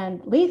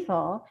and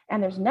lethal,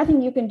 and there's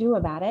nothing you can do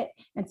about it.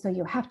 And so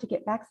you have to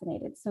get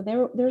vaccinated. So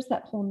there's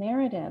that whole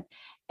narrative.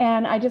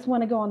 And I just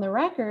want to go on the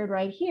record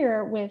right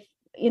here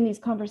in these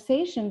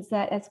conversations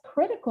that as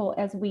critical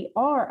as we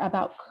are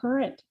about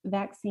current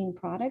vaccine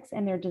products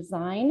and their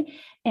design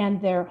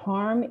and their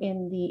harm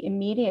in the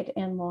immediate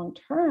and long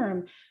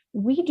term,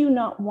 we do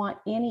not want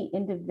any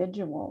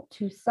individual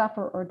to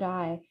suffer or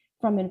die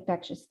from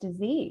infectious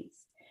disease.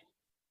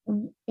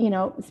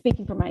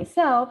 Speaking for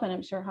myself, and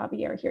I'm sure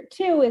Javier here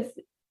too, is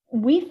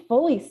we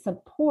fully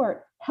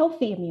support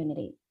healthy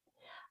immunity.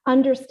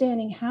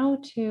 Understanding how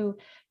to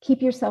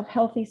keep yourself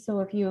healthy so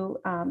if you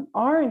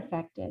are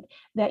infected,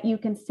 that you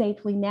can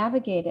safely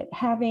navigate it.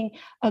 Having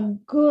a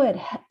good,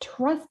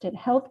 trusted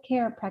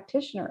healthcare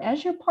practitioner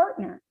as your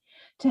partner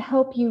to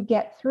help you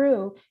get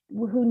through,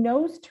 who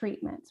knows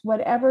treatments,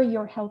 whatever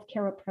your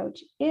healthcare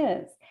approach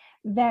is.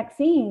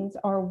 Vaccines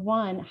are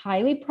one,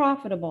 highly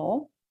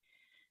profitable,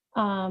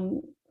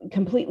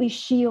 completely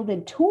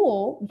shielded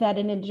tool that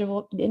an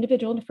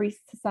individual in a free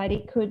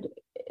society could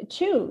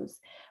choose.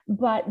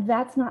 But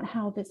that's not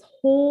how this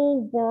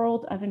whole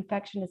world of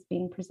infection is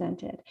being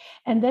presented.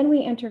 And then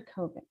we enter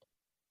COVID.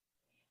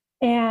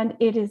 And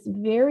it is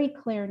very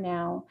clear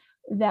now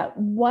that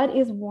what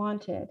is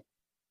wanted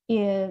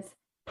is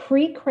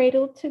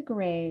pre-cradle to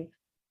grave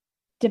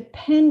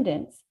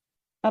dependence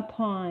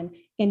upon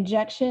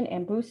injection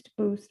and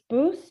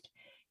boost,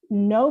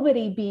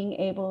 nobody being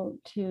able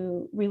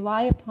to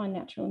rely upon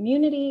natural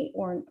immunity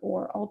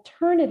or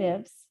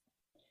alternatives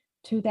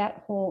to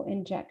that whole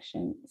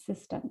injection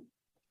system.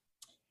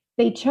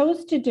 They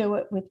chose to do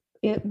it with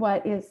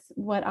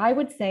what I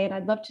would say, and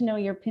I'd love to know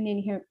your opinion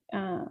here,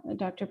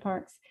 Dr.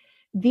 Parks,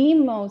 the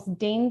most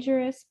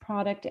dangerous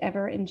product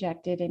ever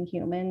injected in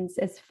humans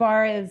as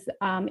far as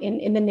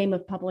in the name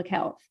of public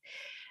health.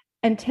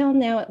 Until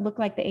now, it looked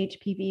like the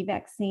HPV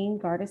vaccine,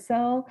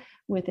 Gardasil,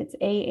 with its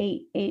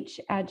AAH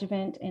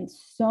adjuvant and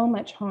so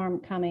much harm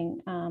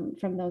coming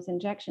from those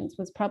injections,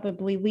 was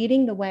probably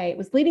leading the way. It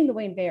was leading the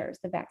way in VAERS,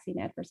 the Vaccine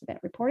Adverse Event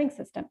Reporting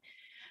System.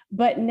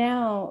 But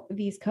now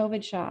these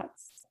COVID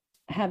shots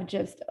have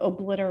just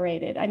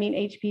obliterated. I mean,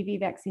 HPV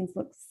vaccines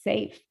look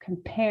safe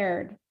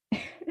compared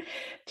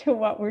to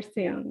what we're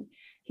seeing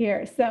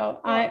here. So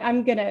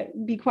I'm going to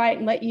be quiet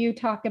and let you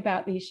talk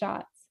about these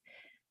shots.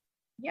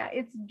 Yeah,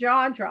 it's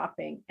jaw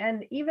dropping.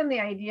 And even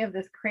the idea of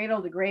this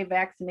cradle to grave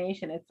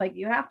vaccination, it's like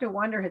you have to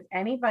wonder, has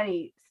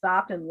anybody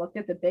stopped and looked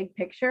at the big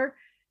picture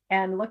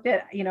and looked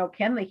at,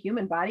 can the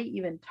human body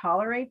even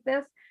tolerate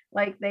this?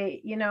 Like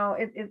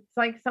it's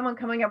like someone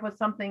coming up with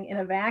something in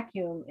a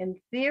vacuum. In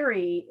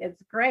theory,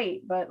 it's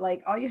great, but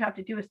like all you have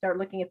to do is start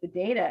looking at the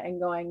data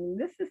and going,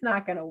 this is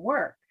not going to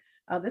work.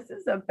 This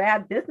is a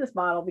bad business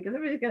model because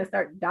everybody's going to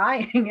start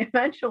dying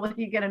eventually.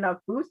 You get enough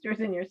boosters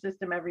in your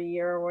system every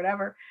year or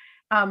whatever.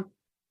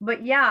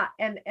 But yeah,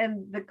 and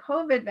the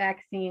COVID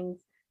vaccines,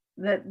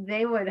 that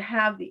they would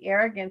have the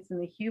arrogance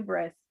and the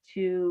hubris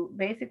to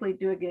basically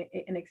do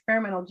an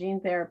experimental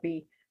gene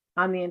therapy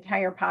on the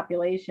entire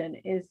population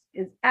is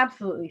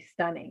absolutely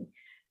stunning.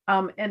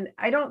 And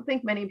I don't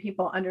think many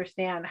people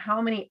understand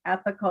how many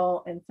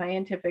ethical and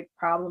scientific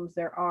problems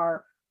there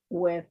are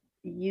with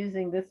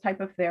using this type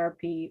of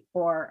therapy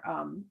for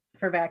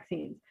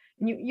vaccines.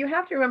 And you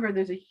have to remember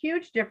there's a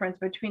huge difference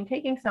between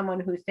taking someone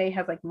who, say,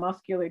 has like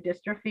muscular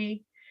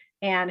dystrophy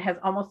and has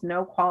almost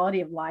no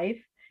quality of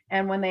life.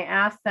 And when they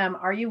ask them,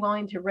 are you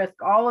willing to risk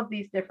all of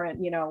these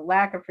different,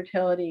 lack of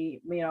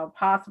fertility,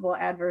 possible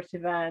adverse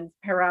events,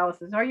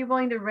 paralysis, are you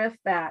willing to risk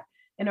that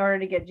in order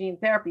to get gene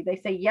therapy? They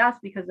say yes,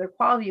 because their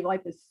quality of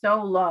life is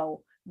so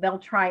low, they'll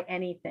try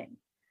anything.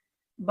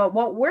 But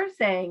what we're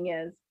saying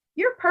is,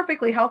 you're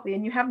perfectly healthy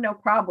and you have no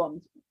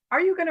problems. Are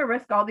you going to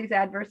risk all these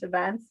adverse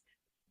events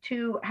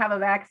to have a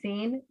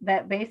vaccine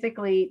that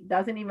basically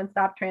doesn't even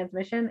stop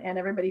transmission and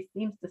everybody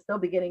seems to still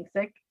be getting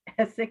sick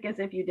as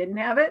if you didn't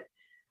have it?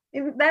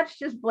 That's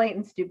just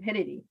blatant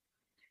stupidity.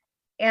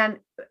 And,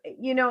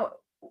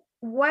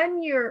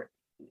 when you're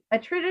a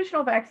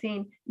traditional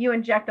vaccine, you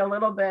inject a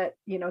little bit,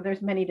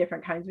 there's many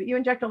different kinds, but you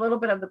inject a little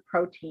bit of the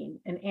protein,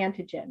 an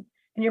antigen,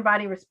 and your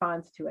body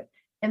responds to it.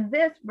 And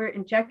this, we're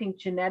injecting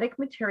genetic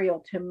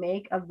material to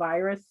make a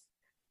virus,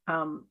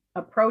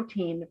 a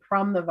protein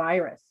from the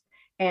virus.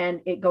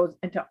 And it goes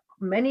into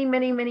many,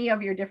 many, many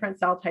of your different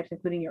cell types,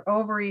 including your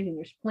ovaries and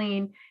your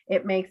spleen.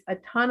 It makes a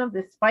ton of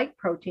this spike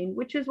protein,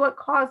 which is what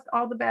caused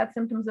all the bad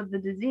symptoms of the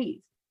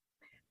disease.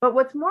 But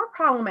what's more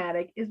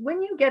problematic is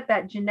when you get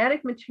that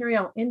genetic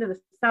material into the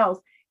cells,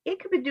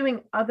 it could be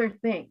doing other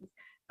things.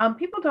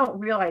 People don't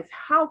realize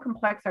how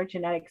complex our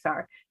genetics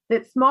are,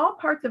 that small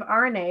parts of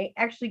RNA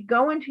actually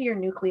go into your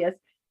nucleus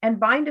and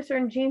bind to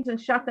certain genes and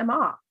shut them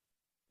off.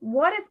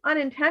 What if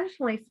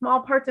unintentionally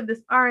small parts of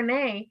this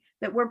RNA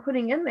that we're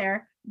putting in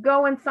there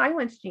go and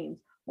silence genes?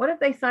 What if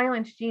they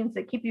silence genes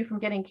that keep you from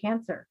getting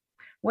cancer?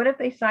 What if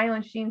they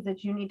silence genes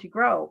that you need to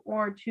grow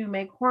or to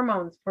make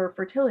hormones for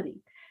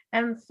fertility?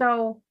 And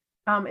so,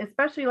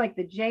 especially like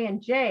the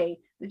J&J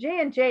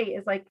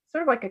is like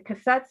sort of like a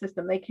cassette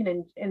system. They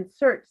can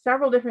insert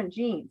several different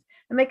genes,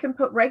 and they can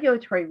put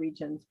regulatory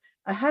regions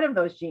ahead of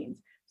those genes,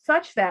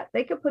 such that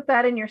they could put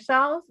that in your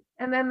cells,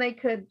 and then they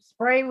could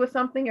spray with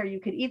something, or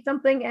you could eat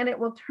something, and it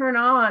will turn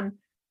on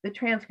the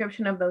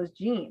transcription of those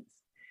genes.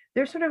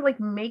 They're sort of like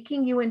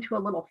making you into a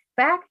little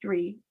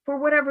factory for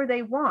whatever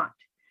they want.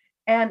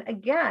 And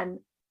again,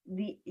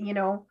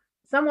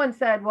 someone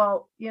said,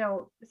 well,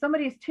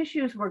 somebody's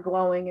tissues were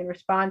glowing in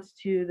response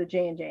to the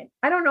J&J.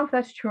 I don't know if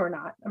that's true or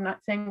not. I'm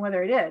not saying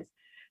whether it is,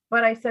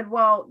 but I said,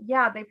 well,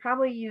 yeah, they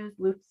probably used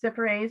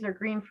luciferase or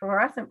green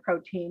fluorescent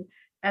protein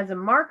as a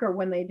marker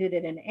when they did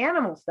it in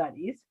animal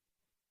studies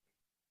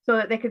so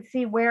that they could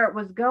see where it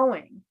was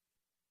going.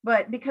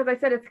 But because I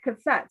said it's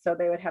cassette, so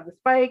they would have the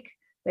spike,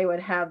 they would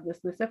have this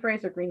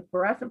luciferase or green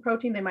fluorescent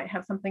protein, they might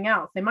have something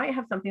else. They might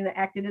have something that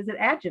acted as an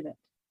adjuvant,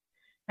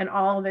 and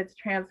all of it's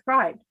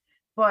transcribed.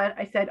 But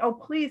I said, oh,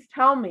 please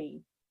tell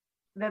me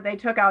that they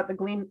took out the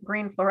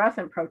green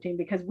fluorescent protein,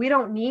 because we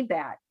don't need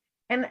that.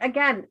 And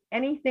again,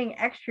 anything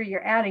extra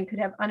you're adding could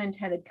have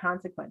unintended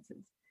consequences.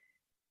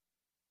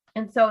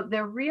 And so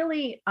they're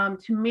really,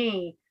 to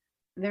me,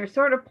 they're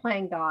sort of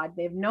playing God.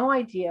 They have no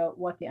idea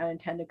what the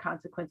unintended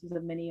consequences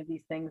of many of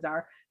these things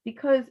are,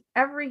 because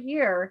every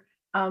year,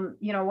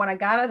 when I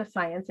got out of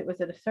science, it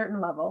was at a certain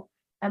level.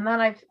 And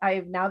then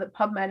I've now that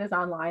PubMed is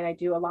online, I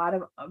do a lot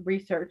of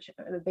research,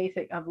 the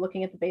basic of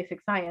looking at the basic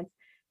science.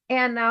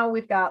 And now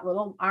we've got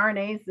little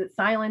RNAs that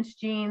silence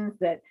genes,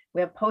 that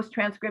we have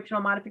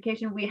post-transcriptional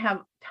modification. We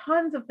have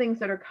tons of things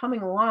that are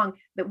coming along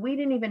that we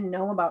didn't even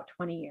know about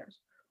 20 years.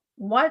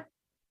 What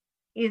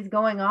is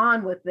going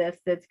on with this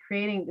that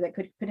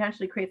could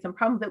potentially create some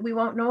problems that we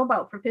won't know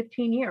about for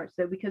 15 years,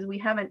 so because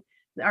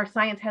our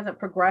science hasn't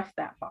progressed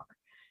that far.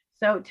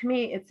 So to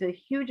me, it's a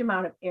huge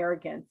amount of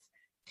arrogance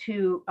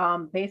to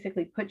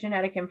basically put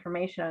genetic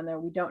information on there.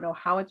 We don't know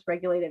how it's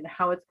regulated and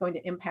how it's going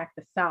to impact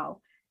the cell,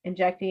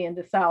 injecting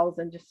into cells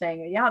and just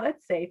saying, yeah,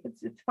 that's safe,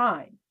 it's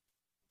fine.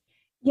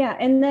 Yeah,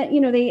 and that,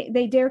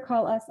 they dare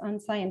call us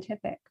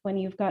unscientific when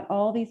you've got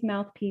all these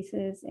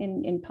mouthpieces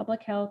in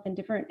public health and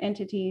different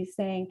entities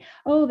saying,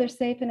 oh, they're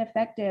safe and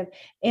effective,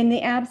 in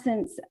the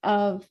absence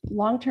of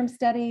long-term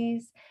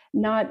studies,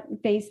 not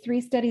phase 3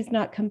 studies,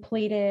 not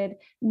completed.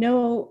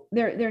 No,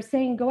 they're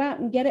saying go out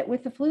and get it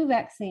with the flu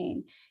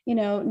vaccine,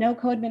 no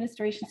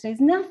co-administration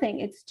studies, nothing.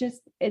 It's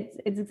just, it's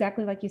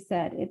exactly like you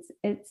said.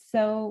 It's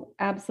so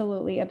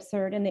absolutely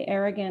absurd, and the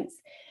arrogance.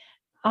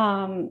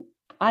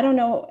 I don't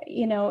know,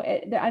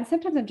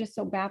 sometimes I'm just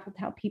so baffled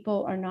how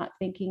people are not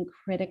thinking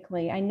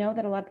critically. I know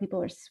that a lot of people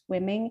are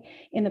swimming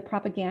in the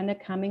propaganda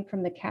coming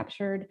from the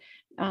captured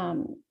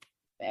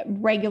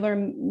regular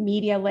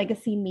media,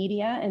 legacy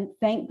media. And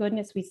thank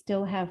goodness we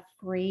still have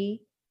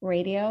free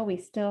radio. We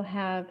still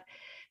have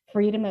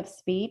freedom of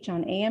speech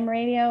on AM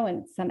radio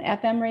and some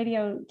FM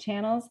radio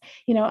channels.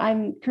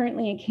 I'm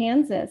currently in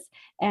Kansas,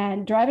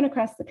 and driving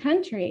across the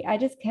country, I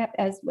just kept,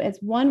 as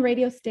one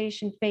radio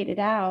station faded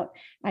out,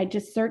 I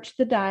just searched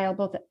the dial,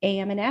 both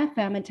AM and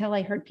FM, until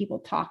I heard people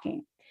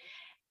talking.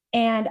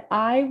 And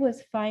I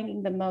was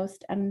finding the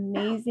most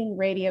amazing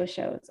radio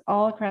shows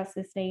all across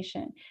this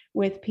nation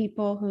with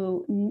people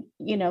who,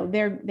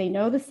 they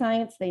know the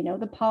science, they know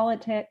the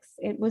politics.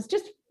 It was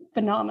just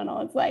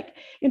phenomenal. It's like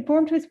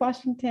Informed Twist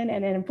Washington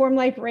and Informed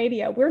Life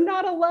Radio. We're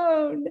not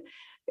alone.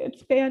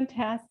 It's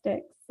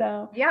fantastic.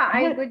 So yeah,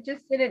 I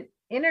just did an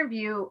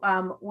interview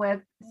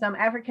with some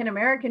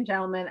African-American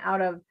gentlemen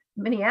out of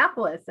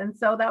Minneapolis. And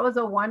so that was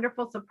a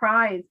wonderful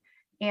surprise.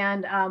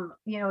 And,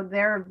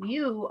 their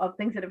view of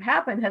things that have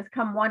happened has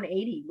come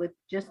 180 with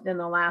just in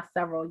the last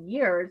several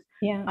years.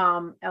 Yeah.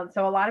 And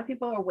so a lot of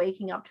people are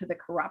waking up to the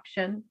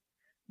corruption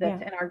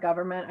that's in our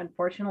government.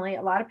 Unfortunately,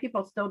 a lot of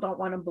people still don't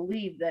want to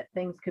believe that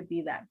things could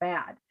be that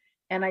bad.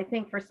 And I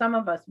think for some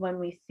of us,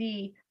 when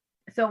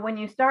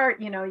you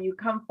start, you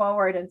come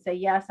forward and say,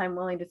 yes, I'm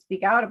willing to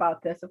speak out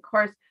about this. Of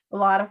course, a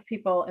lot of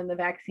people in the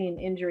vaccine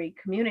injury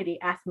community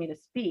ask me to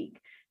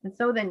speak. And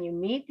so then you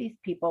meet these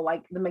people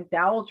like the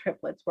McDowell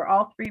triplets, where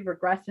all 3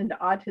 regressed into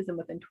autism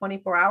within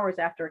 24 hours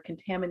after a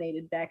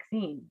contaminated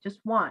vaccine, just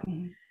one.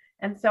 Mm-hmm.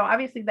 And so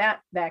obviously that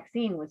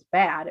vaccine was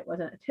bad. It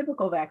wasn't a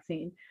typical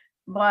vaccine,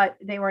 but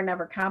they were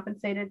never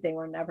compensated. It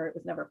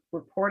was never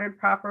reported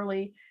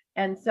properly.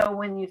 And so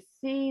when you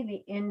see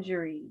the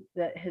injury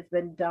that has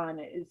been done,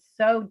 it is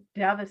so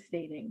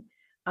devastating.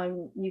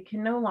 You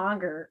can no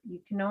longer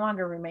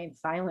remain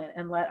silent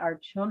and let our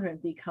children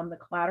become the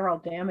collateral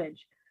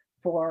damage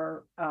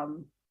for, I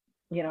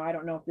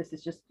don't know if this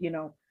is just,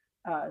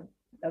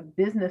 a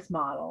business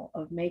model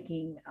of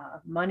making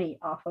money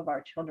off of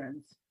our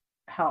children's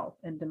health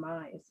and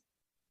demise.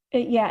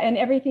 Yeah, and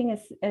everything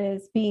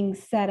is being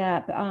set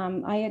up.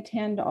 I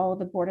attend all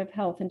the Board of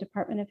Health and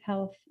Department of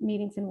Health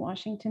meetings in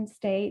Washington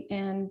State,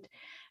 and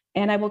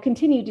I will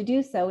continue to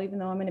do so. Even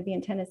though I'm going to be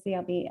in Tennessee,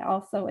 I'll be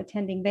also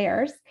attending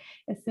theirs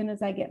as soon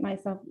as I get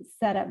myself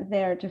set up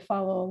there to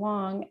follow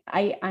along.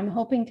 I'm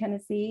hoping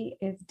Tennessee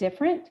is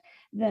different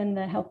than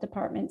the health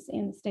departments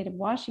in the state of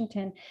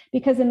Washington,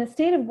 because in the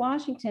state of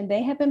Washington,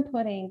 they have been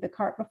putting the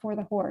cart before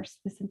the horse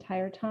this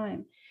entire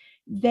time.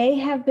 They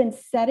have been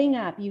setting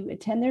up, you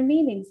attend their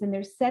meetings, and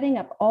they're setting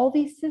up all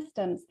these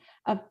systems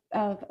of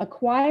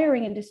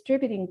acquiring and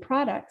distributing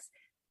products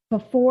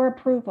before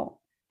approval,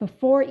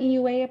 before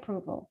EUA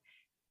approval,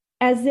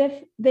 as if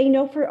they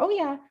know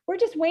we're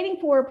just waiting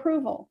for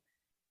approval.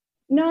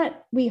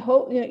 Not, we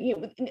hope,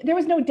 there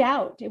was no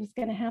doubt it was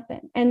going to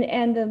happen.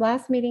 And the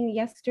last meeting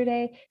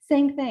yesterday,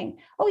 same thing.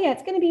 Oh yeah,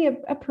 it's going to be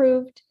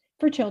approved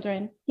for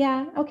children.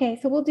 Yeah, okay,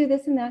 so we'll do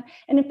this and that.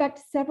 And in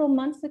fact, several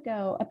months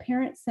ago, a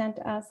parent sent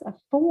us a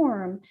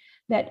form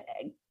that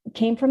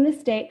came from the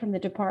state, from the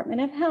Department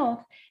of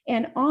Health,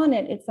 and on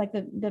it, it's like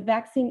the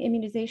vaccine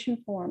immunization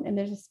form. And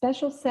there's a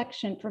special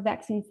section for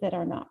vaccines that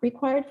are not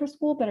required for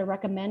school, but are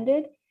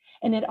recommended.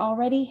 And it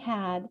already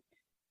had,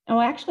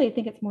 actually, I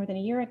think it's more than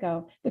a year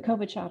ago, the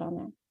COVID shot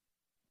on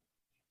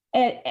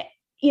there.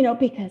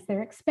 Because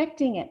they're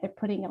expecting it. They're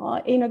putting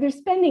all, they're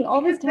spending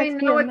all this taxpayer money.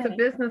 They know it's a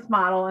business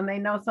model, and they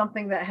know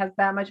something that has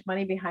that much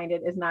money behind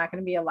it is not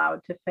going to be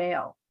allowed to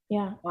fail.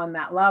 Yeah. on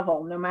that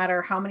level, no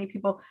matter how many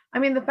people. I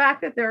mean, the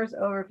fact that there's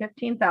over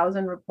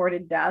 15,000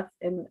 reported deaths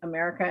in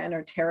America and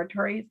our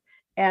territories,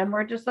 and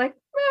we're just like,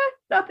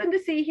 nothing to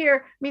see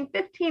here. I mean,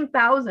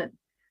 15,000.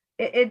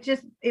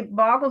 It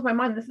boggles my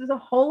mind. This is a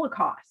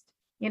Holocaust,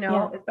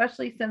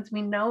 especially since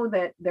we know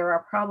that there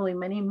are probably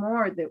many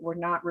more that were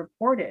not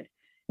reported.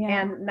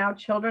 Yeah. And now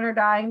children are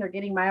dying, they're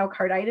getting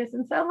myocarditis,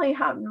 and suddenly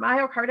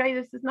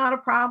myocarditis is not a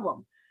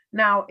problem.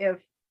 Now, if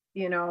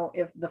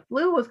the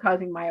flu was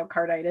causing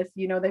myocarditis,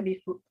 they'd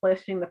be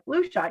pushing the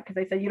flu shot because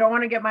they said you don't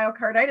want to get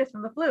myocarditis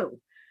from the flu.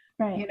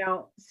 Right.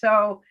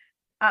 So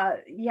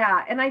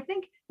yeah. And I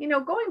think,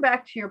 going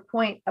back to your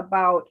point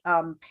about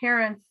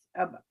parents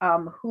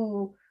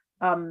who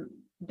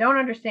don't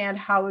understand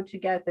how to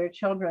get their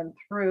children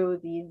through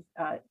these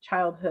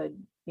childhood,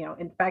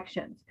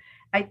 infections.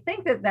 I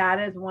think that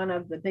is one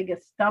of the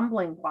biggest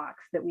stumbling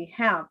blocks that we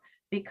have,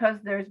 because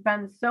there's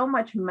been so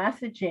much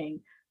messaging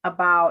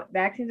about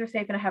vaccines are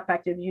safe and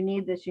effective. You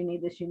need this, you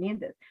need this, you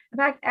need this. In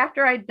fact,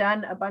 after I'd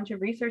done a bunch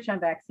of research on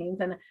vaccines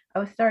and I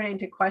was starting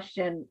to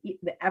question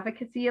the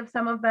efficacy of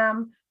some of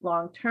them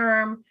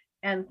long-term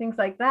and things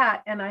like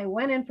that. And I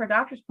went in for a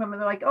doctor's appointment.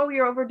 They're like, oh,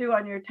 you're overdue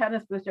on your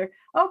tetanus booster.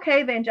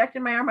 Okay. They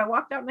injected my arm. I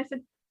walked out and I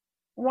said,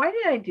 why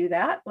did I do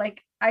that?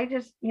 Like, I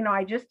just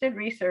did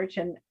research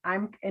and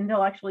I'm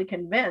intellectually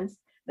convinced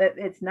that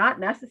it's not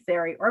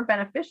necessary or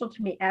beneficial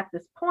to me at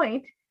this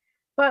point,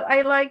 but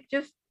I like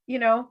just,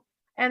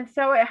 and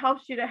so it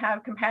helps you to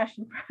have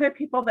compassion for the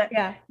people that,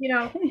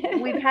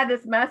 we've had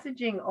this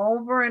messaging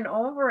over and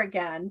over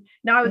again.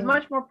 Now, I was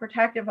much more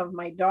protective of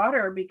my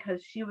daughter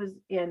because she was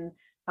in,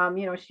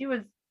 she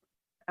was,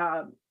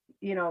 not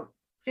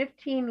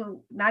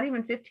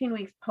even 15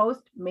 weeks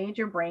post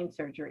major brain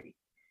surgery.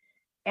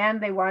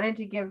 And they wanted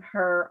to give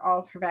her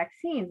all of her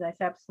vaccines. I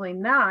said, absolutely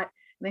not.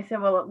 And they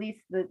said, well, at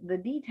least the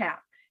DTaP.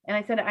 And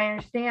I said, I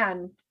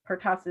understand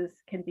pertussis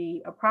can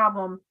be a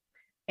problem.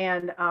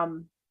 And,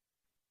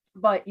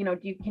 but,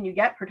 can you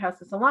get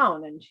pertussis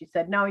alone? And she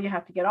said, no, you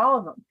have to get all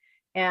of them.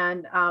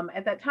 And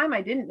at that time,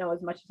 I didn't know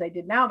as much as I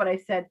did now, but I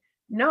said,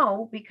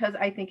 no, because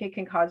I think it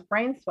can cause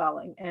brain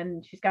swelling.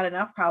 And she's got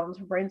enough problems.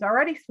 Her brain's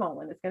already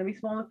swollen. It's going to be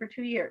swollen for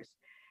 2 years.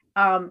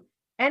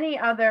 Any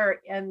other,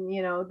 and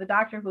the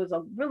doctor, who was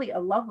a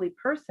lovely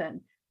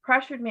person,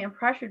 pressured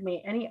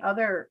me. Any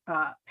other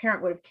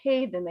parent would have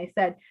caved, and they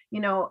said,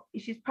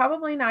 she's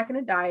probably not going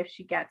to die if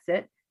she gets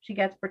it. She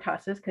gets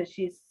pertussis because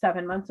she's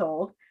 7 months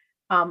old.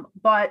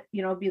 But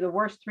it'll be the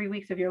worst 3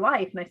 weeks of your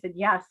life. And I said,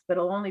 yes, but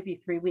it'll only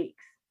be 3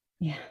 weeks.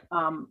 Yeah.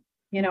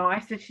 I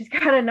said, she's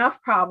got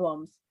enough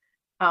problems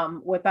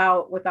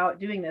without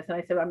doing this. And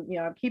I said, I'm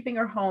keeping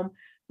her home.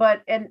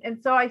 But and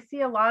so I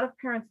see a lot of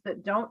parents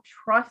that don't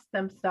trust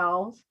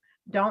themselves,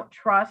 don't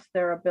trust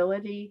their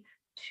ability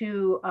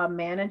to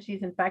manage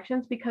these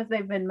infections because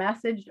they've been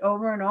messaged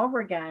over and over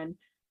again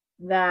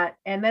that,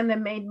 and then they're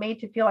made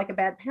to feel like a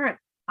bad parent.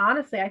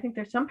 Honestly, I think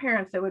there's some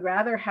parents that would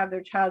rather have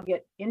their child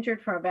get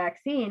injured from a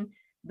vaccine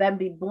than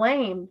be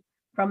blamed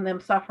from them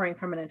suffering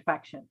from an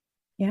infection.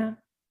 Yeah.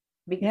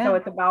 So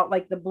it's about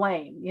like the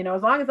blame,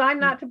 as long as I'm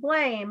not to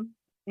blame,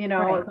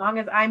 Right. as long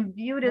as I'm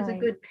viewed as a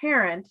good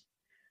parent.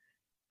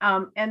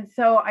 And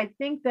so I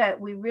think that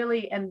we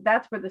really, and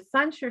that's where the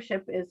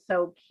censorship is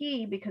so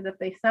key, because if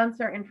they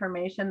censor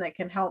information that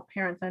can help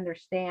parents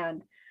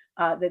understand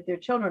that their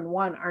children,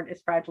 one, aren't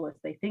as fragile as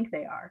they think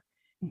they are.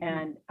 Mm-hmm.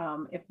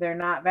 And if they're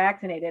not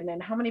vaccinated, and then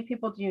how many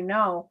people do you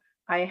know?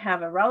 I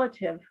have a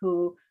relative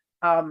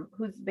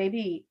whose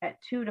baby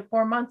at 2 to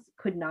 4 months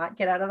could not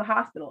get out of the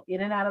hospital, in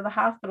and out of the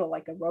hospital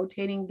like a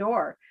rotating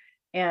door.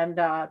 And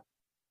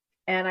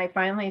I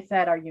finally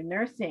said, are you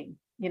nursing?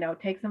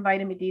 Take some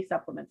vitamin D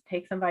supplements,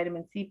 take some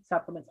vitamin C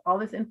supplements. All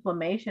this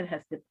inflammation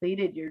has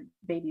depleted your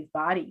baby's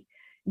body.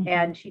 Mm-hmm.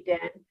 And she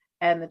did.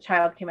 And the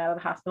child came out of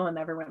the hospital and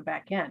never went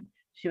back in.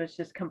 She was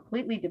just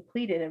completely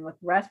depleted, and with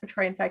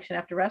respiratory infection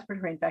after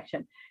respiratory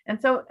infection.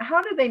 And so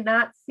how do they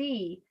not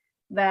see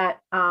that,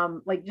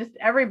 like just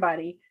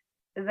everybody,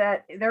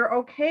 that they're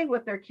okay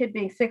with their kid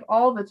being sick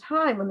all the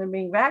time when they're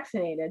being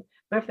vaccinated,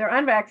 but if they're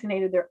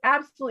unvaccinated, they're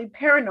absolutely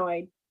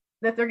paranoid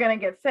that they're going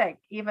to get sick,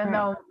 even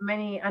though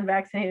many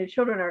unvaccinated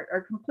children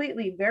are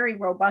completely, very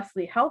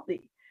robustly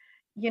healthy,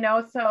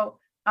 so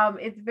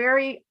it's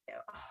very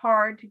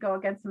hard to go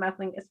against the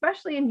messaging,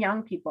 especially in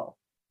young people.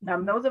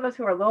 Those of us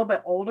who are a little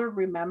bit older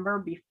remember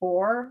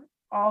before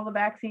all the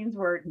vaccines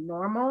were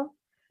normal,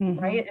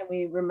 right? And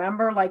we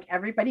remember like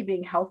everybody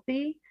being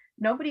healthy.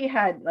 Nobody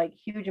had like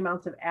huge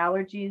amounts of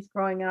allergies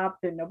growing up.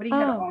 Nobody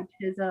had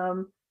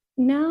autism.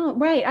 No,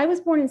 right. I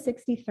was born in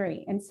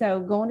 63. And so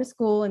going to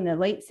school in the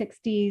late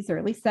 60s,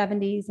 early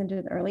 70s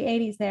into the early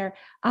 80s there,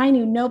 I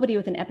knew nobody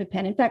with an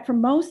EpiPen. In fact, for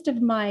most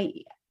of my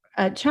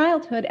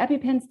childhood,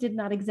 EpiPens did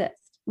not exist.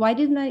 Why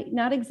didn't they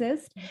not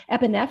exist?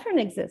 Epinephrine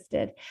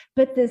existed,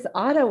 but this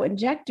auto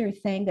injector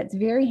thing that's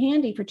very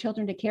handy for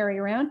children to carry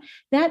around,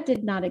 that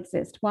did not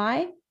exist.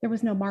 Why? There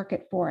was no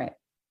market for it,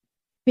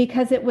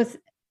 because it was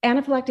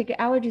anaphylactic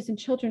allergies in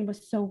children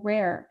was so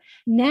rare.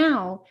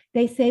 Now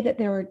they say that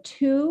there are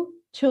 2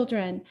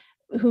 children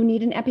who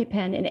need an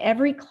EpiPen in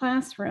every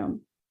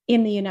classroom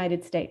in the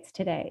United States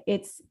today.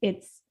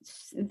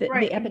 The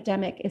Right.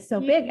 epidemic is so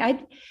You- big.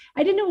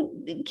 I didn't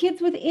know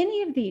kids with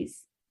any of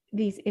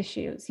these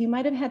issues. You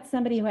might have had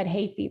somebody who had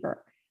hay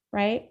fever,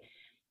 right?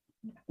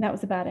 That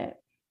was about it.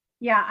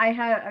 Yeah, I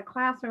had a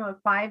classroom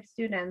of 5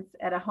 students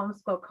at a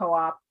homeschool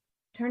co-op.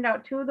 Turned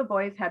out 2 of the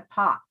boys had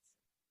POTS,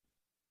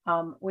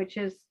 which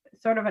is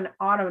sort of an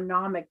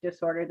autonomic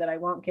disorder that I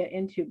won't get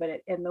into.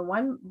 But and the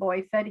one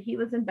boy said he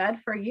was in bed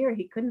for a year.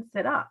 He couldn't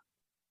sit up.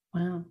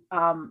 Wow.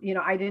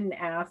 I didn't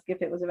ask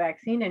if it was a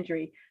vaccine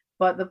injury,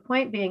 but the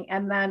point being,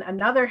 and then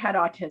another had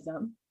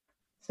autism.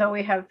 So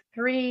we have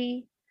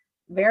 3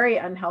 very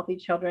unhealthy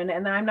children,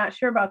 and I'm not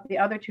sure about the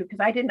other 2 because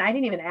I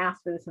didn't even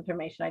ask for this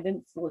information. I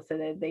didn't solicit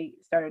it. They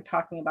started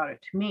talking about it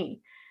to me.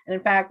 And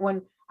in fact,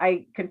 when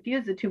I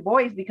confused the 2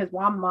 boys because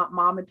one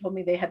mom had told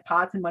me they had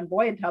POTS and one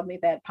boy had told me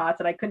they had POTS,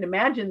 and I couldn't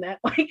imagine that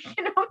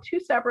 2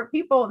 separate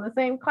people in the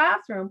same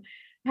classroom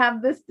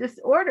have this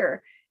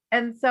disorder.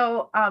 And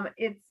so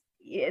it's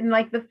in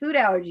like the food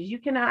allergies. You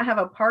cannot have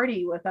a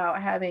party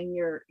without having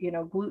your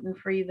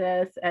gluten-free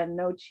this and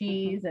no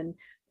cheese and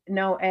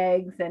no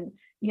eggs and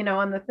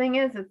and the thing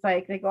is, it's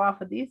like they go off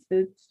of these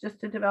foods just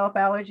to develop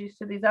allergies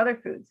to these other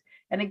foods.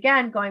 And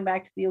again, going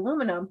back to the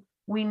aluminum,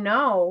 we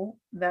know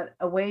that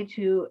a way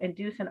to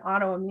induce an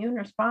autoimmune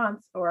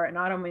response or an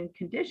autoimmune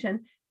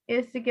condition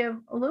is to give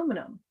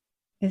aluminum.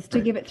 Is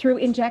to give it through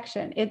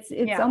injection. It's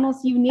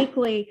almost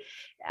uniquely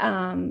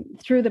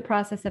through the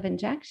process of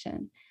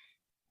injection.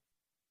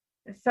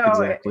 So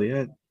Exactly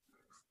it.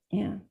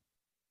 Yeah.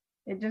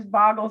 it just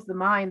boggles the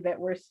mind that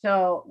we're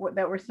still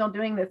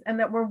doing this, and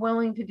that we're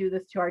willing to do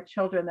this to our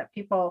children, that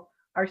people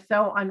are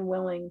so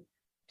unwilling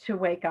to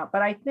wake up.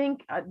 But I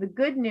think the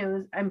good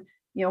news, I'm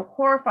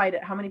horrified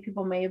at how many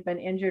people may have been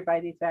injured by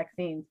these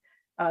vaccines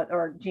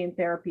or gene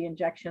therapy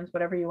injections,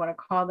 whatever you want to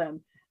call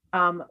them.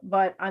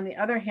 But on the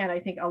other hand, I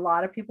think a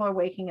lot of people are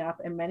waking up,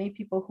 and many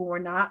people who were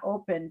not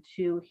open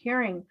to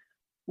hearing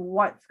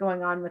what's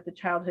going on with the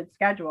childhood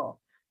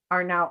schedule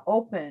are now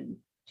open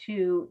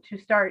to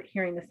start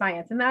hearing the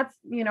science. And that's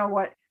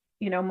what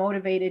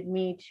motivated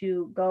me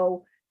to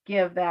go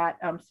give that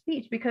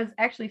speech, because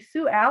actually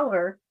Sue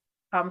Aller,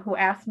 who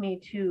asked me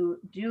to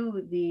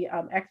do the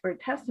expert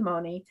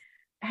testimony,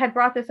 had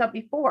brought this up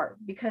before,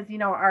 because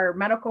our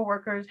medical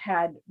workers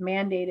had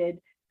mandated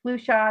flu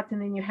shots,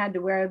 and then you had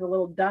to wear the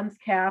little dunce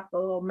cap, the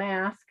little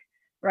mask,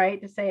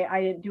 right, to say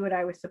I didn't do what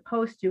I was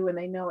supposed to, and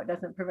they know it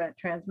doesn't prevent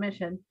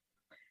transmission.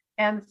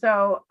 And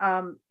so,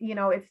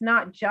 it's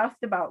not just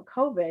about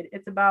COVID.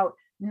 It's about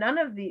none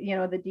of the,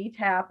 the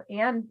DTaP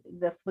and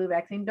the flu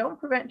vaccine don't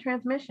prevent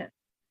transmission,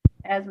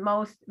 as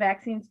most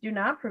vaccines do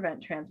not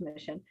prevent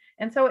transmission.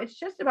 And so it's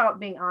just about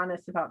being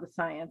honest about the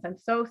science. I'm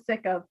so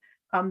sick of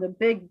the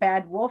big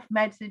bad wolf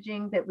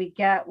messaging that we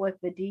get with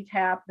the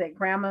DTaP,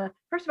 that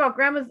first of all,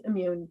 grandma's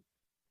immune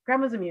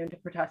to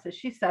pertussis.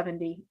 She's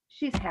 70.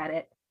 She's had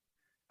it.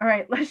 All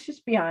right, let's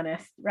just be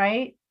honest,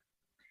 right?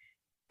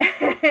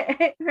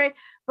 Right.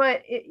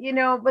 But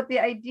but the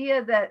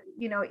idea that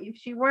if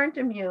she weren't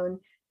immune,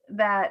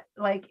 that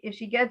like if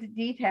she gets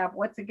DTaP,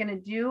 what's it going to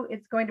do?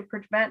 It's going to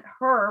prevent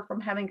her from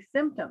having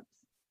symptoms.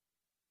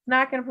 It's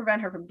not going to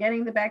prevent her from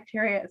getting the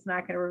bacteria. It's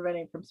not going to prevent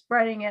it from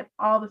spreading it.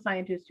 All the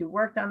scientists who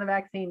worked on the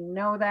vaccine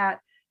know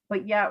that,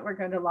 but yet we're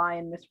going to lie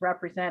and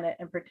misrepresent it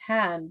and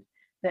pretend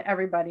that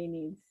everybody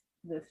needs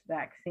this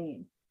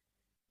vaccine.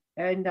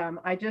 And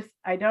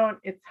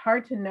it's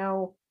hard to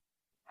know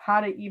how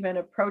to even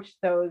approach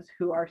those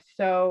who are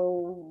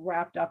so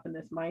wrapped up in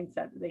this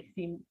mindset that they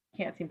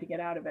can't seem to get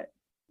out of it.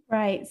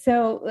 Right.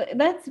 So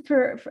that's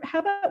for how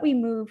about we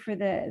move for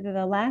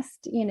the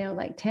last,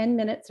 like 10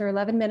 minutes or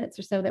 11 minutes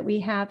or so that we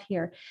have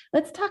here.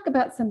 Let's talk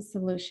about some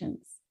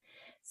solutions.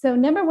 So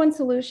number one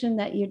solution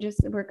that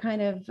were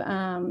kind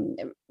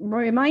of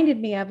reminded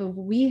me of,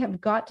 we have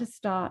got to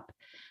stop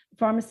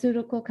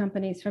pharmaceutical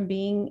companies from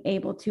being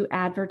able to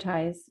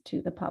advertise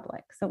to the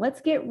public. So let's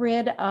get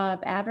rid of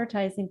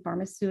advertising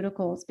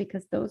pharmaceuticals,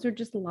 because those are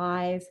just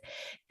lies.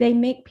 They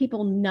make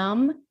people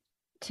numb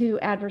to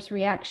adverse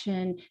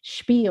reaction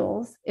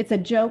spiels. It's a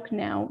joke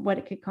now what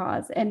it could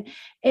cause. And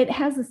it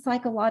has a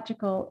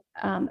psychological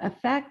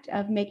effect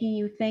of making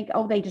you think,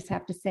 oh, they just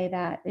have to say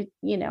that.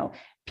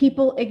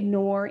 People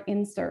ignore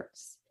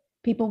inserts.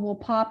 People will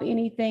pop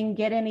anything,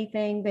 get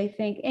anything. They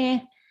think,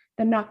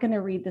 they're not going to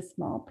read the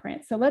small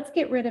print. So let's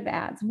get rid of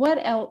ads. What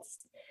else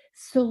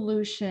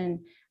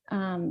solution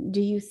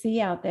do you see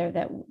out there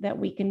that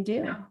we can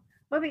do?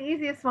 Well, the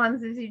easiest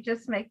ones is you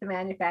just make the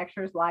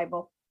manufacturers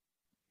liable,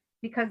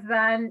 because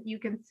then you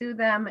can sue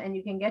them and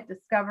you can get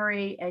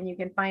discovery and you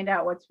can find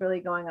out what's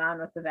really going on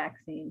with the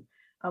vaccine.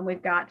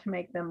 We've got to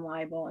make them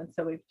liable. And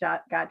so we've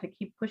got to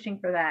keep pushing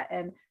for that.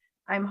 And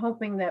I'm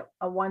hoping that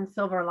one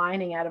silver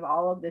lining out of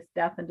all of this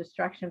death and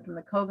destruction from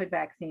the COVID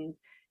vaccines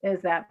is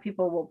that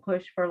people will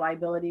push for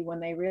liability when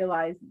they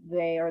realize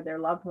they or their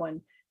loved one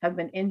have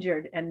been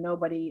injured and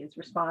nobody is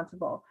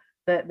responsible,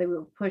 that they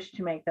will push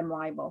to make them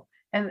liable.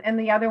 And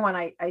the other one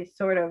I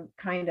sort of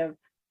kind of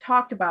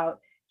talked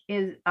about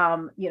is,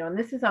 and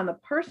this is on the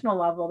personal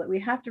level, that we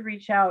have to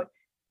reach out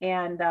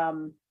and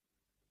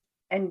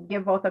and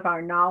give both of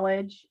our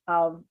knowledge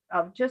of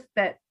just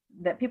that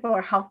people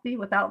are healthy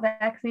without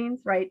vaccines,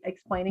 right?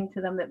 Explaining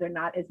to them that they're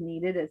not as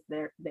needed as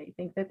they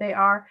think that they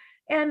are,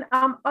 and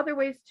other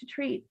ways to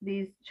treat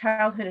these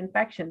childhood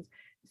infections,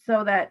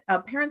 so that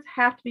parents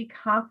have to be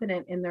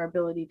confident in their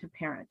ability to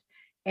parent.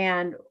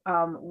 And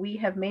we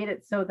have made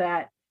it so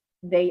that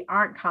they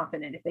aren't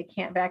confident. If they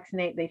can't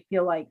vaccinate, they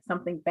feel like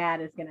something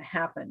bad is going to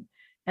happen.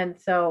 And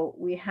so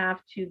we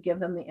have to give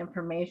them the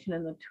information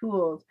and the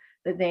tools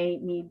that they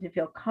need to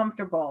feel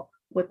comfortable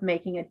with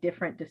making a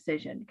different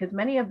decision, because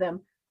many of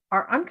them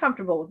are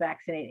uncomfortable with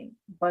vaccinating,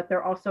 but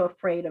they're also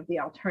afraid of the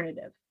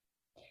alternative.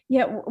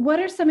 Yeah. What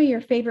are some of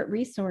your favorite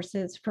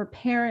resources for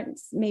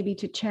parents maybe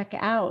to check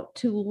out,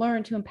 to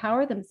learn, to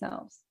empower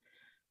themselves?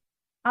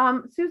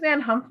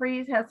 Suzanne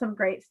Humphreys has some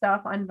great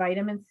stuff on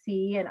vitamin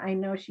C, and I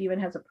know she even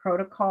has a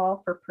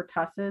protocol for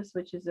pertussis,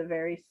 which is a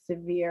very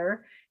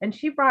severe. And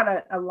she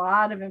brought a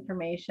lot of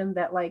information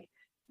that, like,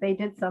 they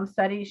did some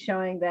studies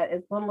showing that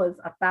as little as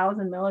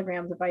 1,000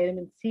 milligrams of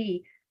vitamin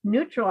C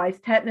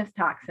neutralized tetanus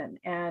toxin,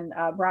 and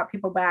brought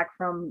people back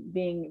from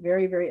being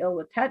very, very ill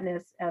with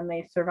tetanus, and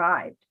they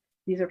survived.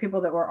 These are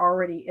people that were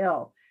already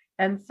ill.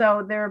 And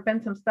so there have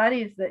been some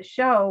studies that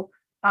show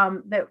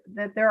that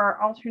there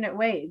are alternate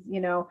ways.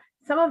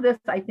 Some of this,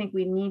 I think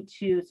we need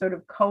to sort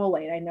of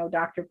collate. I know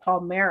Dr.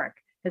 Paul Merrick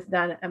has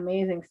done an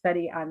amazing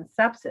study on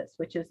sepsis,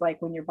 which is like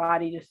when your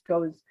body just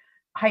goes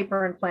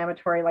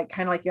hyper-inflammatory, like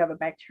kind of like you have a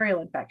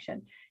bacterial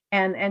infection,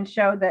 and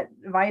showed that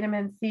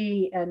vitamin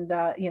C and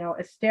a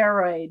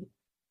steroid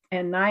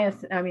and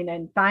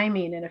and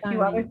thiamine and a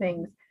few other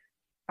things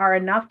are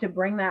enough to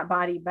bring that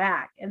body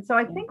back. And so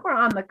I think we're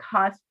on the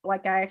cusp.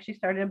 Like, I actually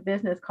started a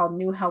business called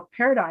New Health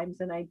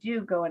Paradigms, and I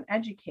do go and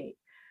educate.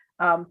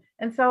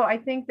 And so I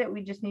think that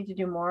we just need to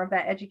do more of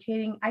that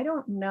educating. I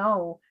don't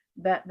know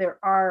that there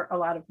are a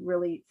lot of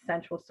really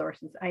central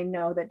sources. I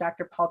know that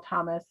Dr. Paul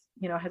Thomas,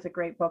 has a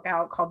great book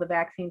out called The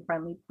Vaccine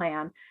Friendly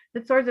Plan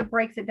that sort of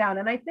breaks it down.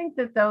 And I think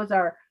that those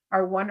are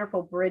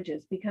wonderful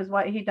bridges, because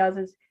what he does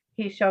is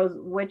he shows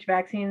which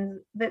vaccines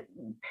that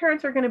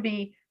parents are going to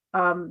be,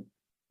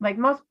 like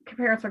most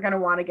parents are going to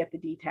want to get the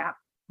DTaP,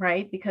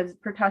 right? Because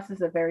pertussis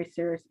is a very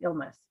serious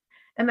illness,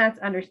 and that's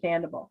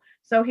understandable.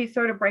 So he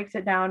sort of breaks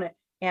it down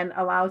and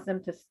allows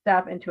them to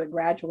step into it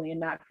gradually and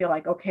not feel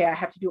like, okay, I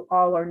have to do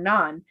all or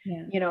none,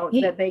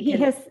 that they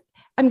can.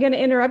 I'm going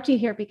to interrupt you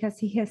here, because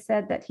he has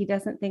said that he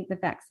doesn't think the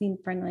vaccine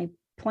friendly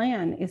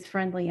plan is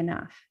friendly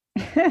enough.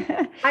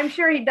 I'm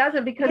sure he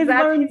doesn't, because He's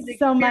that's learned his experience.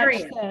 so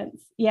much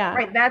since. Yeah.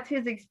 Right. That's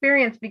his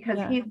experience, because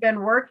Yeah. he's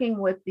been working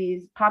with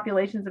these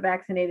populations of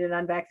vaccinated and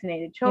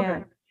unvaccinated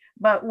children. Yeah.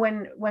 But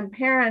when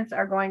parents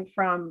are going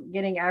from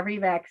getting every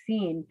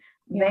vaccine,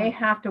 they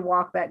have to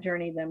walk that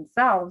journey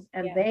themselves,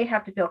 and they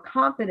have to feel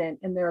confident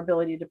in their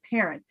ability to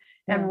parent.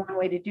 And one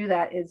way to do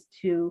that is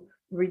to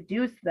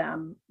reduce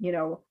them,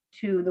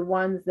 to the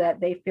ones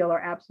that they feel are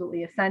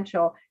absolutely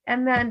essential,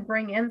 and then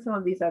bring in some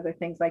of these other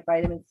things like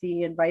vitamin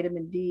C and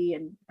vitamin D,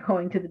 and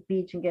going to the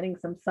beach and getting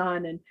some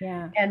sun,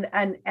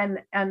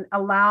 and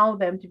allow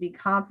them to be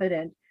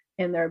confident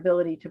in their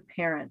ability to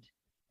parent.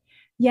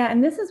 Yeah,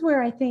 and this is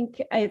where I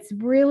think it's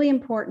really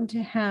important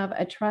to have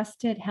a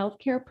trusted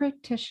healthcare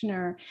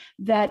practitioner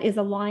that is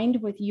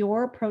aligned with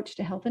your approach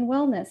to health and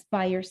wellness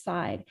by your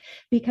side.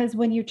 Because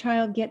when your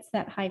child gets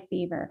that high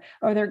fever,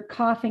 or they're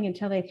coughing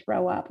until they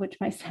throw up, which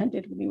my son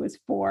did when he was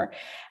 4,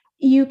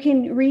 you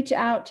can reach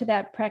out to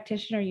that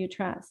practitioner you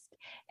trust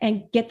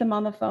and get them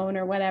on the phone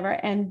or whatever,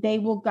 and they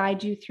will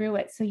guide you through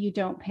it so you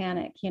don't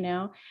panic,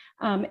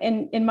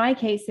 And in my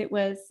case, it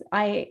was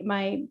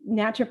my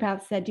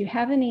naturopath said, "Do you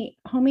have any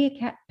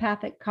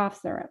homeopathic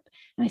cough syrup?"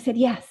 And I said,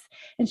 "Yes."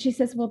 And she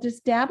says, "Well,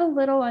 just dab a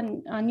little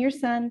on your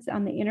son's,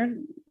 on the inner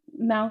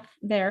mouth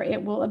there.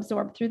 It will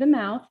absorb through the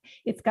mouth.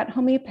 It's got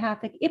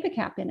homeopathic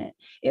ipecac in it.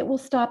 It will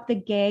stop the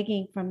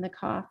gagging from the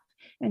cough,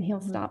 and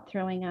he'll stop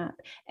throwing up."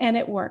 And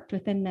it worked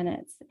within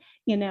minutes,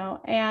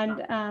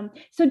 and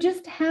so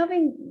just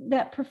having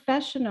that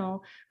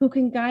professional who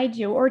can guide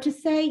you, or to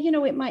say,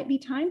 it might be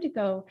time to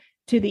go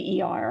to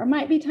the ER, or it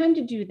might be time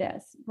to do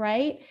this,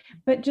 right?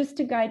 But just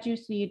to guide you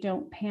so you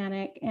don't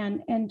panic,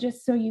 and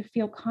just so you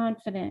feel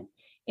confident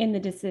in the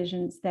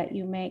decisions that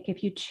you make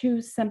if you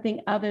choose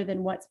something other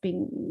than what's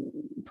being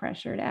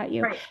pressured at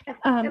you. Right.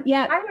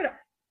 Yeah.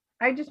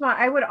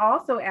 I would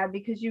also add,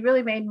 because you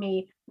really made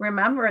me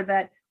remember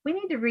that we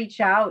need to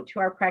reach out to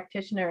our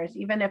practitioners,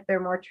 even if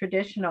they're more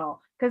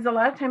traditional, because a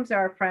lot of times they're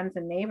our friends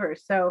and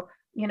neighbors. So,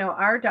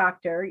 our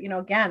doctor,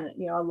 again,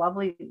 a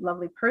lovely,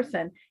 lovely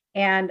person.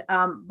 And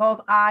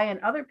both I and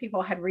other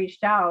people had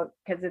reached out,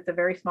 because it's a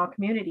very small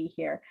community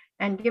here,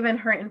 and given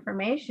her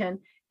information.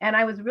 And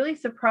I was really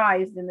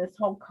surprised in this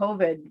whole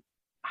COVID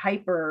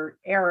hyper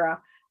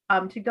era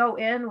to go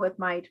in with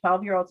my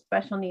 12-year-old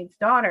special needs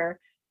daughter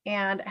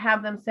and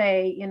have them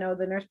say,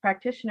 the nurse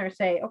practitioner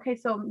say, "Okay,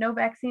 so no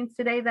vaccines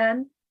today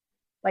then?"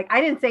 Like,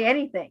 I didn't say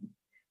anything,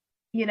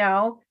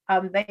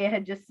 they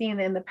had just seen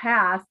in the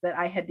past that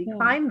I had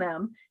declined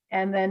them,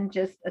 and then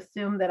just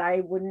assumed that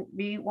I wouldn't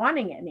be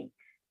wanting any.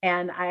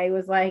 And I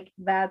was like,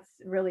 that's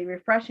really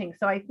refreshing.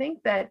 So I think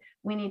that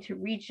we need to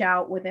reach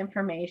out with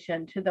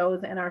information to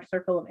those in our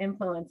circle of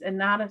influence and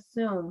not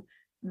assume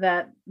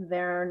that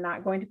they're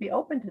not going to be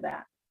open to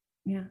that.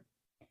 Yeah.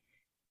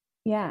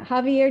 Yeah.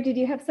 Javier, did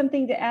you have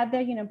something to add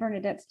there?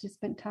 Bernadette's just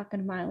been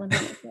talking a mile a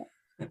minute.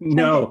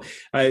 No,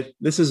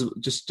 this is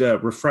just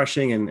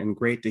refreshing and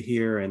great to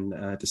hear,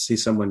 and to see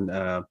someone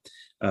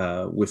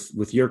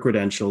with your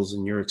credentials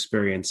and your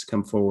experience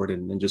come forward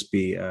and just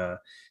be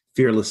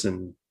fearless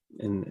in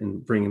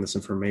bringing this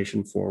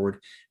information forward,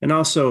 and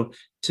also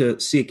to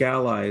seek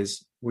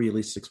allies where you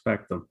least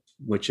expect them,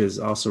 which is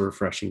also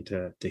refreshing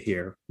to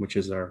hear, which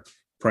is our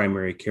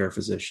primary care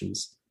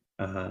physicians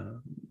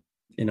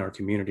in our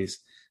communities.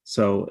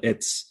 So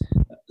it's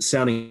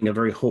sounding a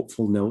very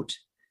hopeful note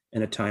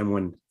in a time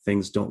when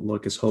things don't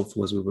look as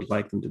hopeful as we would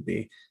like them to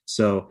be.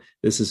 So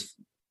this is,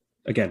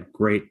 again,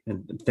 great.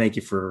 And thank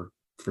you for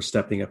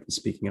stepping up and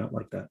speaking out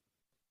like that.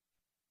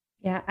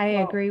 Yeah, I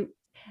agree.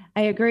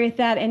 I agree with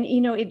that. And,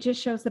 it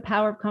just shows the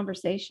power of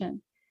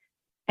conversation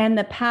and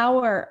the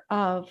power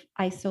of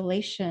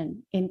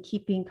isolation in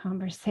keeping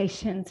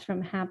conversations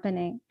from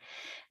happening.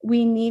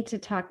 We need to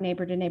talk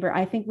neighbor to neighbor.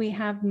 I think we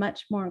have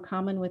much more in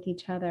common with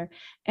each other.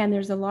 And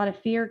there's a lot of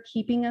fear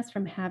keeping us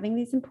from having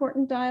these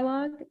important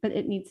dialogue, but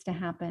it needs to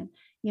happen.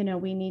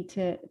 We need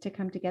to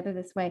come together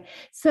this way.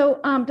 So,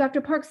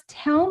 Dr. Parks,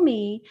 tell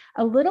me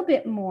a little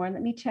bit more.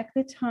 Let me check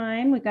the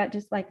time. We've got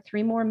just like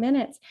 3 more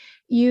minutes.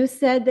 You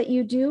said that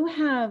you do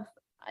have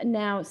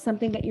now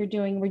something that you're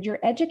doing where you're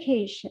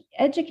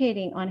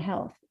educating on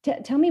health.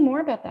 Tell me more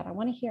about that. I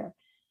want to hear.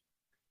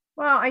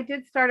 Well, I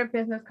did start a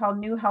business called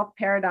New Health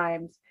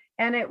Paradigms,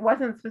 and it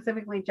wasn't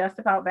specifically just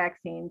about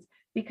vaccines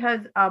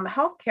because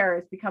healthcare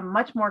has become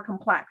much more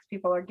complex.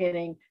 People are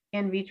getting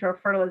in vitro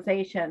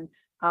fertilization,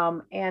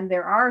 and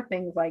there are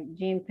things like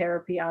gene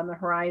therapy on the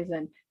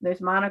horizon.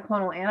 There's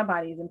monoclonal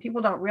antibodies, and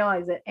people don't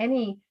realize that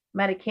any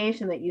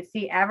medication that you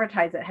see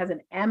advertised that has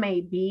an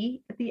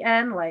MAB at the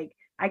end, like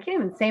I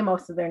can't even say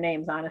most of their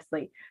names,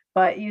 honestly,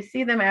 but you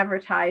see them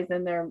advertised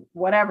and they're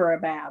whatever a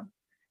BAB.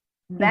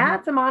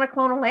 That's a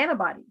monoclonal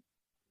antibody.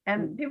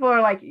 And people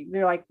are like,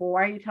 well,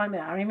 why are you telling me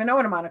that? I don't even know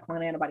what a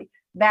monoclonal antibody.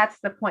 That's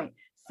the point.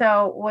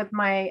 So with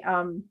my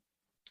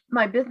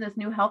my business,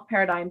 New Health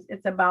Paradigms,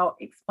 it's about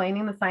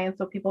explaining the science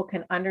so people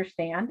can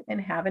understand and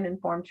have an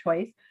informed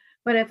choice.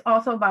 But it's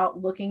also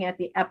about looking at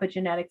the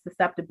epigenetic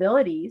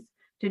susceptibilities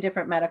to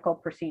different medical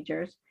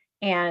procedures.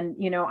 And,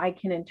 I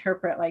can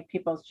interpret like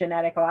people's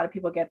genetic. A lot of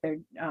people get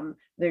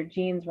their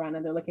genes run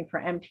and they're looking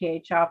for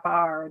MTHFR,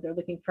 or they're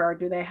looking for,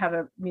 do they have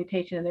a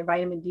mutation in their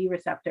vitamin D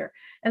receptor,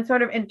 and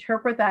sort of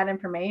interpret that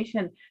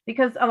information,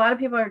 because a lot of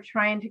people are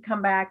trying to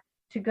come back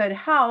to good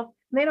health.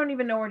 And they don't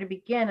even know where to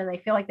begin, and they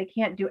feel like they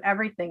can't do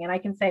everything. And I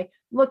can say,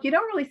 look, you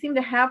don't really seem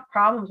to have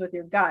problems with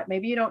your gut.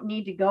 Maybe you don't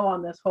need to go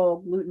on this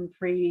whole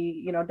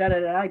gluten-free,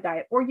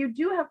 diet, or you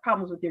do have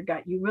problems with your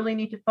gut. You really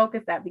need to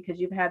focus that because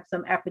you've had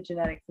some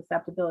epigenetic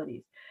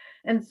susceptibilities.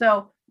 And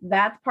so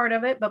that's part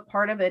of it, but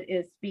part of it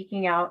is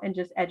speaking out and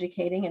just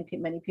educating. And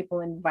many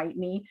people invite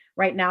me.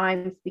 Right now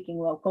I'm speaking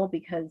local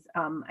because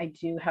I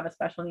do have a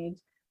special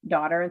needs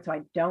daughter, and so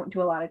I don't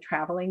do a lot of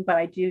traveling, but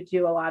I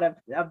do a lot of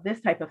this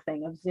type of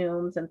thing, of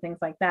Zooms and things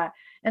like that.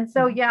 And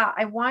so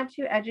I want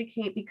to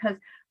educate because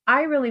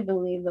I really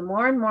believe the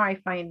more and more I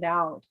find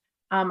out,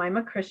 I'm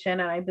a Christian,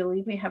 and I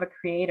believe we have a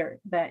creator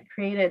that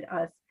created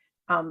us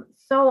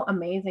so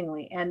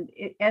amazingly. And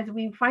as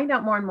we find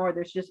out more and more,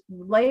 there's just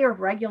layer of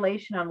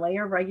regulation on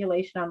layer of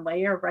regulation on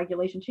layer of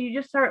regulation. So you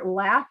just start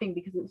laughing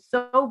because it's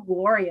so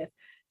glorious,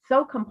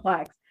 so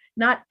complex.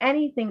 Not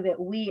anything that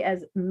we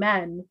as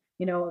men,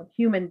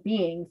 human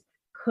beings,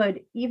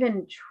 could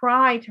even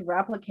try to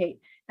replicate.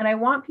 And I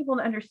want people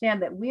to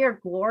understand that we are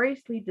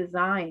gloriously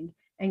designed,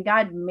 and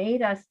God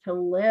made us to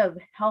live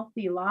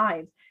healthy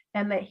lives,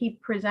 and that he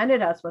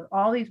presented us with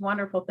all these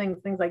wonderful things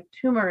like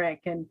turmeric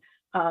and,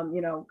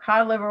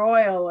 cod liver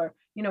oil, or,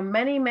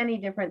 many, many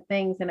different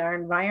things in our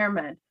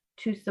environment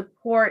to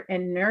support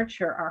and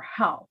nurture our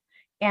health.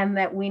 And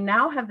that we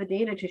now have the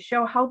data to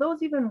show how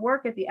those even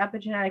work at the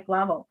epigenetic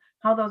level,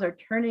 how those are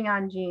turning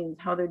on genes,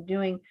 how they're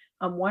doing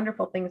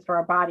wonderful things for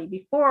our body.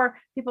 Before,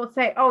 people would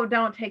say, oh,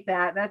 don't take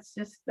that. That's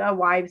just a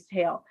wives'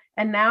 tale.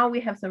 And now we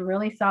have some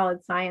really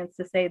solid science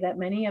to say that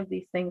many of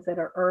these things that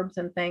are herbs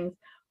and things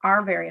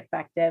are very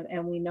effective,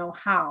 and we know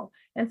how.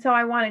 And so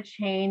I want to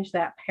change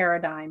that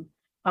paradigm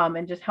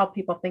and just help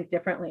people think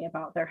differently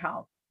about their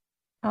health.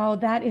 Oh,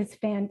 that is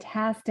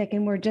fantastic.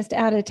 And we're just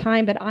out of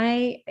time, but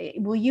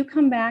will you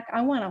come back?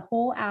 I want a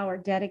whole hour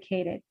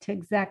dedicated to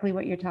exactly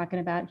what you're talking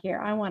about here.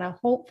 I want a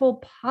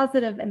hopeful,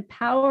 positive,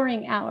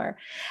 empowering hour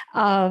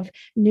of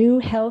New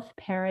Health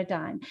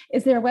Paradigm.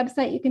 Is there a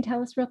website you can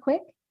tell us real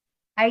quick?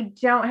 I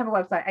don't have a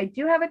website. I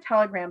do have a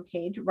Telegram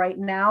page right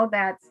now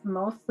that's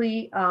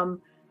mostly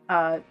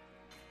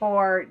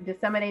for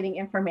disseminating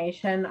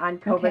information on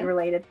COVID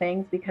related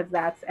things, because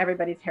that's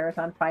everybody's hair is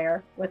on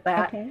fire with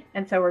that. Okay.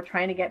 And so we're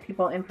trying to get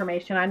people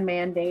information on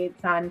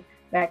mandates, on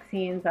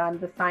vaccines, on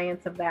the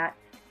science of that.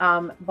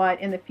 But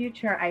in the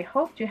future, I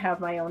hope to have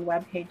my own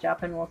webpage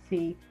up, and we'll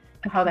see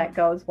how that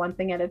goes, one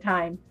thing at a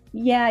time.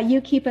 Yeah,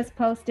 you keep us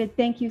posted.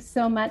 Thank you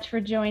so much for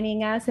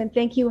joining us. And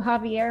thank you,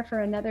 Javier, for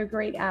another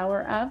great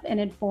hour of an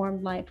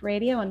Informed Life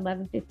Radio on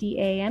 1150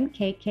 AM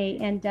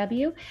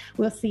KKNW.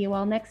 We'll see you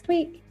all next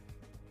week.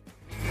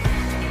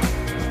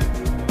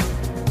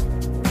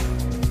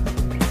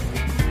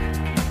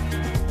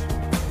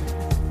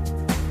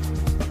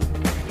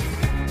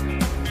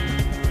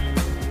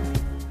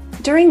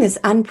 During this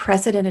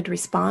unprecedented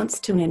response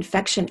to an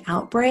infection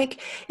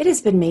outbreak, it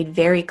has been made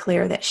very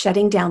clear that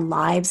shutting down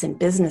lives and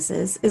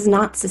businesses is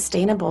not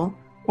sustainable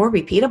or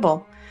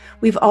repeatable.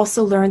 We've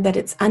also learned that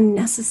it's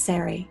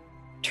unnecessary.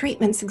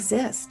 Treatments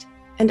exist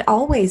and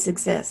always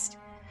exist.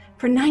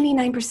 For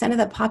 99% of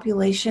the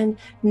population,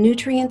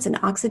 nutrients and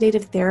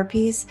oxidative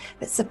therapies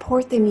that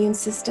support the immune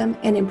system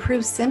and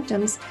improve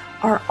symptoms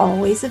are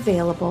always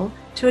available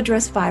to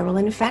address viral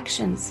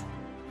infections.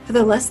 For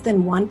the less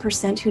than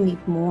 1% who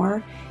need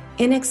more,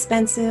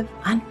 inexpensive,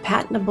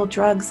 unpatentable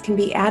drugs can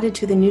be added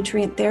to the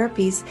nutrient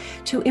therapies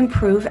to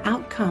improve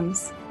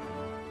outcomes.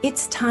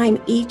 It's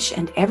time each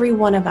and every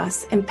one of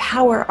us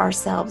empower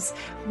ourselves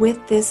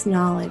with this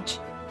knowledge.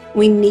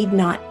 We need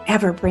not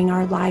ever bring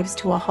our lives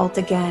to a halt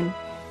again.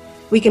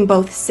 We can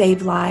both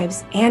save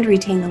lives and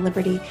retain the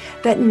liberty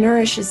that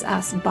nourishes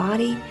us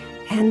body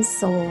and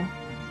soul.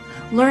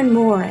 Learn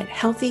more at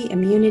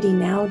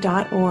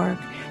healthyimmunitynow.org.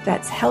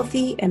 That's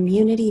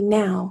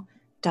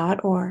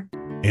healthyimmunitynow.org.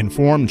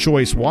 Informed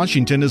Choice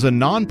Washington is a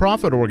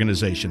nonprofit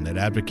organization that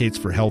advocates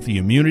for healthy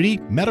immunity,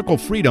 medical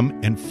freedom,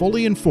 and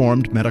fully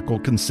informed medical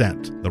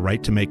consent. The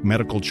right to make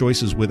medical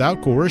choices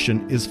without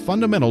coercion is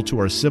fundamental to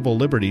our civil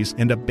liberties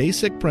and a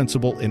basic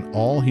principle in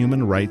all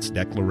human rights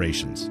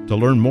declarations. To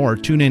learn more,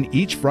 tune in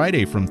each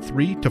Friday from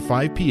 3 to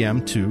 5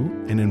 p.m.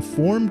 to an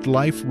Informed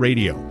Life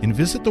Radio and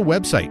visit the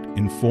website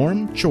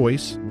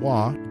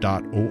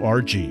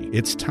informedchoicewa.org.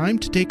 It's time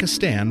to take a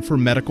stand for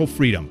medical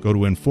freedom. Go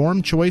to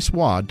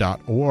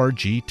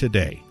informedchoicewa.org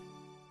today.